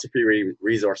there's lots of free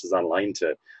resources online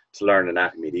to learn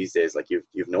anatomy these days. Like you've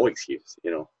no excuse,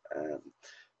 you know.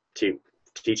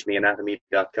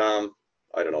 Teachmeanatomy.com.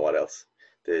 I don't know what else.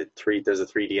 There's a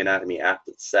 3D anatomy app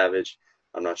that's savage.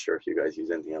 I'm not sure if you guys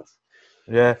use anything else.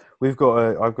 Yeah, I've got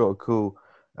a cool.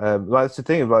 Like it's the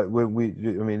thing of like I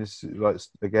mean, this is like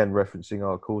again referencing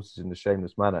our courses in the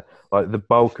shameless manner. Like the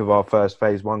bulk of our first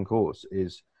phase 1 course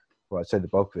is, well, I'd say the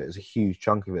bulk of it is a huge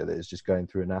chunk of it that is just going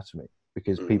through anatomy,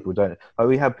 because people don't. Like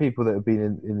we have people that have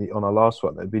been on our last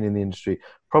one that have been in the industry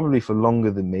probably for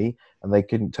longer than me, and they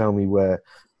couldn't tell me where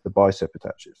the bicep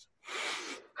attaches,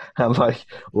 and like,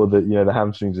 or the the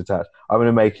hamstrings attached. I'm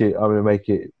gonna make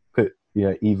it put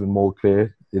even more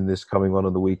clear in this coming one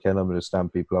on the weekend. I'm gonna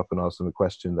stand people up and ask them a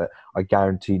question that I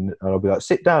guarantee, and I'll be like,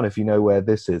 sit down if you know where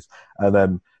this is, and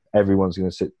then everyone's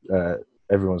gonna sit.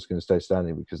 Everyone's going to stay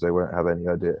standing because they won't have any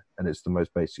idea, and it's the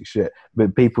most basic shit.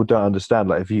 But people don't understand.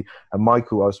 Like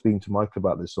Michael, I was speaking to Michael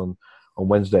about this on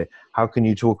Wednesday. How can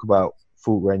you talk about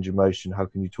full range of motion? How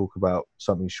can you talk about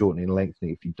something shortening and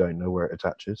lengthening if you don't know where it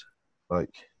attaches?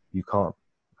 Like you can't.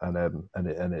 People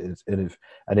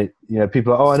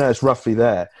are like, oh, I know it's roughly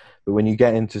there, but when you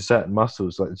get into certain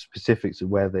muscles, like the specifics of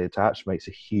where they attach makes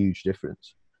a huge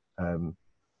difference.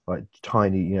 Like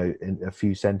tiny, in a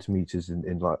few centimeters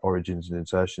in like origins and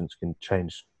insertions can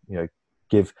change,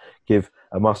 give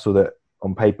a muscle that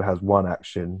on paper has one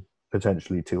action,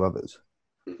 potentially 2 others.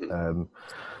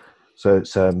 So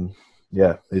it's,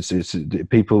 it's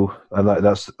people, and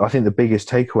that's, I think the biggest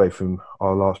takeaway from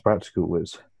our last practical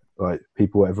was like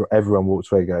everyone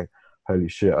walks away going, holy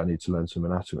shit, I need to learn some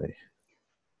anatomy.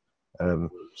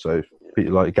 So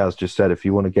like Gaz just said, if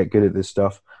you want to get good at this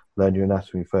stuff, learn your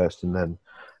anatomy first and then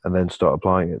start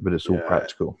applying it, but it's all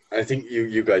practical. I think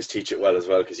you guys teach it well as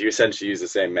well, because you essentially use the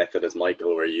same method as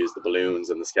Michael, where you use the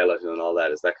balloons and the skeleton and all that.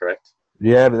 Is that correct?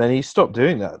 Yeah, but then he stopped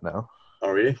doing that now.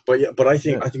 Oh, really? But I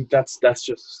think that's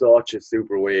just such a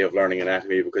super way of learning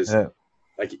anatomy, because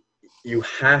like you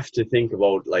have to think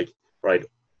about like, right,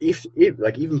 if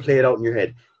like even play it out in your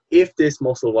head. If this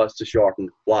muscle was to shorten,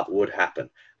 what would happen?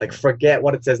 Like forget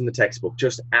what it says in the textbook.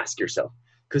 Just ask yourself,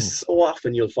 because so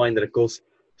often you'll find that it goes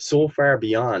so far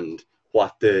beyond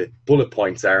what the bullet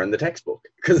points are in the textbook,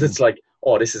 because it's like,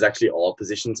 oh, this is actually all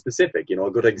position specific. A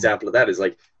good example of that is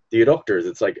like the adductors.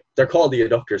 It's like they're called the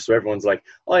adductors, so everyone's like,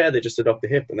 oh yeah, they just adduct the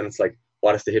hip, and then it's like,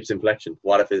 what if the hip's in flexion?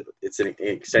 What if it's an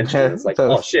extension? And it's like,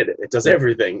 oh shit, it does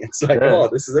everything. It's like, oh,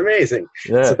 this is amazing.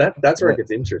 So that's where it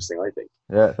gets interesting, I think.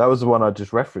 Yeah, that was the one I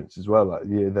just referenced as well. Like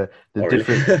the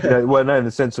different, really? Well, no, in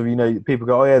the sense of people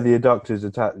go, oh yeah, the adductors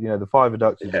attached, the 5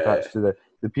 adductors attached to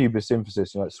the pubis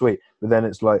symphysis. You're like, sweet, but then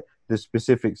it's like the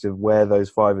specifics of where those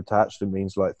 5 attached. It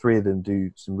means like 3 of them do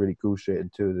some really cool shit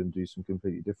and 2 of them do some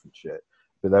completely different shit.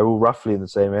 But they're all roughly in the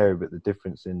same area, but the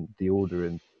difference in the order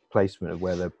and placement of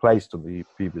where they're placed on the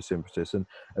pubis symphysis, and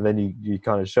then you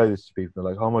kind of show this to people.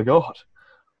 They're like, oh my god,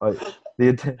 like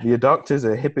the adductors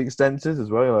are hip extensors as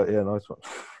well. Like, yeah, nice one.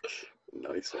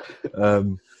 Nice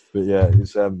one. But yeah,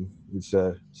 it's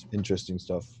interesting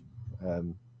stuff.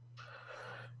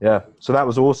 Yeah, so that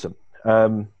was awesome.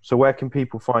 So where can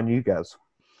people find you guys?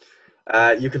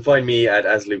 You can find me at,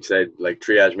 as Luke said, like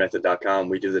triagemethod.com.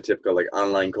 We do the typical like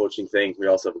online coaching thing. We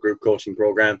also have a group coaching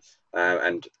program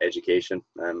and education,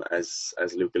 as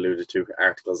Luke alluded to,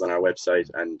 articles on our website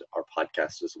and our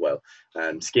podcast as well.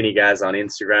 SkinnyGaz on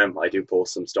Instagram. I do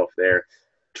post some stuff there.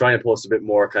 Trying to post a bit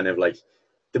more kind of like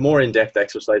the more in-depth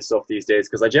exercise stuff these days,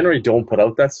 because I generally don't put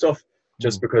out that stuff.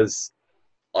 just because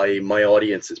my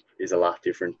audience is a lot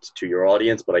different to your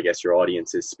audience, but I guess your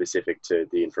audience is specific to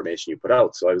the information you put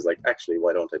out. So I was like, actually,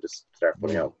 why don't I just start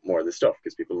putting out more of this stuff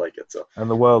because people like it. So And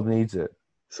the world needs it.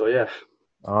 So yeah,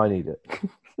 I need it.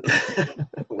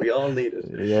 we all need it.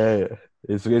 Yeah,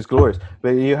 it's glorious.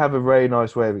 But you have a very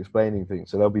nice way of explaining things.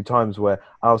 So there'll be times where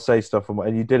I'll say stuff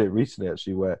and you did it recently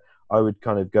actually, where I would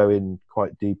kind of go in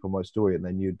quite deep on my story, and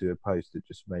then you'd do a post that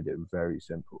just made it very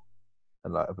simple.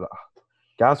 And I'd be like,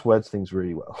 Gaz words things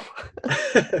really well.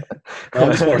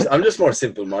 I'm just more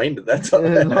simple-minded. That's all.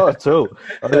 Not at all.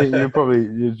 I think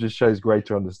it just shows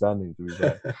greater understanding, to be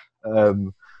fair.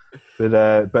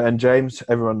 But James,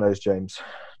 everyone knows James.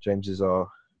 James is our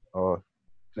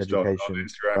Just education on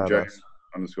Instagram,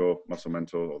 James_muscle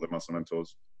mentor, or the muscle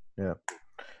mentors. Yeah,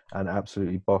 and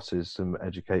absolutely bosses some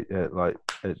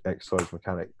exercise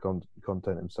mechanic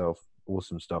content himself.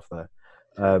 Awesome stuff there.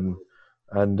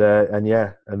 And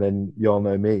then y'all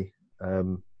know me,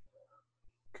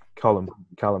 Callum.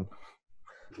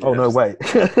 Yeah, Oh no, wait.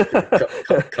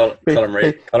 Colin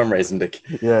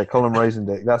Razendick. Yeah, Colin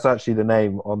Razendick. That's actually the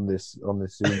name on this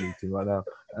Zoom meeting right now.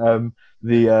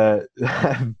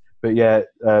 But yeah,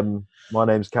 my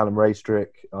name's Callum Raystrick.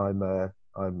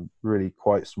 I'm really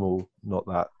quite small, not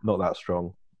that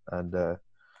strong, and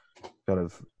kind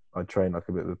of I train like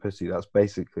a bit of a pussy. That's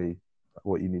basically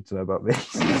what you need to know about me.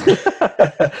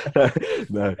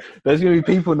 No, there's going to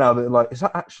be people now that are like, is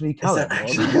that actually Callum?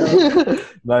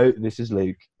 No, this is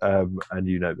Luke, and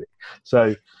you know me.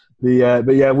 So but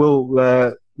yeah,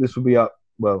 this will be up.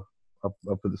 Well,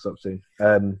 I'll put this up soon.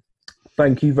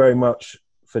 Thank you very much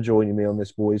for joining me on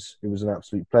this, boys. It was an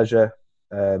absolute pleasure.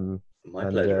 My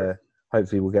pleasure.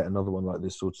 Hopefully we'll get another one like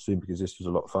this sort of soon, because this was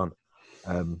a lot of fun.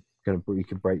 We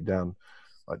could break down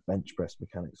like bench press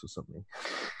mechanics or something,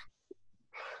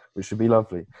 which should be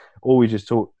lovely. Or we just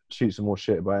shoot some more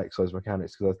shit about exercise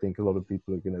mechanics, because I think a lot of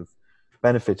people are going to have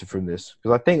benefited from this.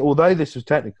 Because I think, although this was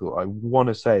technical, I want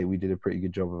to say we did a pretty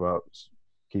good job about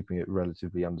keeping it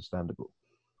relatively understandable.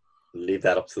 Leave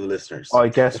that up to the listeners. I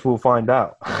guess we'll find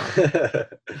out.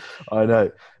 I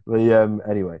know.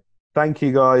 Anyway, thank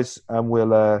you guys, and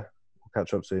we'll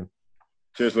catch up soon.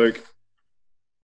 Cheers, Luke.